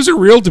 And it was a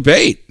real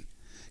debate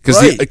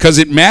because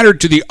it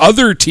mattered to the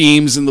other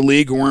teams in the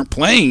league who weren't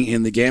playing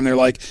in the game. They're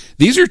like,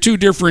 these are 2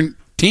 different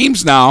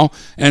teams now,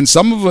 and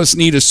some of us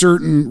need a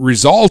certain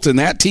result, and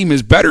that team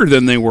is better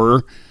than they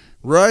were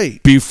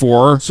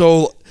before.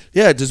 So,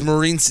 yeah, do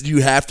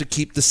you have to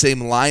keep the same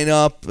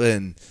lineup?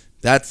 And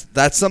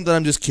that's something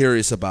I'm just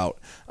curious about.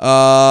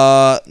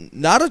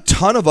 Not a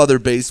ton of other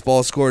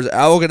baseball scores.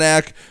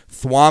 Algonac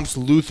thwomps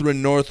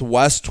Lutheran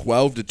Northwest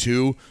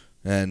 12-2.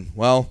 And,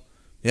 well,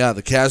 yeah,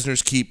 the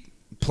Kasners keep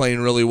playing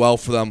really well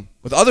for them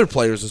with other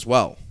players as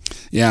well.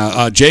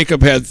 Yeah,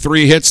 Jacob had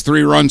 3 hits,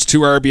 3 runs,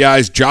 2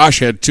 RBIs. Josh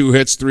had 2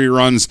 hits, 3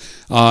 runs,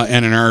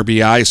 and an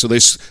RBI. So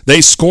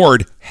they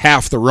scored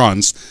half the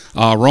runs.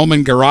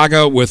 Roman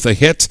Garaga with a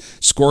hit,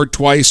 scored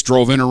twice,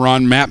 drove in a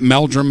run. Matt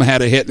Meldrum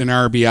had a hit and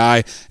an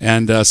RBI.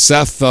 And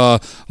Seth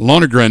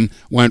Lonegren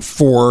went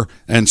 4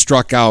 and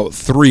struck out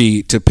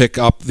 3 to pick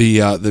up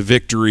the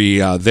victory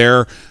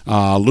there.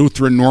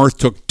 Lutheran North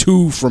took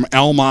 2 from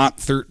Almont,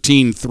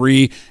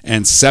 13-3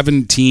 and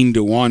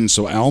 17-1.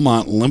 So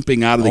Almont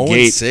limping out of the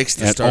gate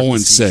at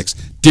 0-6.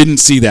 Didn't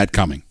see that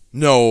coming.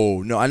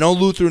 No. I know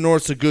Lutheran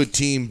North's a good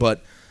team,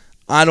 but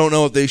I don't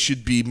know if they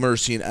should be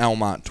mercying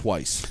Almont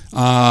twice.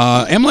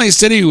 Emily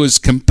City was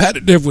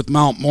competitive with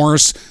Mount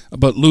Morris,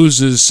 but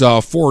loses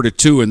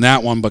 4-2 in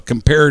that one. But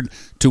compared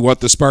to what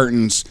the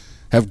Spartans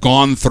have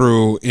gone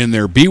through in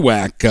their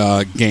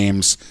BWAC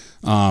games,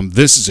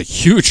 this is a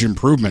huge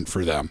improvement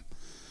for them.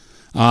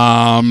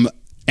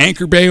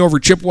 Anchor Bay over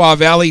Chippewa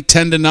Valley,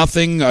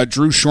 10-0.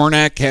 Drew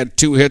Shornack had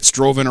 2 hits,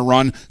 drove in a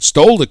run,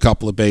 stole a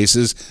couple of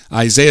bases.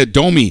 Isaiah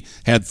Domi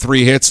had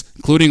 3 hits,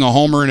 including a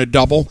homer and a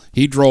double.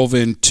 He drove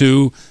in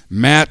 2.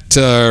 Matt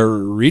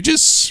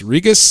Regis,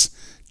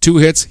 2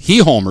 hits. He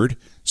homered,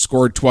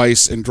 scored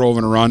twice, and drove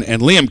in a run.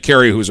 And Liam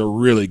Carey, who's a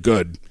really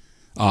good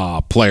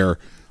player,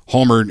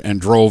 homered and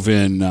drove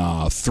in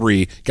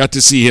 3. Got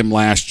to see him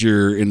last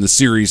year in the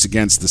series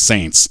against the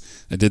Saints.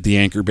 I did the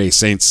Anchor Bay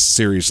Saints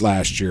series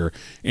last year,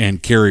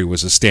 and Carey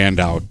was a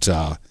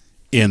standout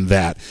in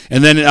that.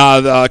 And then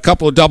a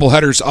couple of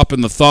doubleheaders up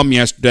in the thumb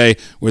yesterday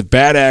with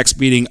Bad Axe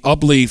beating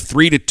Ubley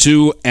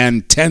 3-2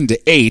 and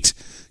 10-8.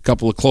 A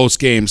couple of close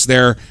games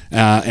there.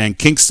 And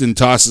Kingston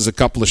tosses a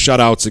couple of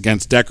shutouts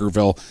against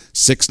Deckerville,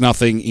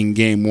 6-0 in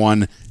Game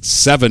 1,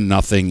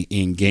 7-0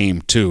 in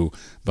Game 2.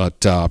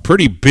 But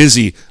pretty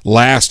busy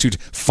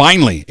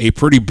finally a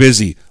pretty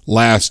busy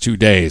last 2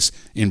 days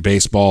in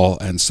baseball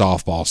and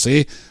softball.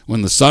 See,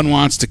 when the sun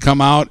wants to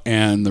come out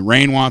and the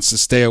rain wants to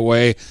stay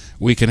away,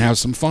 we can have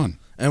some fun.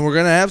 And we're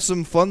going to have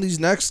some fun these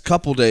next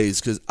couple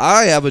days because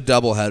I have a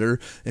doubleheader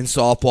in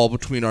softball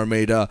between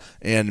Armada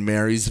and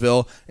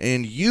Marysville.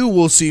 And you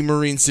will see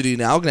Marine City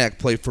and Algonac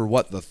play for,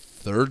 the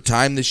 3rd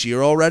time this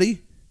year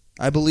already,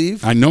 I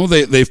believe? I know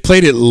they've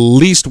played at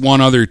least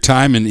one other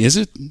time, and is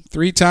it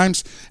 3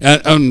 times?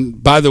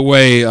 By the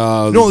way...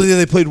 no,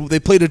 they played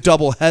a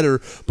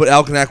doubleheader, but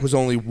Algonac was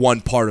only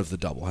one part of the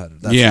doubleheader.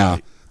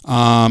 That's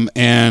right.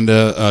 And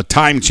a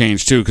time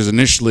change, too, because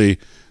initially...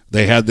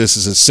 They had this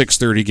as a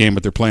 6:30 game,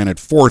 but they're playing at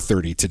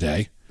 4:30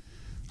 today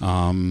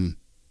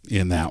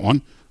in that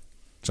one.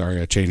 Sorry,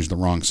 I changed the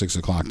wrong 6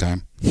 o'clock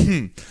time.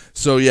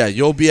 So, yeah,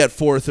 you'll be at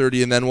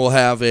 4:30, and then we'll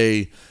have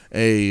a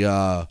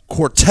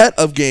quartet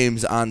of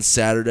games on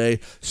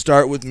Saturday.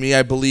 Start with me.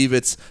 I believe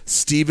it's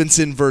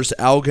Stevenson versus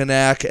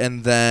Algonac,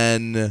 and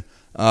then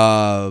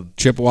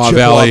Chippewa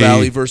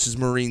Valley versus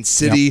Marine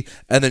City,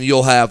 and then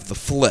you'll have the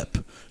flip.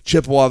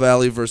 Chippewa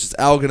Valley versus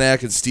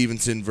Algonac and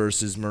Stevenson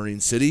versus Marine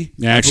City.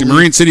 Yeah, actually,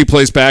 Marine City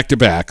plays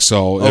back-to-back,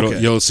 so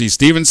you'll see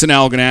Stevenson,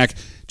 Algonac,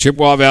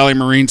 Chippewa Valley,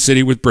 Marine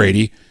City with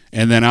Brady,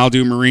 and then I'll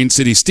do Marine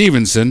City,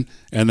 Stevenson,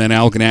 and then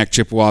Algonac,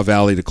 Chippewa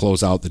Valley to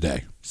close out the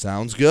day.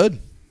 Sounds good.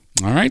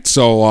 All right,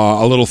 so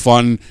a little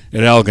fun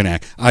at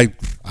Algonac. I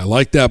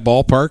like that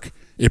ballpark.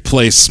 It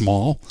plays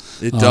small.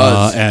 It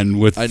does. And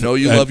with I know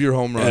you love your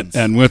home runs.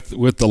 And with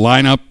the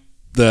lineup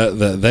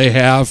they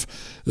have,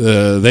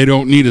 they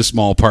don't need a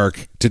small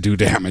park to do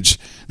damage.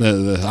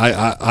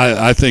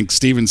 I think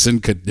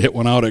Stevenson could hit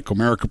one out at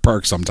Comerica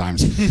Park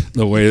sometimes.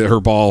 The way that her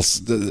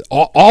balls,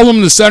 all of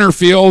them to center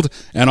field,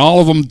 and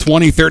all of them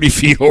 20, 30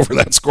 feet over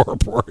that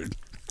scoreboard.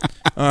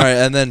 All right,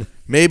 and then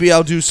maybe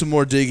I'll do some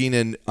more digging,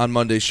 and on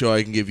Monday's show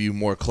I can give you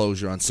more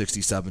closure on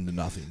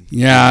 67-0.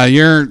 Yeah,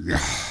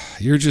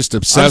 you're just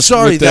obsessed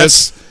sorry, with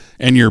this,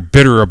 and you're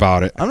bitter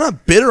about it. I'm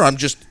not bitter. I'm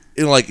just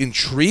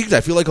intrigued.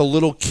 I feel like a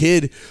little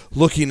kid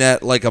looking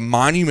at like a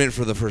monument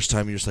for the first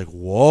time. You're just like,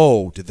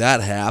 whoa, did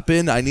that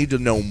happen? I need to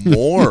know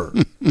more.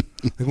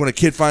 Like when a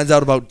kid finds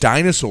out about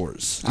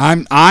dinosaurs.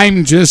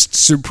 I'm just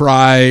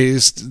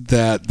surprised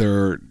that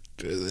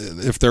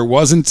if there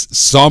wasn't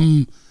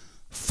some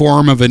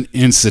form of an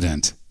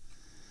incident,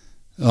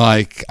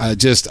 like I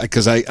just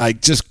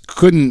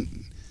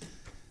couldn't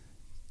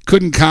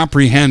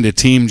comprehend a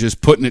team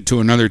just putting it to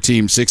another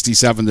team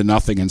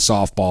 67-0 in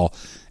softball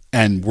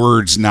and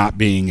words not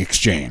being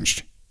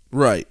exchanged.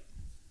 Right.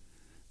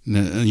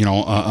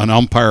 An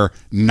umpire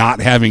not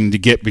having to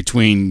get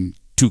between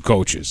two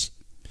coaches.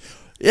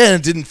 Yeah,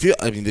 and it didn't feel.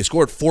 I mean, they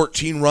scored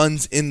 14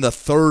 runs in the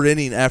third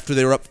inning after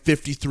they were up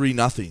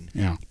 53-0.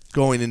 Yeah.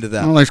 Going into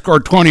that. Well, they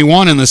scored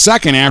 21 in the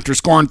second after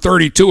scoring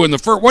 32 in the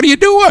first. What are you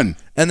doing?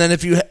 And then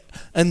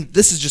and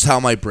this is just how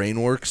my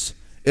brain works.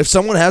 If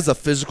someone has a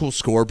physical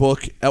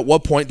scorebook, at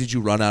what point did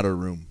you run out of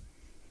room?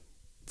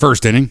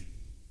 First inning.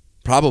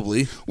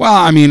 Probably. Well,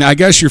 I mean, I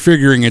guess you're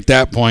figuring at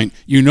that point,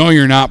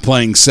 you're not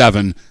playing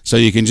 7, so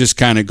you can just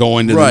kind of go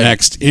into the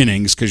next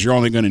innings because you're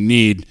only going to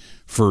need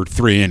for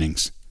 3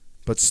 innings.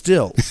 But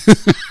still.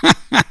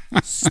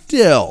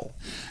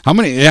 How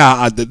many?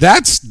 Yeah,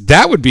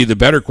 that would be the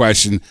better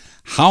question.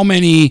 How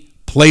many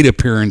plate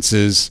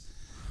appearances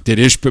did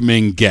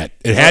Ishpeming get?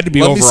 It had to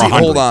be over 100.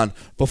 Hold on.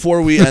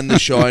 Before we end the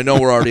show, I know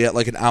we're already at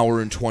like an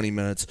hour and 20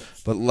 minutes,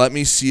 but let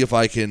me see if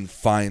I can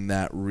find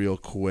that real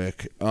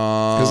quick.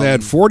 Because they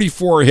had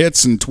 44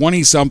 hits and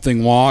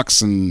 20-something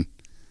walks, and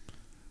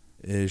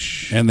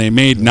they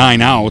made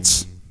 9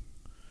 outs.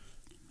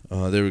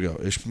 There we go.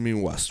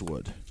 Ishpeming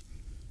Westwood.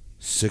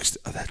 60.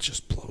 That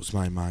just blows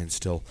my mind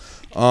still.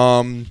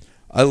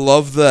 I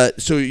love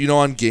that. So,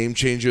 on Game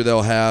Changer,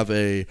 they'll have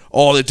it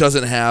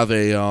doesn't have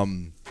a,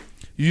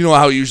 you know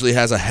how it usually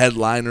has a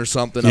headline or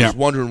something? Yeah. I was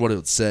wondering what it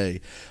would say.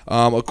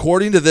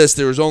 According to this,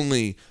 there's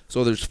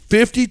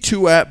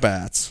 52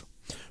 at-bats,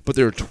 but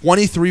there are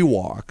 23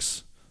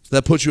 walks. So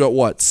that puts you at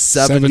what?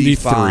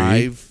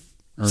 75?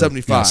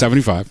 75. Yeah,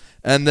 75.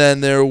 And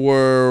then there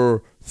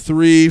were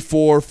 3,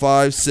 4,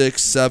 5,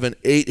 6, 7,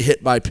 8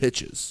 hit by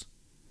pitches.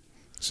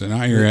 So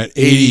now you're at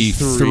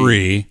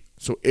 83.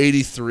 So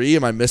 83.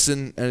 Am I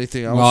missing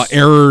anything else? Well,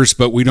 errors,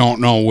 but we don't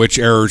know which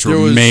errors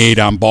were made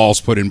on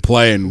balls put in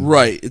play.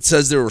 Right. It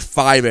says there were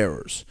 5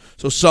 errors.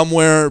 So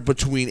somewhere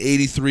between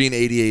 83 and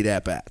 88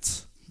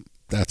 at-bats.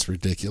 That's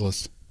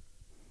ridiculous.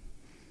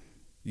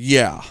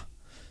 Yeah.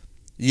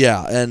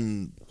 Yeah,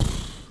 and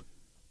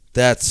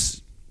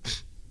that's...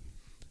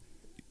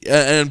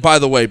 And by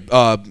the way,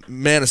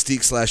 Manistee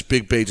 /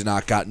 Big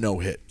Bajanok got no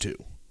hit too.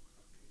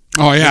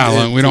 Oh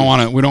yeah, we don't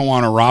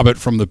want to rob it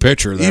from the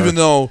pitcher there. Even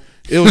though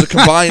it was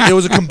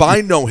a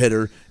combined no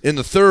hitter. In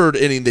the third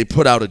inning, they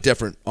put out a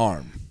different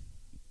arm.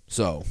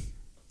 So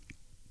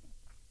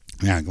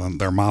yeah,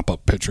 their mop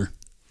up pitcher.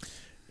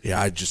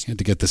 Yeah, I just had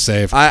to get the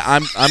save.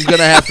 I'm gonna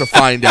have to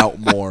find out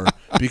more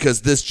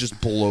because this just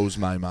blows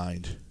my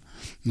mind.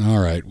 All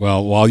right.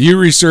 Well, while you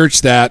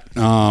research that,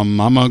 I'm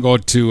going to go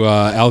to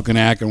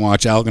Algonac and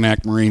watch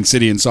Algonac Marine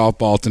City in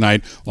softball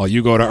tonight, while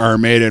you go to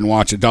Armada and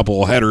watch a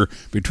doubleheader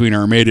between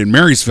Armada and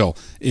Marysville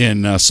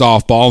in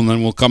softball. And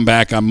then we'll come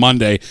back on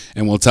Monday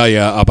and we'll tell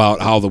you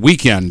about how the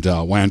weekend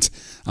went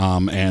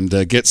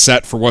and get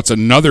set for what's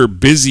another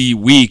busy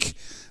week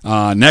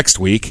next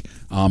week.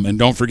 And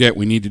don't forget,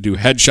 we need to do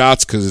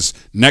headshots because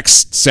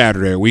next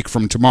Saturday, a week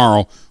from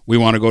tomorrow, we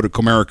want to go to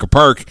Comerica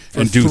Park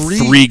and do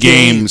 3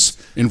 games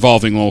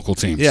involving local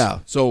teams. Yeah,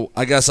 so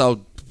I guess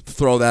I'll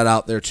throw that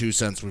out there too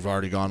since we've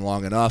already gone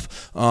long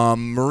enough.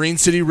 Marine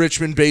City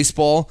Richmond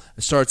baseball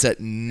starts at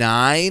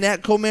 9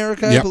 at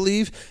Comerica, I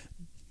believe.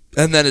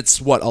 And then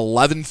it's,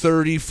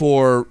 11:30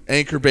 for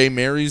Anchor Bay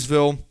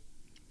Marysville.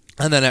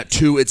 And then at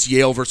 2, it's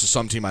Yale versus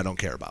some team I don't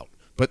care about.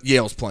 But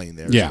Yale's playing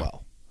there as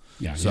well.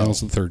 Yeah, Yale's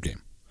the third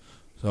game.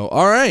 So,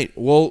 all right.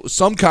 Well,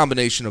 some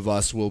combination of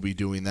us will be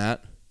doing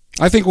that.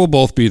 I think we'll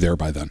both be there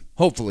by then.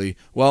 Hopefully.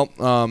 Well,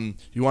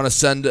 you want to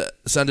send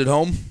it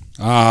home?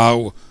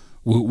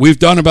 We've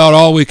done about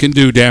all we can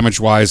do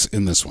damage-wise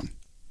in this one.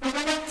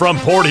 From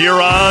Port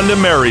Huron to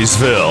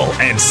Marysville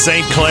and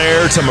St.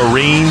 Clair to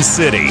Marine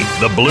City,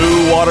 the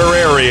Blue Water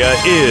area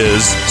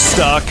is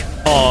Stuck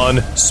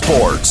on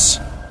Sports.